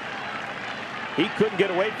 He couldn't get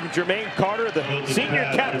away from Jermaine Carter, the senior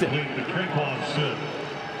captain.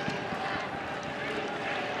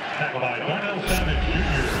 Tackled by Darnell Savage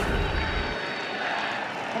Jr.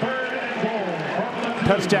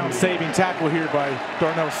 Touchdown saving tackle here by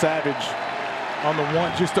Darnell Savage on the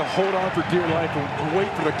one, just to hold on for dear life and wait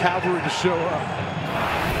for the cavalry to show up.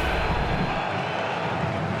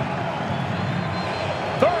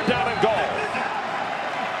 Third down and goal.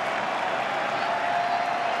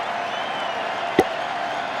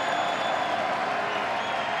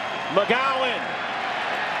 McGowan.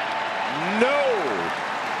 No.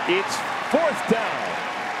 It's fourth down.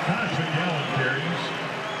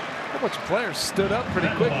 A bunch of players stood up pretty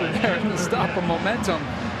quickly there to stop the momentum.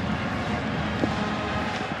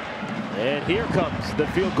 And here comes the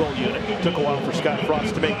field goal unit. It took a while for Scott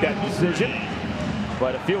Frost to make that decision.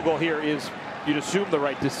 But a field goal here is, you'd assume, the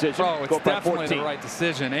right decision. Oh, it's definitely the right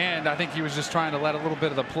decision. And I think he was just trying to let a little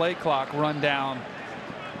bit of the play clock run down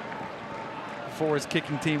before his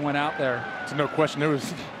kicking team went out there. It's no question. There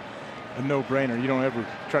was a no-brainer. You don't ever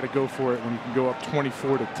try to go for it when you can go up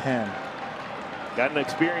 24-10. Got an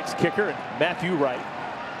experienced kicker, and Matthew Wright.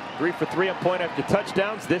 3 for 3 on point after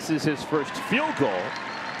touchdowns. This is his first field goal,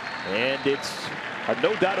 and it's a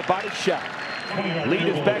no doubt about it shot. Lead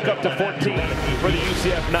is back up to 14 for the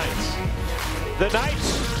UCF Knights. The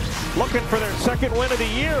Knights looking for their second win of the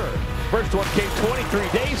year. First one came 23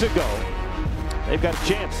 days ago. They've got a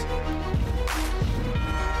chance.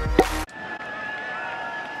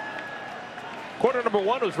 Quarter number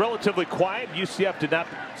 1 was relatively quiet. UCF did not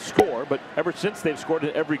score, but ever since they've scored in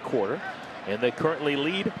every quarter, and they currently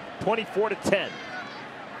lead 24-10.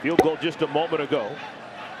 Field goal just a moment ago.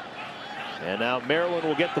 And now Maryland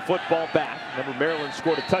will get the football back. Remember, Maryland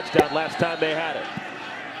scored a touchdown last time they had it.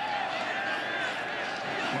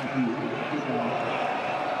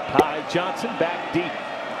 Ty Johnson back deep.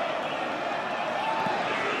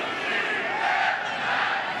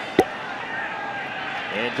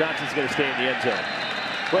 And Johnson's going to stay in the end zone.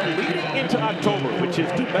 Well, leading into October, which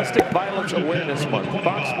is Domestic Violence Awareness Month,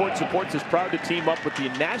 Fox Sports Supports is proud to team up with the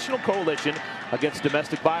National Coalition Against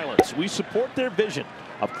Domestic Violence. We support their vision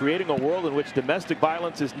of creating a world in which domestic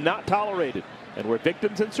violence is not tolerated and where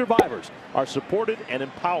victims and survivors are supported and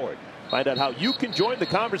empowered. Find out how you can join the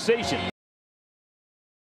conversation.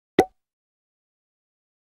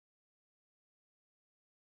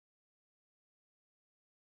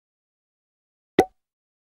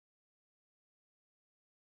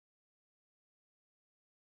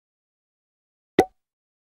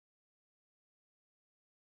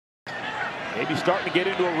 Maybe starting to get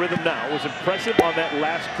into a rhythm now. It was impressive on that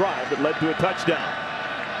last drive that led to a touchdown.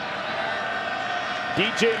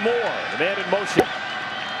 DJ Moore, the man in motion.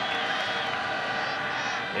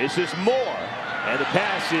 This is Moore, and the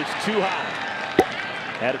pass is too high.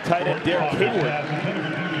 Had a tight end, Derek Hayward,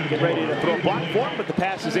 Getting ready to throw a block for him, but the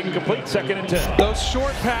pass is incomplete. 2nd and 10. Those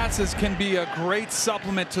short passes can be a great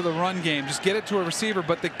supplement to the run game. Just get it to a receiver.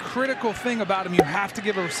 But the critical thing about him, you have to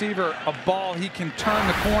give a receiver a ball he can turn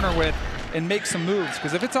the corner with and make some moves.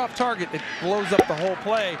 Because if it's off target, it blows up the whole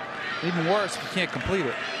play. Even worse if you can't complete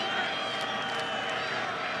it.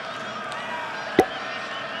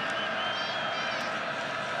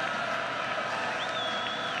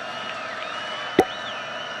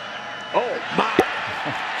 Oh, my.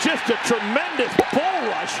 Just a tremendous bull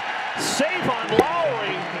rush. Save on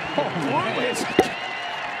Lowry. Through his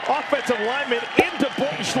offensive lineman into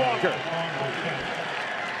Bortenschlager.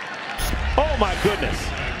 Oh, my goodness.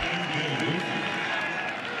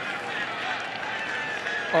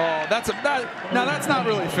 Oh, now that's not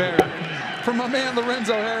really fair. From my man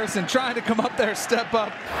Lorenzo Harrison trying to come up there, step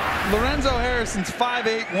up. Lorenzo Harrison's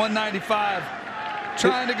 5'8", 195.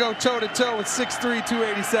 Trying to go toe-to-toe with 6'3",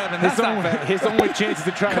 287. That's not fair. His only chance is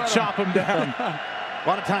to try to chop him down. A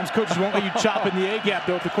lot of times coaches won't let you chop in the A-gap,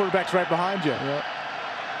 though, if the quarterback's right behind you. Yeah.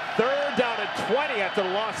 3rd down and 20 after the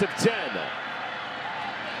loss of 10.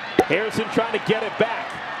 Harrison trying to get it back.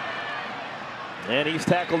 And he's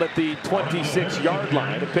tackled at the 26-yard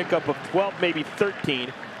line. A pickup of 12, maybe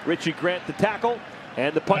 13. Richie Grant the tackle,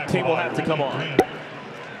 and the punt team will have to come on.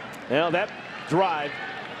 Now that drive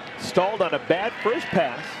stalled on a bad first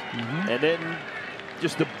pass, and then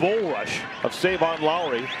just the bull rush of Savon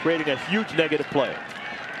Lowry, creating a huge negative play.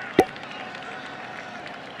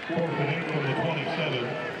 4th and 8 from the 27.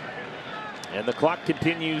 And the clock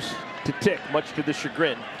continues to tick, much to the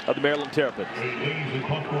chagrin of the Maryland Terrapins. Leads in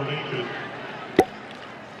punt formation.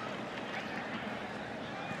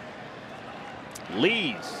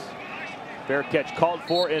 Lees. Fair catch called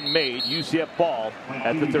for and made. UCF ball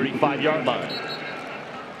at the 35-yard line.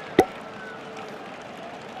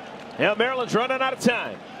 Now Maryland's running out of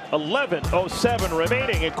time. 11:07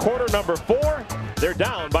 remaining in quarter number 4. They're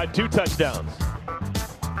down by 2 touchdowns.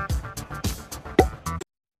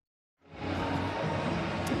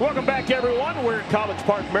 Welcome back, everyone. We're in College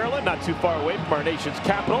Park, Maryland, not too far away from our nation's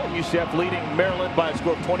capital. UCF leading Maryland by a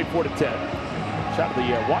score of 24-10. Shot of the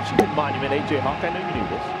Washington Monument. A.J. Hawk, I know you knew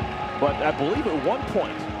this, but I believe at one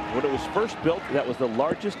point when it was first built, that was the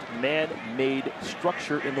largest man-made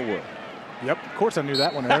structure in the world. Yep, of course I knew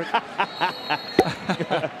that one, Eric.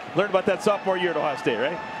 Learned about that sophomore year at Ohio State,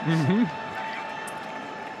 right?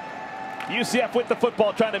 UCF with the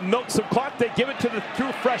football, trying to milk some clock. They give it to the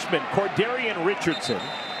true freshman, Cordarian Richardson.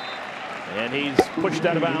 And he's pushed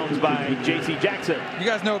out of bounds by J.C. Jackson. You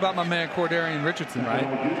guys know about my man Cordarian Richardson, right?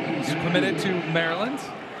 He's committed to Maryland.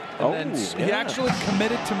 And then he actually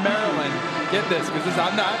committed to Maryland. Get this, because I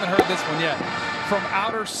haven't heard this one yet. From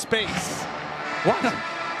outer space. What?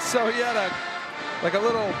 So he had a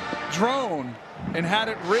little drone and had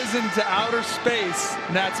it risen to outer space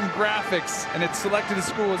and had some graphics, and it selected his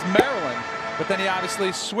school as Maryland. But then he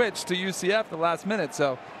obviously switched to UCF at the last minute.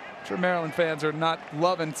 So I'm sure Maryland fans are not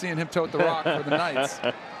loving seeing him tote the rock for the Knights.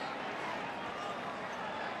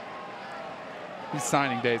 These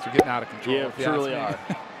signing days are getting out of control. Yeah, truly are.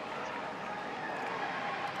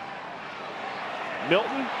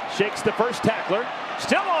 Milton shakes the first tackler,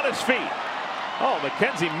 still on his feet. Oh,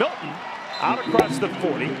 Mackenzie Milton out across the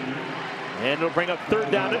 40. And it'll bring up 3rd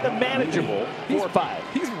down at the manageable 4-5.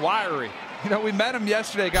 He's wiry. You know, we met him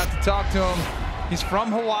yesterday, got to talk to him. He's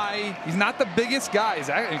from Hawaii. He's not the biggest guy. He's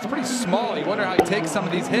pretty small. You wonder how he takes some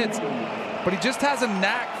of these hits. But he just has a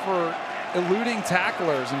knack for eluding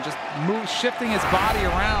tacklers and just shifting his body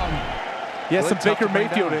around. He has some Baker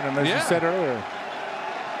Mayfield in him, as you said earlier.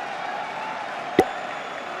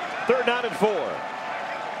 3rd down and 4.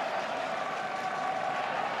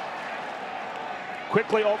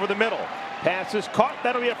 Quickly over the middle. Pass is caught.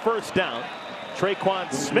 That'll be a 1st down. Traquan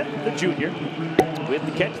Smith, the junior, with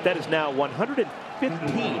the catch. That is now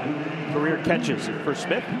 115 career catches for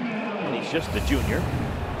Smith, and he's just a junior.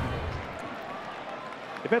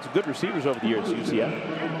 They've had some good receivers over the years,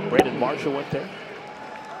 UCF. Brandon Marshall went there.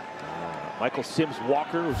 Michael Sims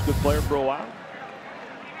Walker was a good player for a while.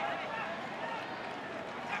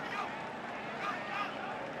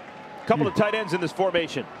 Couple of tight ends in this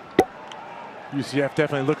formation. UCF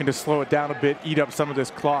definitely looking to slow it down a bit, eat up some of this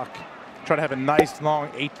clock. Try to have a nice long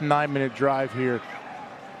 8 to 9 minute drive here.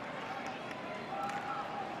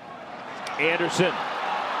 Anderson.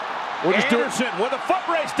 Anderson with a foot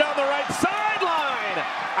race down the right sideline.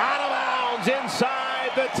 Out of bounds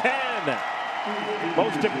inside the 10.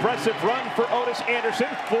 Most impressive run for Otis Anderson,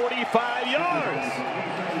 45 yards.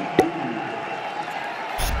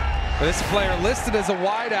 This player listed as a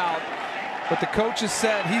wideout, but the coaches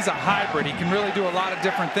said he's a hybrid. He can really do a lot of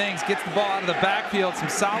different things. Gets the ball out of the backfield, some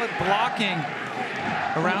solid blocking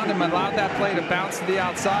around him, allowed that play to bounce to the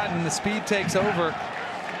outside, and the speed takes over.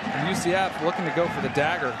 And UCF looking to go for the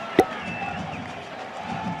dagger.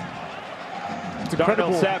 It's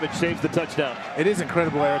incredible. Savage saves the touchdown. It is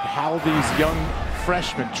incredible, Eric, how these young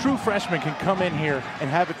freshmen, true freshmen, can come in here and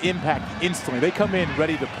have an impact instantly. They come in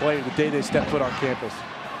ready to play the day they step foot on campus.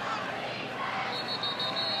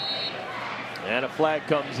 And a flag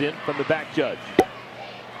comes in from the back judge.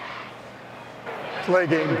 Delay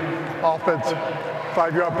game, offense,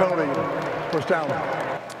 5-yard penalty, first down.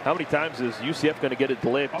 How many times is UCF going to get a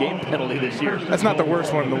delay of game penalty this year? That's not the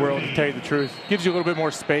worst one in the world, to tell you the truth. Gives you a little bit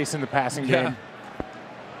more space in the passing game.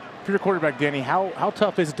 If you're a quarterback, Danny, how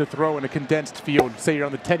tough is it to throw in a condensed field? Say you're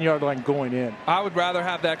on the 10-yard line going in. I would rather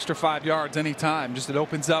have the extra 5 yards anytime. Just it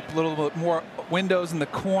opens up a little bit more windows in the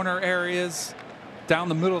corner areas, down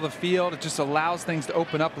the middle of the field. It just allows things to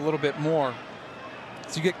open up a little bit more.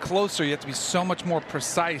 As you get closer, you have to be so much more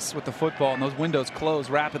precise with the football, and those windows close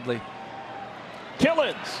rapidly.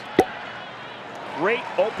 Killens. Great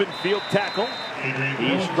open field tackle.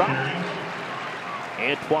 He's dropped.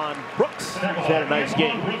 Antoine Brooks has had a nice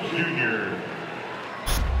game.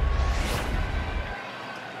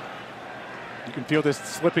 You can feel this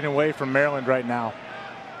slipping away from Maryland right now.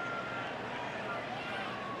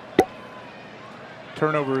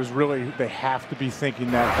 Turnover is really, they have to be thinking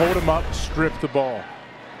that. Hold them up, strip the ball.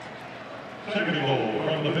 Second and goal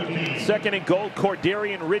from the 15. Second and goal,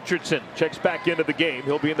 Cordarian Richardson checks back into the game.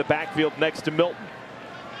 He'll be in the backfield next to Milton.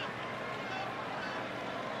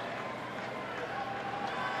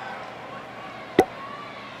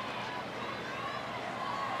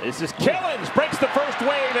 This is Killens, breaks the first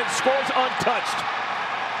wave and scores untouched.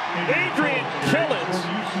 Adrian Killens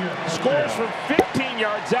scores from 15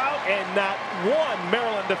 yards out, and not one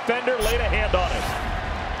Maryland defender laid a hand on him.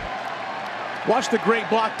 Watch the great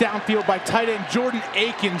block downfield by tight end Jordan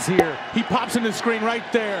Akins here. He pops into the screen right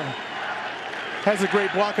there. Has a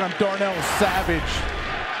great block on Darnell Savage,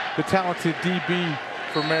 the talented DB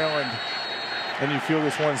for Maryland. And you feel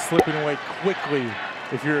this one slipping away quickly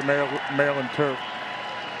if you're a Maryland Terp.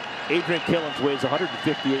 Adrian Killens weighs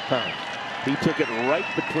 158 pounds. He took it right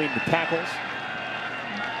between the tackles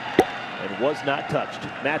and was not touched.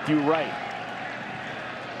 Matthew Wright.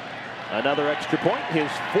 Another extra point, his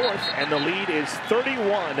fourth, and the lead is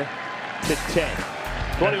 31-10.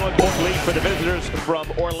 21-point lead for the visitors from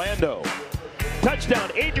Orlando. Touchdown,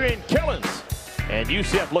 Adrian Killens. And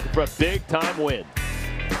UCF looking for a big-time win.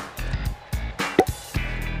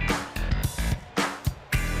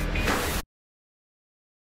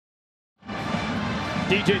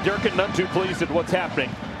 DJ Durkin, none too pleased at what's happening.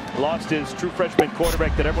 Lost his true freshman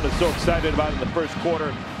quarterback that everyone is so excited about in the first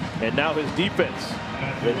quarter. And now his defense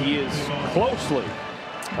that he is closely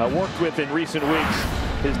worked with in recent weeks.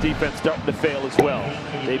 His defense starting to fail as well.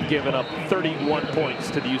 They've given up 31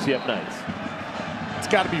 points to the UCF Knights. It's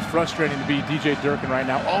got to be frustrating to be DJ Durkin right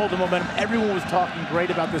now. All the momentum, everyone was talking great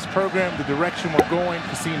about this program, the direction we're going.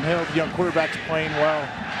 Kasim Hill, the young quarterback's playing well.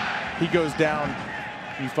 He goes down.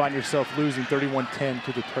 You find yourself losing 31-10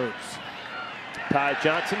 to the Terps. Ty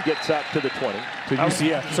Johnson gets out to the 20. To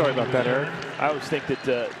UCF. Sorry about that, Eric. I always think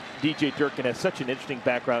that DJ Durkin has such an interesting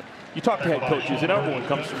background. You talk to head coaches, and everyone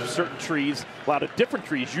comes from certain trees, a lot of different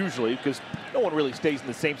trees usually, because no one really stays in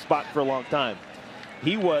the same spot for a long time.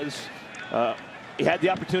 He had the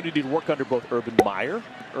opportunity to work under both Urban Meyer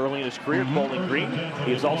early in his career at Bowling Green.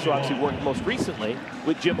 He has also obviously worked most recently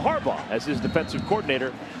with Jim Harbaugh as his defensive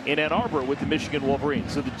coordinator in Ann Arbor with the Michigan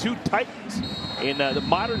Wolverines. So the two titans in the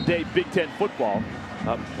modern day Big Ten football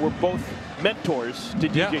were both mentors to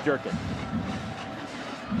DJ Durkin.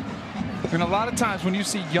 And a lot of times when you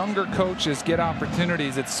see younger coaches get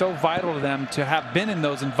opportunities, it's so vital to them to have been in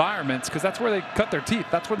those environments, because that's where they cut their teeth.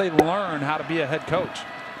 That's where they learn how to be a head coach.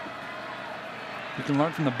 You can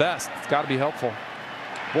learn from the best. It's got to be helpful.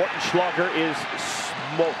 Bortenschlager is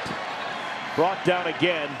smoked. Brought down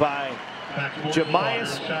again by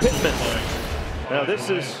Jemias Pittman. Now this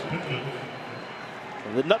is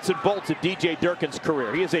the nuts and bolts of DJ Durkin's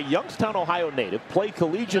career. He is a Youngstown, Ohio native, played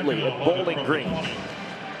collegiately at Bowling Green.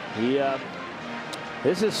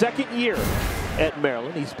 This is his second year at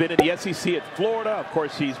Maryland. He's been in the SEC at Florida. Of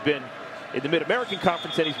course, he's been in the Mid-American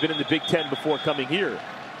Conference, and he's been in the Big Ten before coming here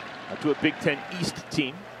to a Big Ten East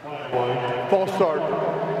team. False start.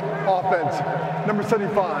 Offense, number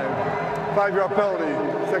 75. 5-yard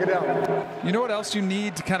penalty. Second down. You know what else you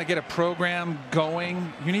need to kind of get a program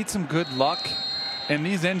going? You need some good luck. And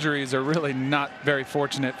these injuries are really not very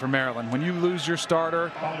fortunate for Maryland. When you lose your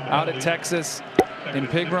starter out at Texas in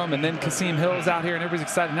Pigram, and then Kasim Hill's out here and everybody's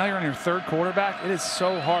excited. Now you're on your third quarterback. It is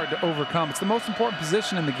so hard to overcome. It's the most important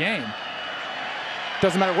position in the game.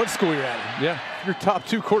 Doesn't matter what school you're at. Yeah. If your top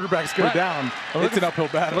 2 quarterbacks go down, it's an uphill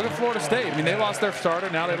battle. Look at Florida State. I mean, they lost their starter.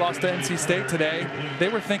 Now they lost to NC State today. They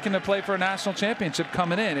were thinking to play for a national championship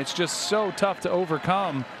coming in. It's just so tough to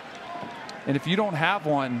overcome. And if you don't have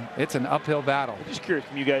one, it's an uphill battle. I'm just curious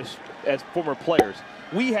from you guys, as former players,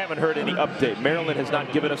 we haven't heard any update. Maryland has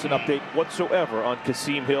not given us an update whatsoever on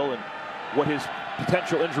Kasim Hill and what his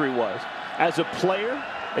potential injury was. As a player,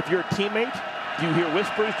 if you're a teammate, do you hear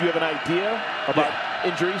whispers? Do you have an idea about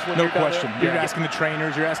injuries when no you're down question. there? You're asking the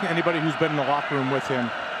trainers. You're asking anybody who's been in the locker room with him.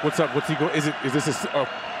 What's up? What's he go? Is this a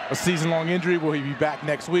season-long injury? Will he be back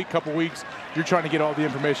next week? Couple weeks? You're trying to get all the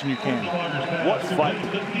information you can. What fight?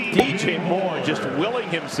 DJ Moore just willing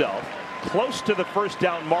himself close to the first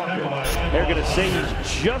down marker. They're going to say he's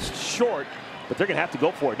just short, but they're going to have to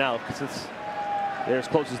go for it now because they're as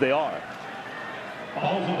close as they are.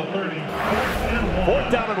 4th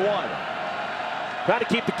down and 1. Trying to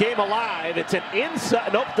keep the game alive. It's an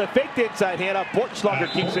inside. Nope, the faked inside handoff.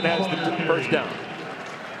 Bortenschlager keeps it as the first down.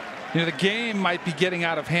 You know, the game might be getting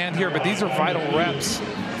out of hand here, but these are vital reps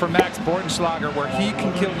for Max Bortenschlager where he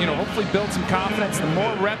can kill, you know, hopefully build some confidence. The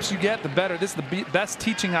more reps you get, the better. This is the best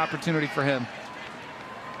teaching opportunity for him.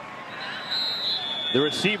 The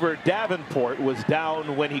receiver, Davenport, was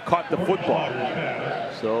down when he caught the football.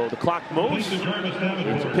 So the clock moves.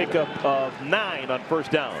 It's a pickup of 9 on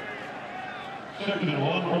first down. 2nd and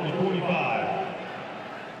 1 from the 45.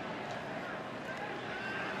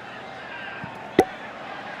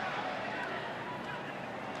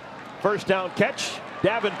 First down catch,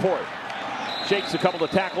 Davenport shakes a couple of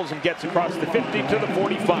tackles and gets across the 50 to the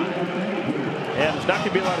 45. And there's not going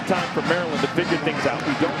to be a lot of time for Maryland to figure things out.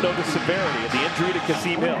 We don't know the severity of the injury to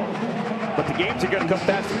Kasim Hill. But the games are going to come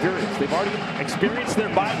fast and furious. They've already experienced their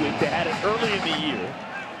bye week. They had it early in the year.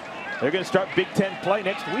 They're going to start Big Ten play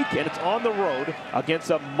next week, and it's on the road against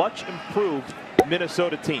a much improved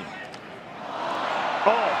Minnesota team.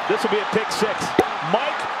 Oh, this will be a pick 6.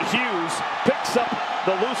 Mike Hughes picks up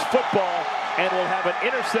the loose football and will have an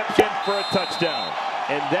interception for a touchdown.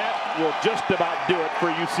 And that will just about do it for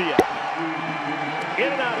UCF. In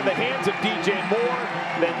and out of the hands of DJ Moore,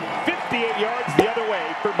 then 58 yards the other way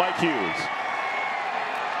for Mike Hughes.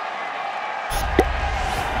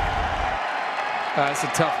 It's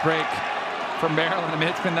a tough break for Maryland. I mean,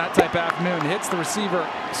 it's been that type of afternoon. Hits the receiver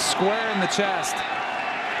square in the chest.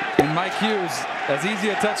 And Mike Hughes, as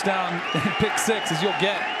easy a touchdown in pick 6 as you'll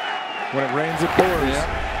get. When it rains, it pours. Yeah.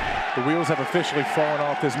 The wheels have officially fallen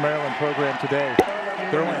off this Maryland program today.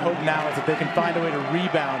 Their only hope now is that they can find a way to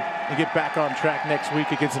rebound and get back on track next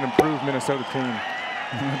week against an improved Minnesota team.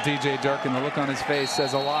 DJ Durkin, the look on his face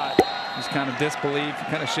says a lot. Just kind of disbelief,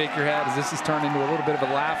 kind of shake your head as this has turned into a little bit of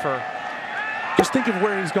a laugher. Just think of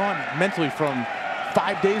where he's gone mentally from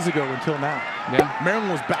 5 days ago until now. Yeah.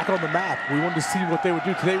 Maryland was back on the map. We wanted to see what they would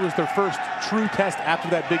do. Today was their first true test after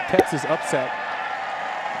that big Texas upset.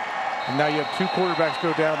 And now you have 2 quarterbacks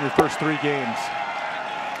go down in your first 3 games.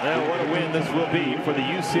 Well, what a win this will be for the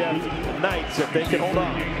UCF Knights if they can hold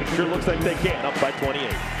on. It sure looks like they can, up by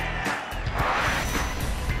 28.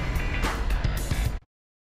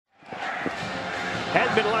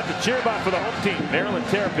 Hadn't been a lot to cheer about for the home team. Maryland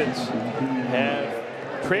Terrapins have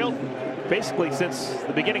trailed basically since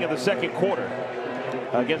the beginning of the second quarter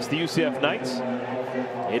against the UCF Knights.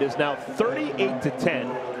 It is now 38-10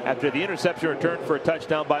 after the interception return for a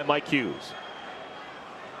touchdown by Mike Hughes.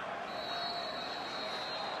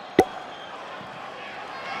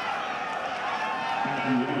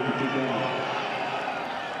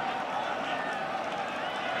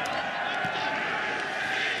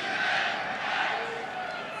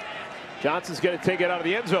 Johnson's going to take it out of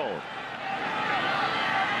the end zone.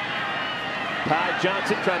 Ty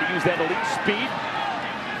Johnson trying to use that elite speed.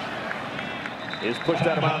 Is pushed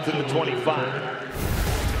out of bounds at the 25.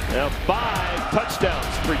 Now 5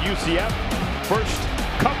 touchdowns for UCF. First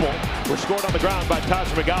couple were scored on the ground by Taj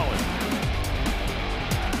McGowan.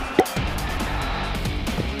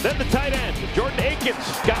 Then the tight end, Jordan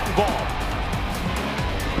Akins, got involved.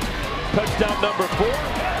 Touchdown number 4.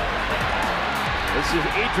 This is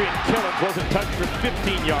Adrian Killens, wasn't touched for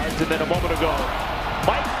 15 yards, and then a moment ago,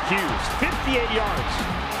 Mike Hughes, 58 yards.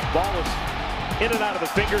 Ball is in and out of the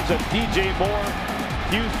fingers of DJ Moore.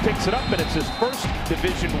 Hughes picks it up, and it's his first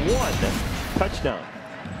Division I touchdown.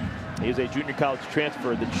 He is a junior college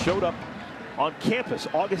transfer that showed up on campus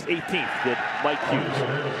August 18th, did Mike Hughes.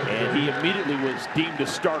 And he immediately was deemed a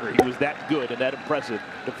starter. He was that good and that impressive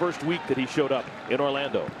the first week that he showed up in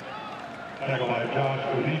Orlando.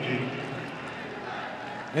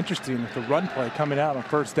 Interesting with the run play coming out on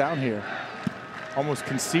first down here. Almost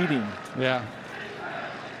conceding. Yeah.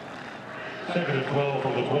 2nd and 12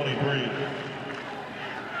 from the 23.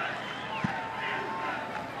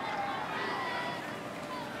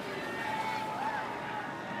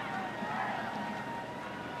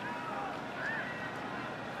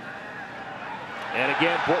 And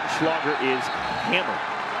again, Bortenschlager is hammered.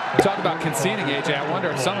 Talk about conceding, AJ. I wonder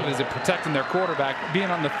if some of it is protecting their quarterback,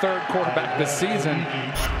 being on the third quarterback this season,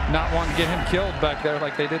 not wanting to get him killed back there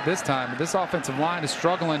like they did this time. But this offensive line is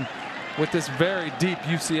struggling with this very deep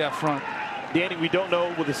UCF front. Danny, we don't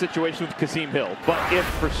know with the situation with Kasim Hill, but if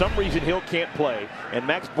for some reason Hill can't play and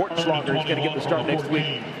Max Bortenschlager is going to get the start next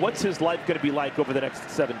week, what's his life going to be like over the next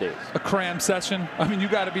 7 days? A cram session. I mean, you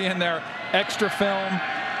got to be in there, extra film,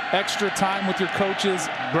 extra time with your coaches,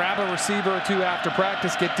 grab a receiver or two after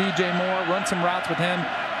practice, get DJ Moore, run some routes with him.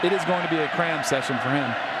 It is going to be a cram session for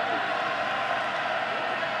him.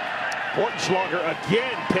 Bortenschlager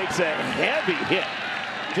again takes a heavy hit.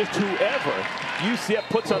 Just whoever UCF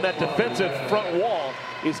puts on that defensive front wall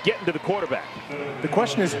is getting to the quarterback. The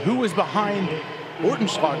question is, who is behind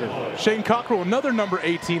Bortenschlager? Shane Cockrell, another number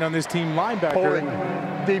 18 on this team, linebacker. Holding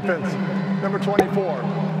defense, number 24,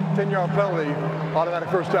 10-yard penalty, automatic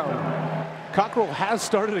first down. Cockrell has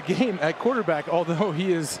started a game at quarterback, although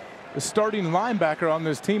he is the starting linebacker on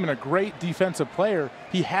this team and a great defensive player.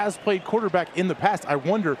 He has played quarterback in the past. I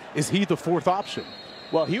wonder, is he the fourth option?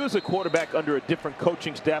 Well, he was a quarterback under a different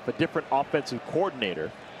coaching staff, a different offensive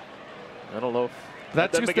coordinator. I don't know if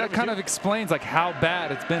that kind of explains like how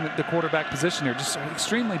bad it's been at the quarterback position here. Just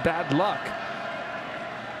extremely bad luck.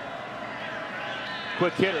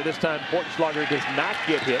 Quick hitter this time. Bortenschlager does not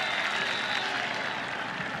get hit.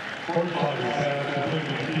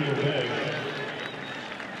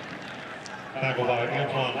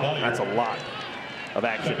 That's a lot of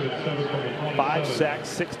action. 5 sacks,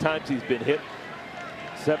 6 times he's been hit.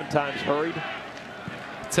 7 times hurried.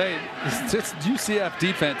 I'd say this UCF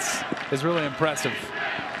defense is really impressive.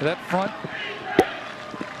 That front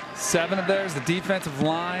 7 of theirs, the defensive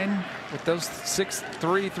line with those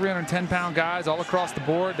 6'3", 310-pound guys all across the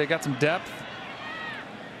board. They got some depth.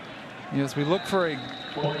 You know, as we look for a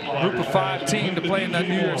group of 5 team to play in that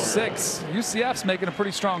New Year's 6, UCF's making a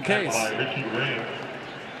pretty strong case.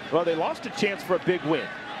 Well, they lost a chance for a big win.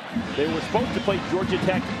 They were supposed to play Georgia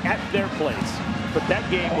Tech at their place, but that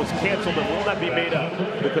game was canceled and will not be made up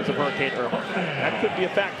because of Hurricane Irma. That could be a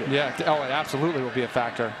factor. Yeah, oh, it absolutely will be a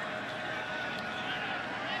factor.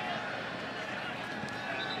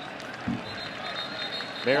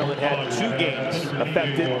 Maryland had 2 games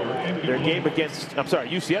affected. Their game against,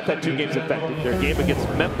 UCF had 2 games affected. Their game against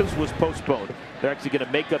Memphis was postponed. They're actually going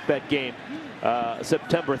to make up that game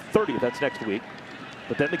September 30th. That's next week.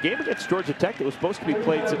 But then the game against Georgia Tech that was supposed to be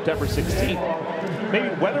played September 16th. Maybe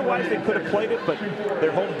weather-wise they could have played it, but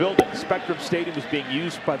their home building, Spectrum Stadium, was being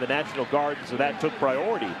used by the National Guard, so that took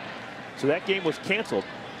priority. So that game was canceled,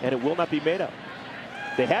 and it will not be made up.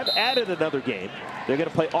 They have added another game. They're going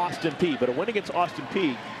to play Austin Peay, but a win against Austin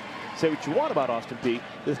Peay, say what you want about Austin Peay,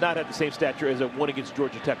 does not have the same stature as a win against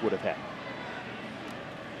Georgia Tech would have had.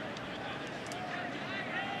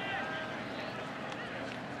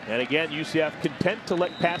 And again, UCF content to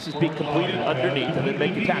let passes be completed underneath and then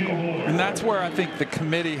make a tackle. And that's where I think the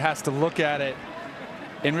committee has to look at it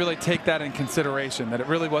and really take that in consideration, that it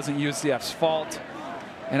really wasn't UCF's fault.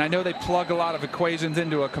 And I know they plug a lot of equations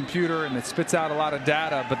into a computer and it spits out a lot of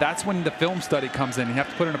data, but that's when the film study comes in. You have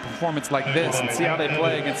to put in a performance like this and see how they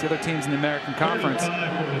play against the other teams in the American Conference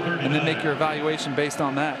and then make your evaluation based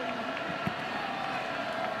on that.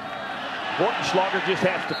 Bortenschlager just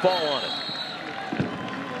has to fall on it.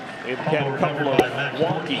 We've had a couple of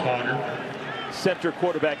wonky center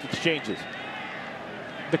quarterback exchanges.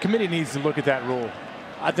 The committee needs to look at that rule.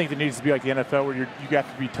 I think it needs to be like the NFL where you have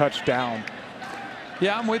to be touched down.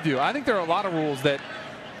 Yeah, I'm with you. I think there are a lot of rules that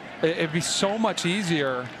it'd be so much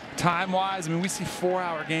easier time-wise. I mean, we see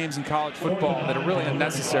 4-hour games in college football that are really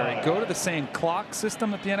unnecessary. Go to the same clock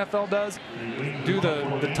system that the NFL does. Do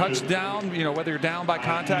the touchdown, you know, whether you're down by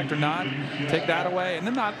contact or not. Take that away. And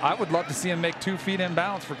then I would love to see them make 2 feet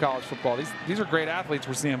inbounds for college football. These are great athletes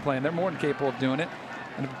we're seeing playing. They're more than capable of doing it,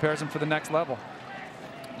 and it prepares them for the next level.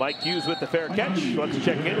 Mike Hughes with the fair catch. Let's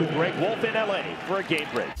check in with Greg Wolf in LA for a game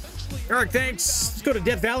break. Eric, thanks. Let's go to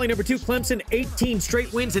Death Valley, number 2, Clemson. 18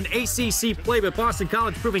 straight wins in ACC play, but Boston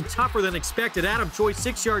College proving tougher than expected. Adam Choi,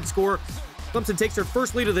 6-yard score. Clemson takes their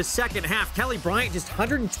first lead of the second half. Kelly Bryant just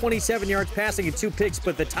 127 yards passing and 2 picks,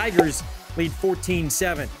 but the Tigers lead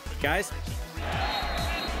 14-7. Guys?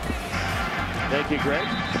 Thank you, Greg.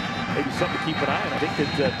 Maybe something to keep an eye on. I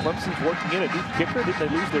think that Clemson's working in a new kicker. Didn't they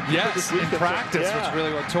lose their kicker this week? In practice, which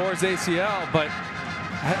really tore his ACL, but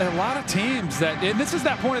a lot of teams that, and this is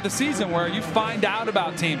that point of the season where you find out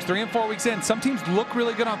about teams 3 and 4 weeks in. Some teams look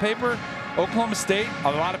really good on paper. Oklahoma State,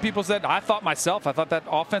 a lot of people said, I thought that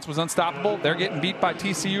offense was unstoppable. They're getting beat by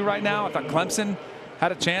TCU right now. I thought Clemson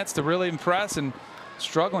had a chance to really impress and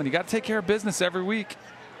struggling. You got to take care of business every week.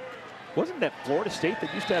 Wasn't that Florida State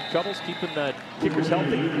that used to have troubles keeping kickers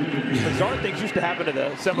healthy? Bizarre things used to happen to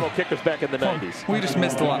the Seminole kickers back in the 90s. We just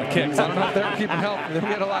missed a lot of kicks. I don't know if they were keeping healthy. We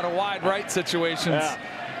had a lot of wide right situations. Yeah.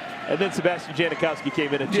 And then Sebastian Janikowski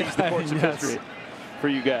came in and changed the course of history for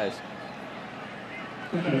you guys.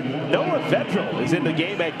 Noah Vedral is in the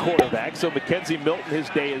game at quarterback, so Mackenzie Milton, his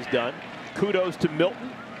day is done. Kudos to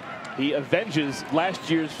Milton. He avenges last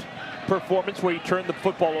year's performance where he turned the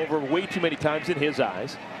football over way too many times in his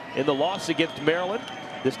eyes. In the loss against Maryland,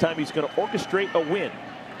 this time he's going to orchestrate a win.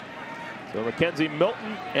 So Mackenzie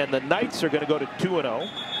Milton and the Knights are going to go to 2-0.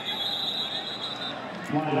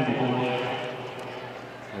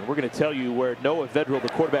 And we're going to tell you where Noah Vedral, the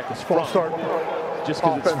quarterback, is from. Start. Just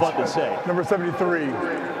because it's fun to say. Number 73,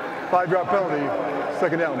 5-yard penalty,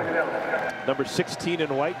 second down. Number 16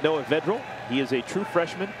 in white, Noah Vedral. He is a true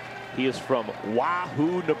freshman. He is from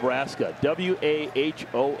Wahoo, Nebraska.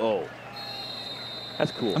 W-A-H-O-O.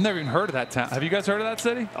 That's cool. I've never even heard of that town. Have you guys heard of that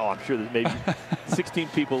city? Oh, I'm sure there's maybe 16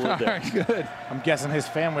 people live there. All right, good. I'm guessing his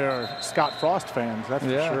family are Scott Frost fans. That's for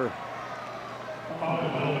sure.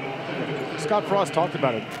 Scott Frost talked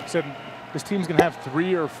about it. He said this team's going to have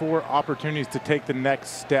 3 or 4 opportunities to take the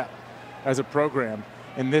next step as a program,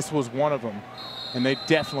 and this was one of them. And they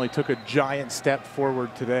definitely took a giant step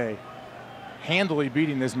forward today, handily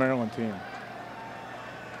beating this Maryland team.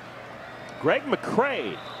 Greg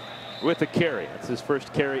McCray with a carry. That's his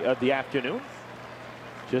first carry of the afternoon.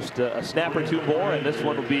 Just a snap or two more, and this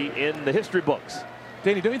one will be in the history books.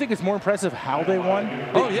 Danny, don't you think it's more impressive how they won?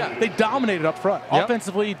 Yeah. They dominated up front. Yep.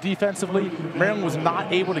 Offensively, defensively, Maryland was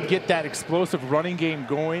not able to get that explosive running game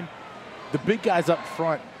going. The big guys up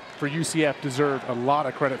front for UCF deserve a lot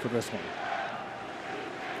of credit for this one.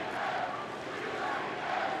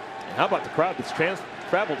 And how about the crowd that's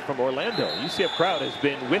traveled from Orlando? UCF crowd has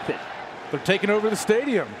been with it. They're taking over the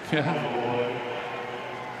stadium.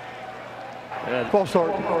 False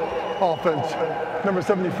start, offense, number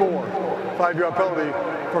 74, 5-yard penalty,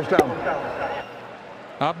 first down.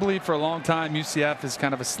 I believe for a long time UCF is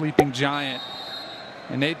kind of a sleeping giant.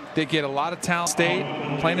 And they get a lot of talent. State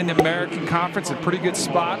playing in the American Conference, a pretty good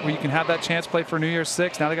spot where you can have that chance to play for New Year's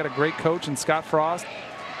Six. Now they got a great coach in Scott Frost.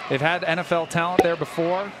 They've had NFL talent there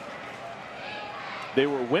before. They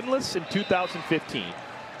were winless in 2015.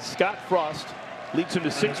 Scott Frost leads them to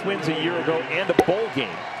 6 wins a year ago and a bowl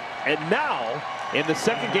game. And now, in the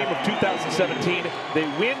second game of 2017, they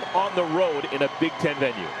win on the road in a Big Ten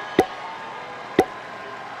venue.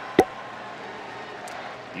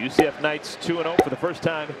 UCF Knights 2-0 for the first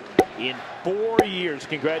time in 4 years.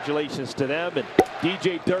 Congratulations to them and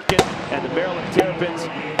DJ Durkin and the Maryland Terrapins.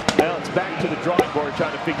 Now it's back to the drawing board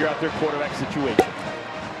trying to figure out their quarterback situation.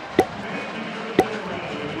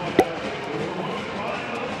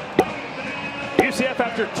 UCF,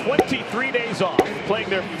 after 23 days off, playing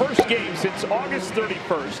their first game since August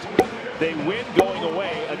 31st. They win going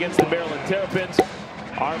away against the Maryland Terrapins.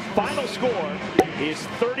 Our final score is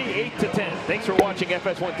 38-10. Thanks for watching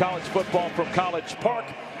FS1 College Football from College Park.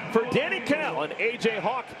 For Danny Cannell and AJ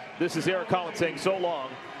Hawk, this is Eric Collins saying so long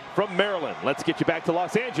from Maryland. Let's get you back to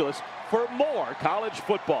Los Angeles for more college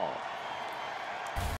football.